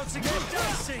are about to get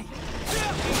dicey.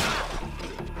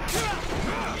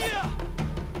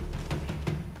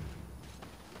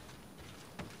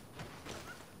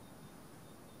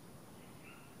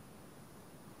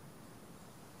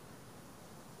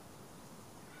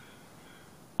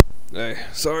 Hey,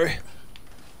 sorry.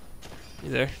 You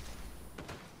there?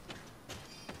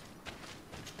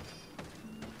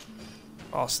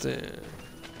 Austin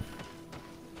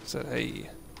said, hey,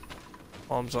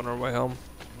 Mom's on her way home.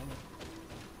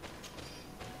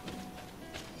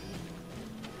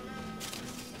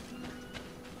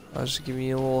 I was just giving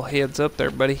you a little heads up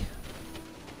there, buddy.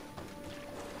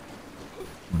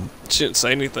 She didn't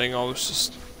say anything, I was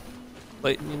just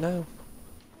letting you know.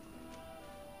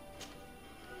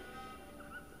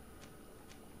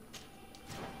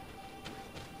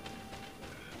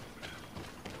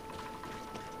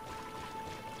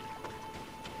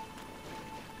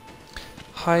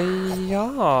 Hiya!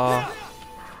 I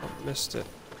missed it.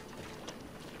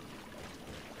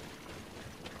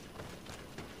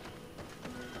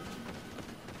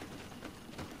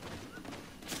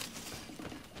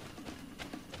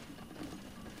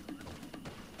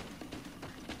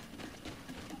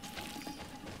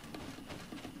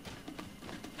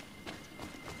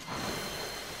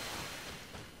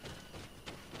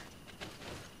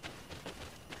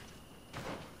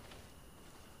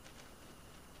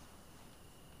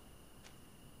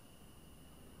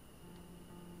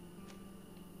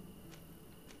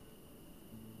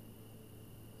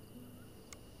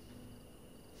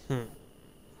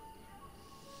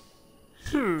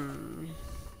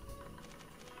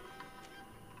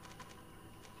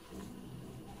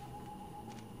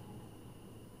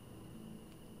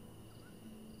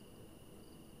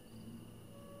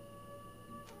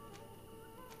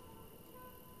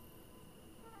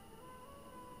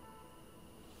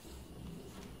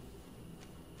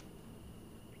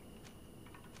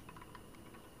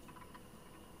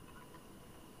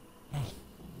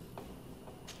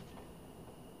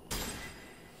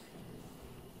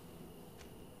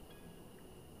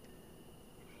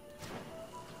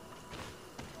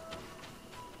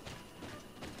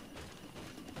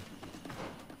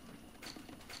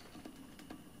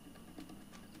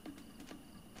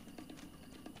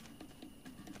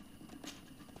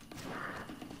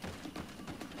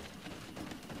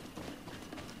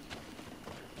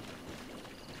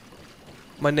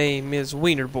 My name is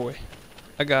Wiener Boy.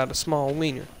 I got a small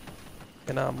wiener,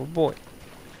 and I'm a boy.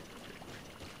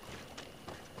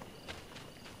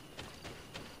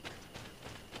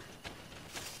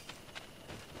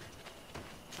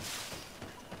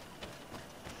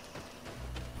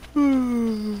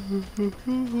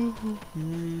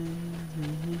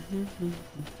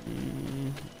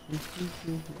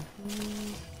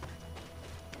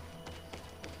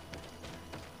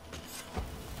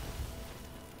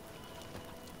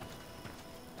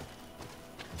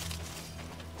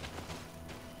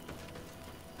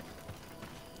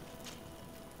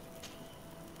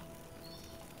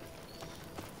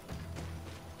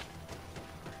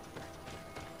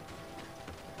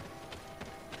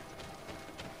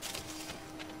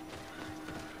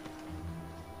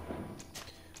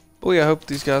 Boy, I hope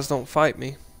these guys don't fight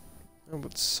me. That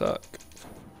would suck.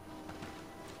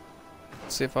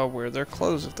 Let's see if I wear their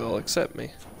clothes, if they'll accept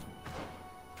me.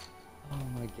 Oh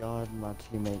my god, my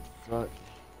teammates suck.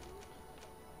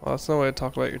 Well, that's no way to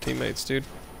talk about your teammates, dude.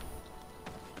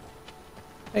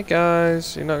 Hey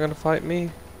guys, you're not gonna fight me?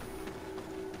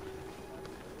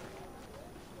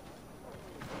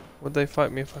 Would they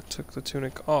fight me if I took the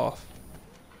tunic off?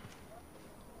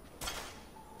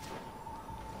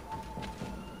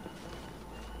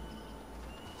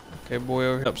 Okay, boy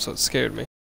over here, so it scared me.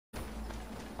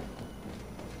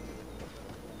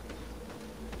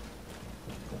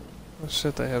 Oh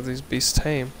shit, they have these beasts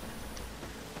tame.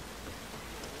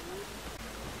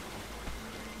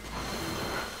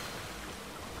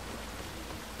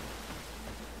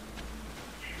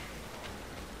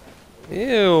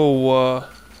 Ew.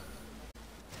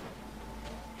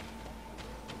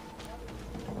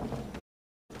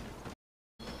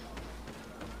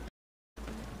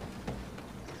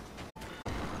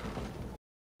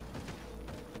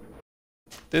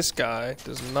 This guy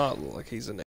does not look like he's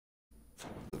an.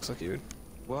 Looks like he would.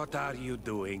 What are you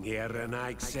doing here,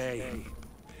 anaksbauabsiandishai?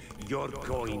 Your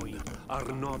coin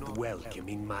are not welcome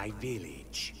in my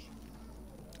village.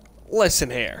 Listen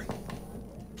here.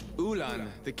 Ulan,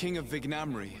 the king of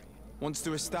Vignamri, wants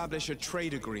to establish a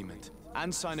trade agreement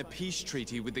and sign a peace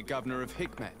treaty with the governor of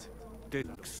Hikmet.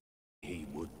 This he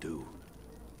would do.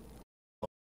 All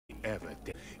he ever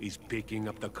did is picking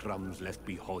up the crumbs left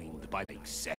behind by the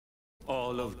set.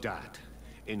 All of that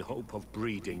in hope of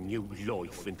breeding new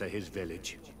life into his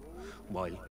village,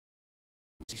 while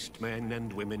men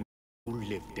and women who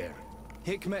live there.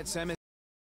 Hikmet's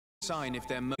sign if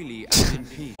they're merely and in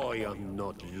peace. I am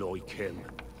not like him.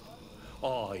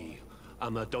 I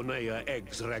am a Donea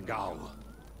Exregao,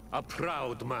 a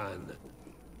proud man,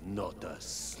 not a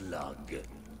slug.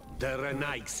 The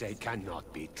Renaigse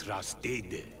cannot be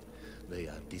trusted. They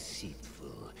are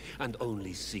deceitful and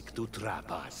only seek to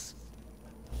trap us.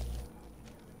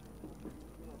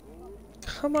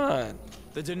 Come on.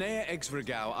 The Donea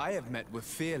Exregao I have met were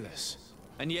fearless,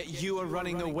 and yet you are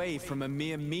running away from a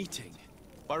mere meeting.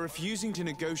 By refusing to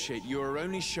negotiate, you are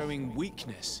only showing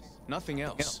weakness, nothing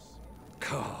else.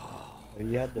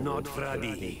 Not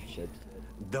Freddy.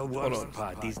 The worst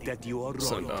part is that you are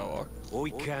right. I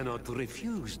cannot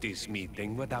refuse this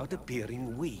meeting without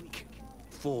appearing weak.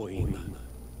 Fine.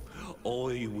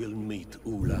 I will meet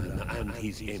Ulan and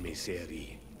his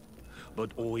emissary.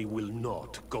 But I will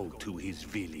not go to his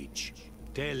village.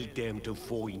 Tell them to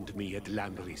find me at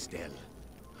Lamristel.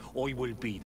 I will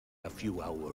be there in a few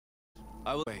hours.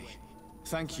 I will wait.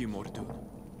 Thank you, Mordu.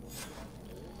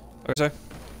 Okay.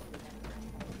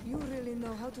 You really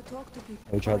know how to talk to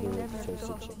people. I I never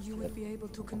thought you would be able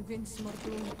to convince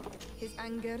Mordoon. His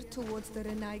anger towards the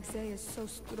Renaigse is so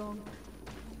strong.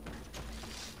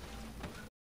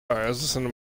 Alright, I was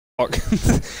listening to talk.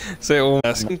 Say what I'm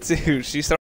asking too. She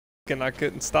started and I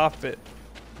couldn't stop it.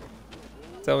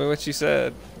 Tell me what you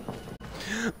said.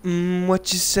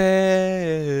 What you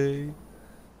say?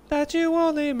 That you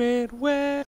only meant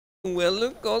well. Well,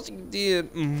 of course you did.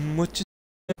 What you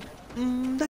said?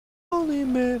 That you only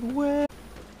meant well.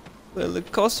 Well,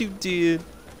 of course you did.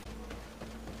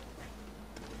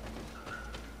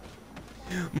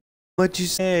 What you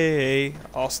say,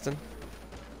 Austin?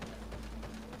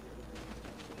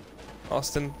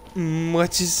 Austin,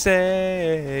 what you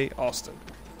say, Austin?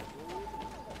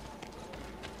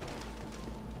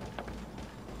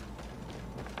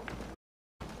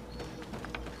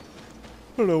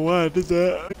 I don't know why I did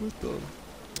that. Oh,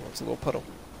 it's a little puddle.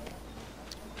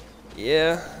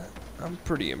 Yeah, I'm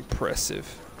pretty impressive.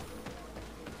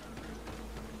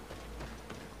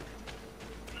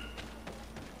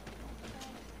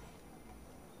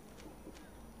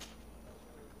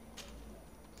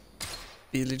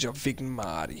 Village of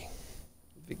Vignamari.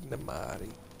 Vignamari.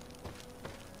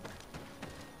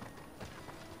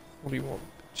 What do you want?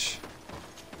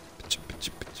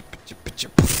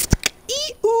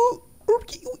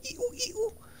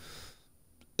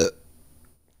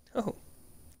 Oh.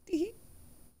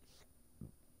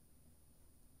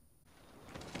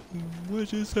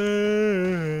 What you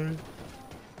say?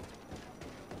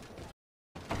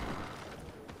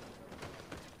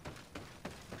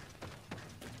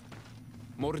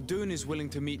 Mordoon is willing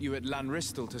to meet you at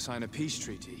Lanristel to sign a peace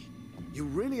treaty. You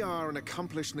really are an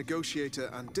accomplished negotiator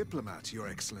and diplomat, Your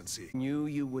Excellency. Knew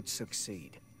you would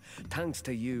succeed. Thanks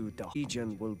to you, the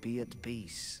region will be at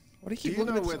peace. What do you keep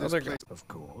looking at this other guy? Of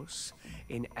course,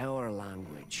 in our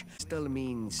language, still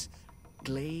means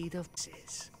glade of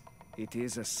peace. It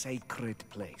is a sacred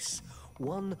place,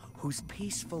 one whose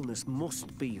peacefulness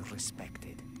must be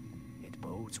respected. It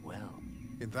bodes well.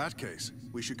 In that case,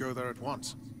 we should go there at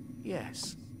once.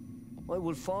 Yes. I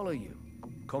will follow you.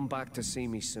 Come back to see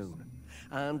me soon.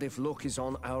 And if luck is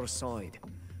on our side,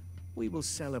 we will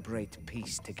celebrate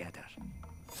peace together.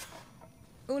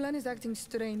 Ulan is acting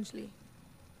strangely.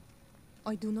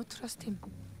 I do not trust him.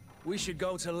 We should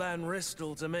go to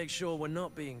Lanristel to make sure we're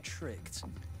not being tricked.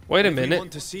 Wait a If minute. we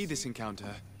want to see this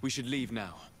encounter, we should leave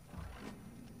now.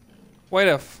 Wait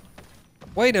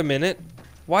a minute.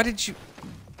 Why did you...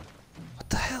 What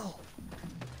the hell?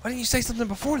 Why didn't you say something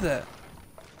before that?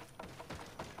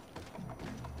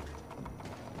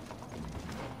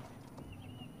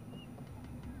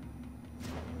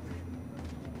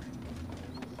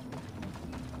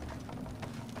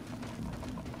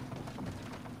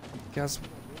 Guys,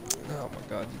 oh my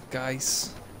god, you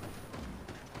guys.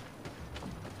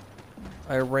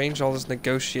 I arranged all this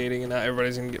negotiating and now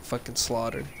everybody's gonna get fucking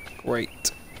slaughtered.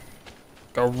 Great.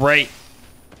 Great.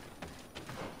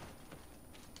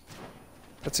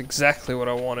 That's exactly what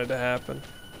I wanted to happen.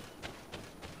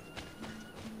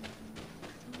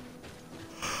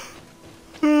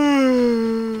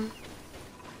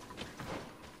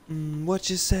 What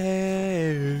you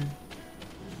say?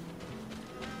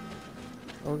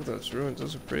 Oh, look at those ruins,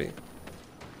 those are pretty.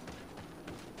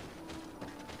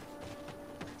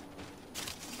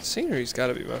 Scenery's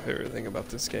gotta be my favorite thing about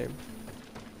this game.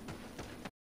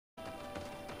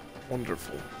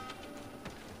 Wonderful.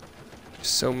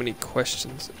 So many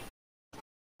questions.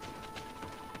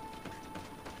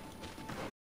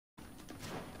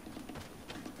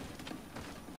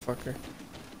 Fucker.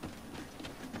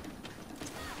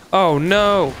 Oh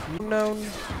no! No.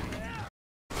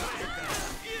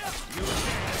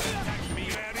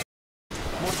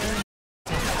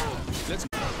 Let's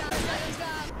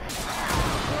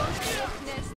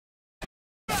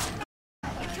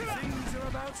Things are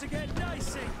about to get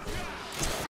dicey.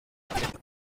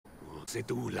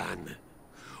 Sedulan.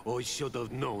 I should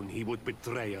have known he would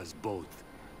betray us both.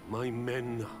 My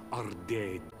men are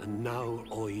dead, and now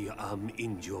I am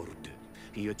injured.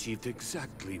 He achieved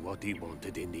exactly what he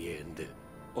wanted in the end.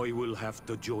 I will have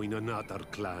to join another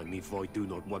clan if I do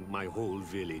not want my whole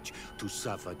village to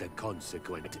suffer the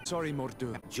consequence. Sorry,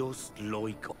 Mordur. Just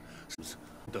like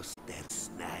the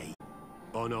snake.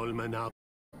 On Almanap,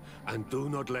 and do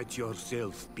not let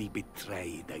yourself be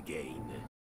betrayed again.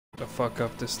 To fuck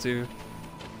up this dude.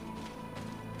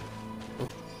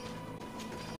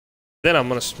 Then I'm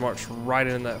gonna march right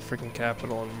in that freaking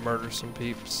capital and murder some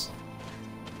peeps.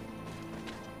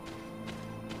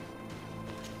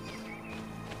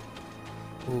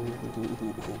 Ooh,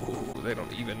 they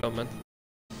don't even know, man.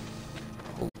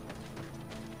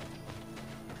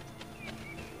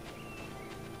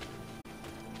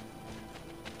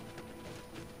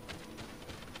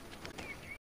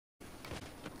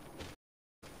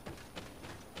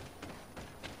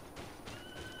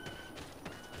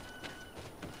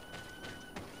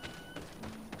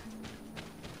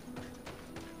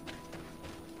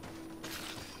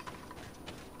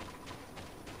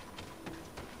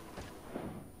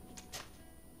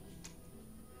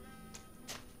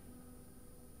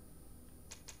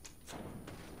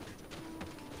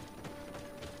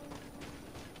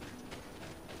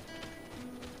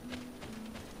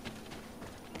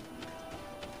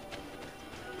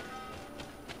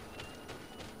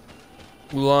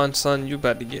 Ulan, son, you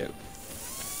about to get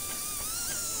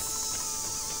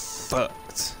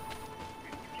fucked.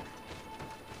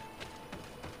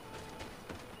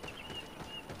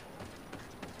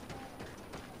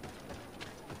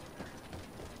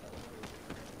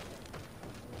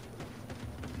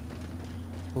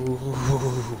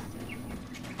 Ooh.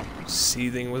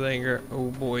 Seething with anger. Oh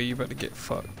boy, you about to get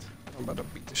fucked. I'm about to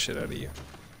beat the shit out of you.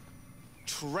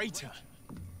 Traitor!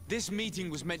 This meeting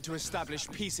was meant to establish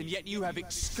peace, and yet you have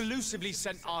exclusively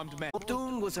sent armed men.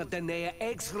 Mordur was a Denea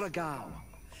Exregao.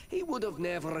 He would have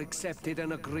never accepted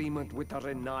an agreement with the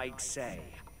anaksbauabsiandishai.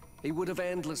 He would have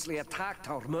endlessly attacked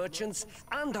our merchants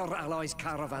and our allies'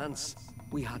 caravans.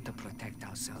 We had to protect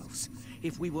ourselves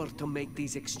if we were to make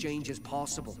these exchanges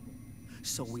possible.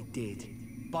 So we did.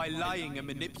 By lying and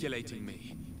manipulating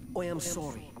me. I am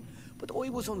sorry, but I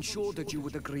was unsure that you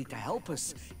would agree to help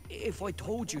us if I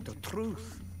told you the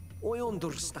truth. I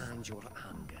understand your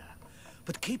anger,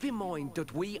 but keep in mind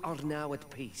that we are now at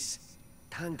peace,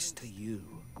 thanks to you.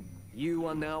 You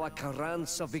are now a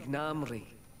Karans of Ignamri,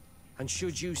 and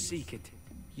should you seek it,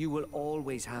 you will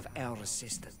always have our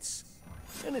assistance.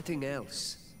 Anything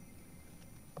else?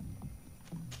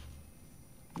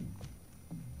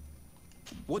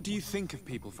 What do you think of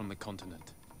people from the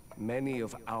continent? Many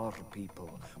of our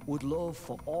people would love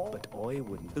for all, but I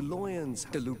wouldn't. The lions,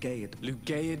 the Lugaid.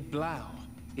 Lugaid Blau.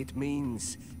 It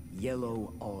means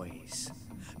yellow eyes.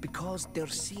 Because there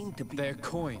seem to be... They're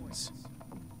coins.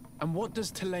 And what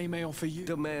does Teleme offer you?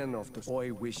 The man of the...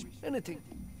 I wish... anything.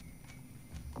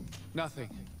 Nothing.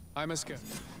 I must go.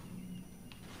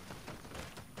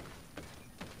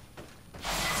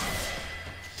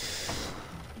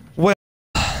 Well...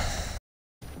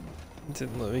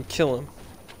 Didn't let me kill him.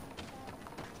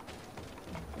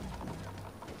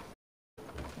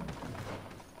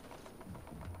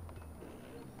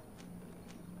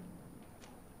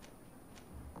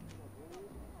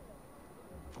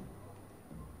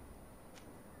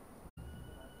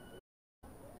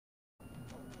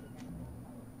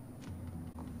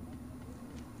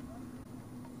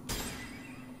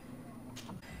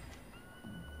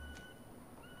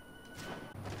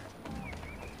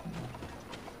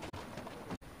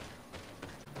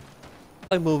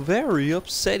 I'm a very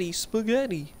upsetty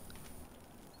spaghetti.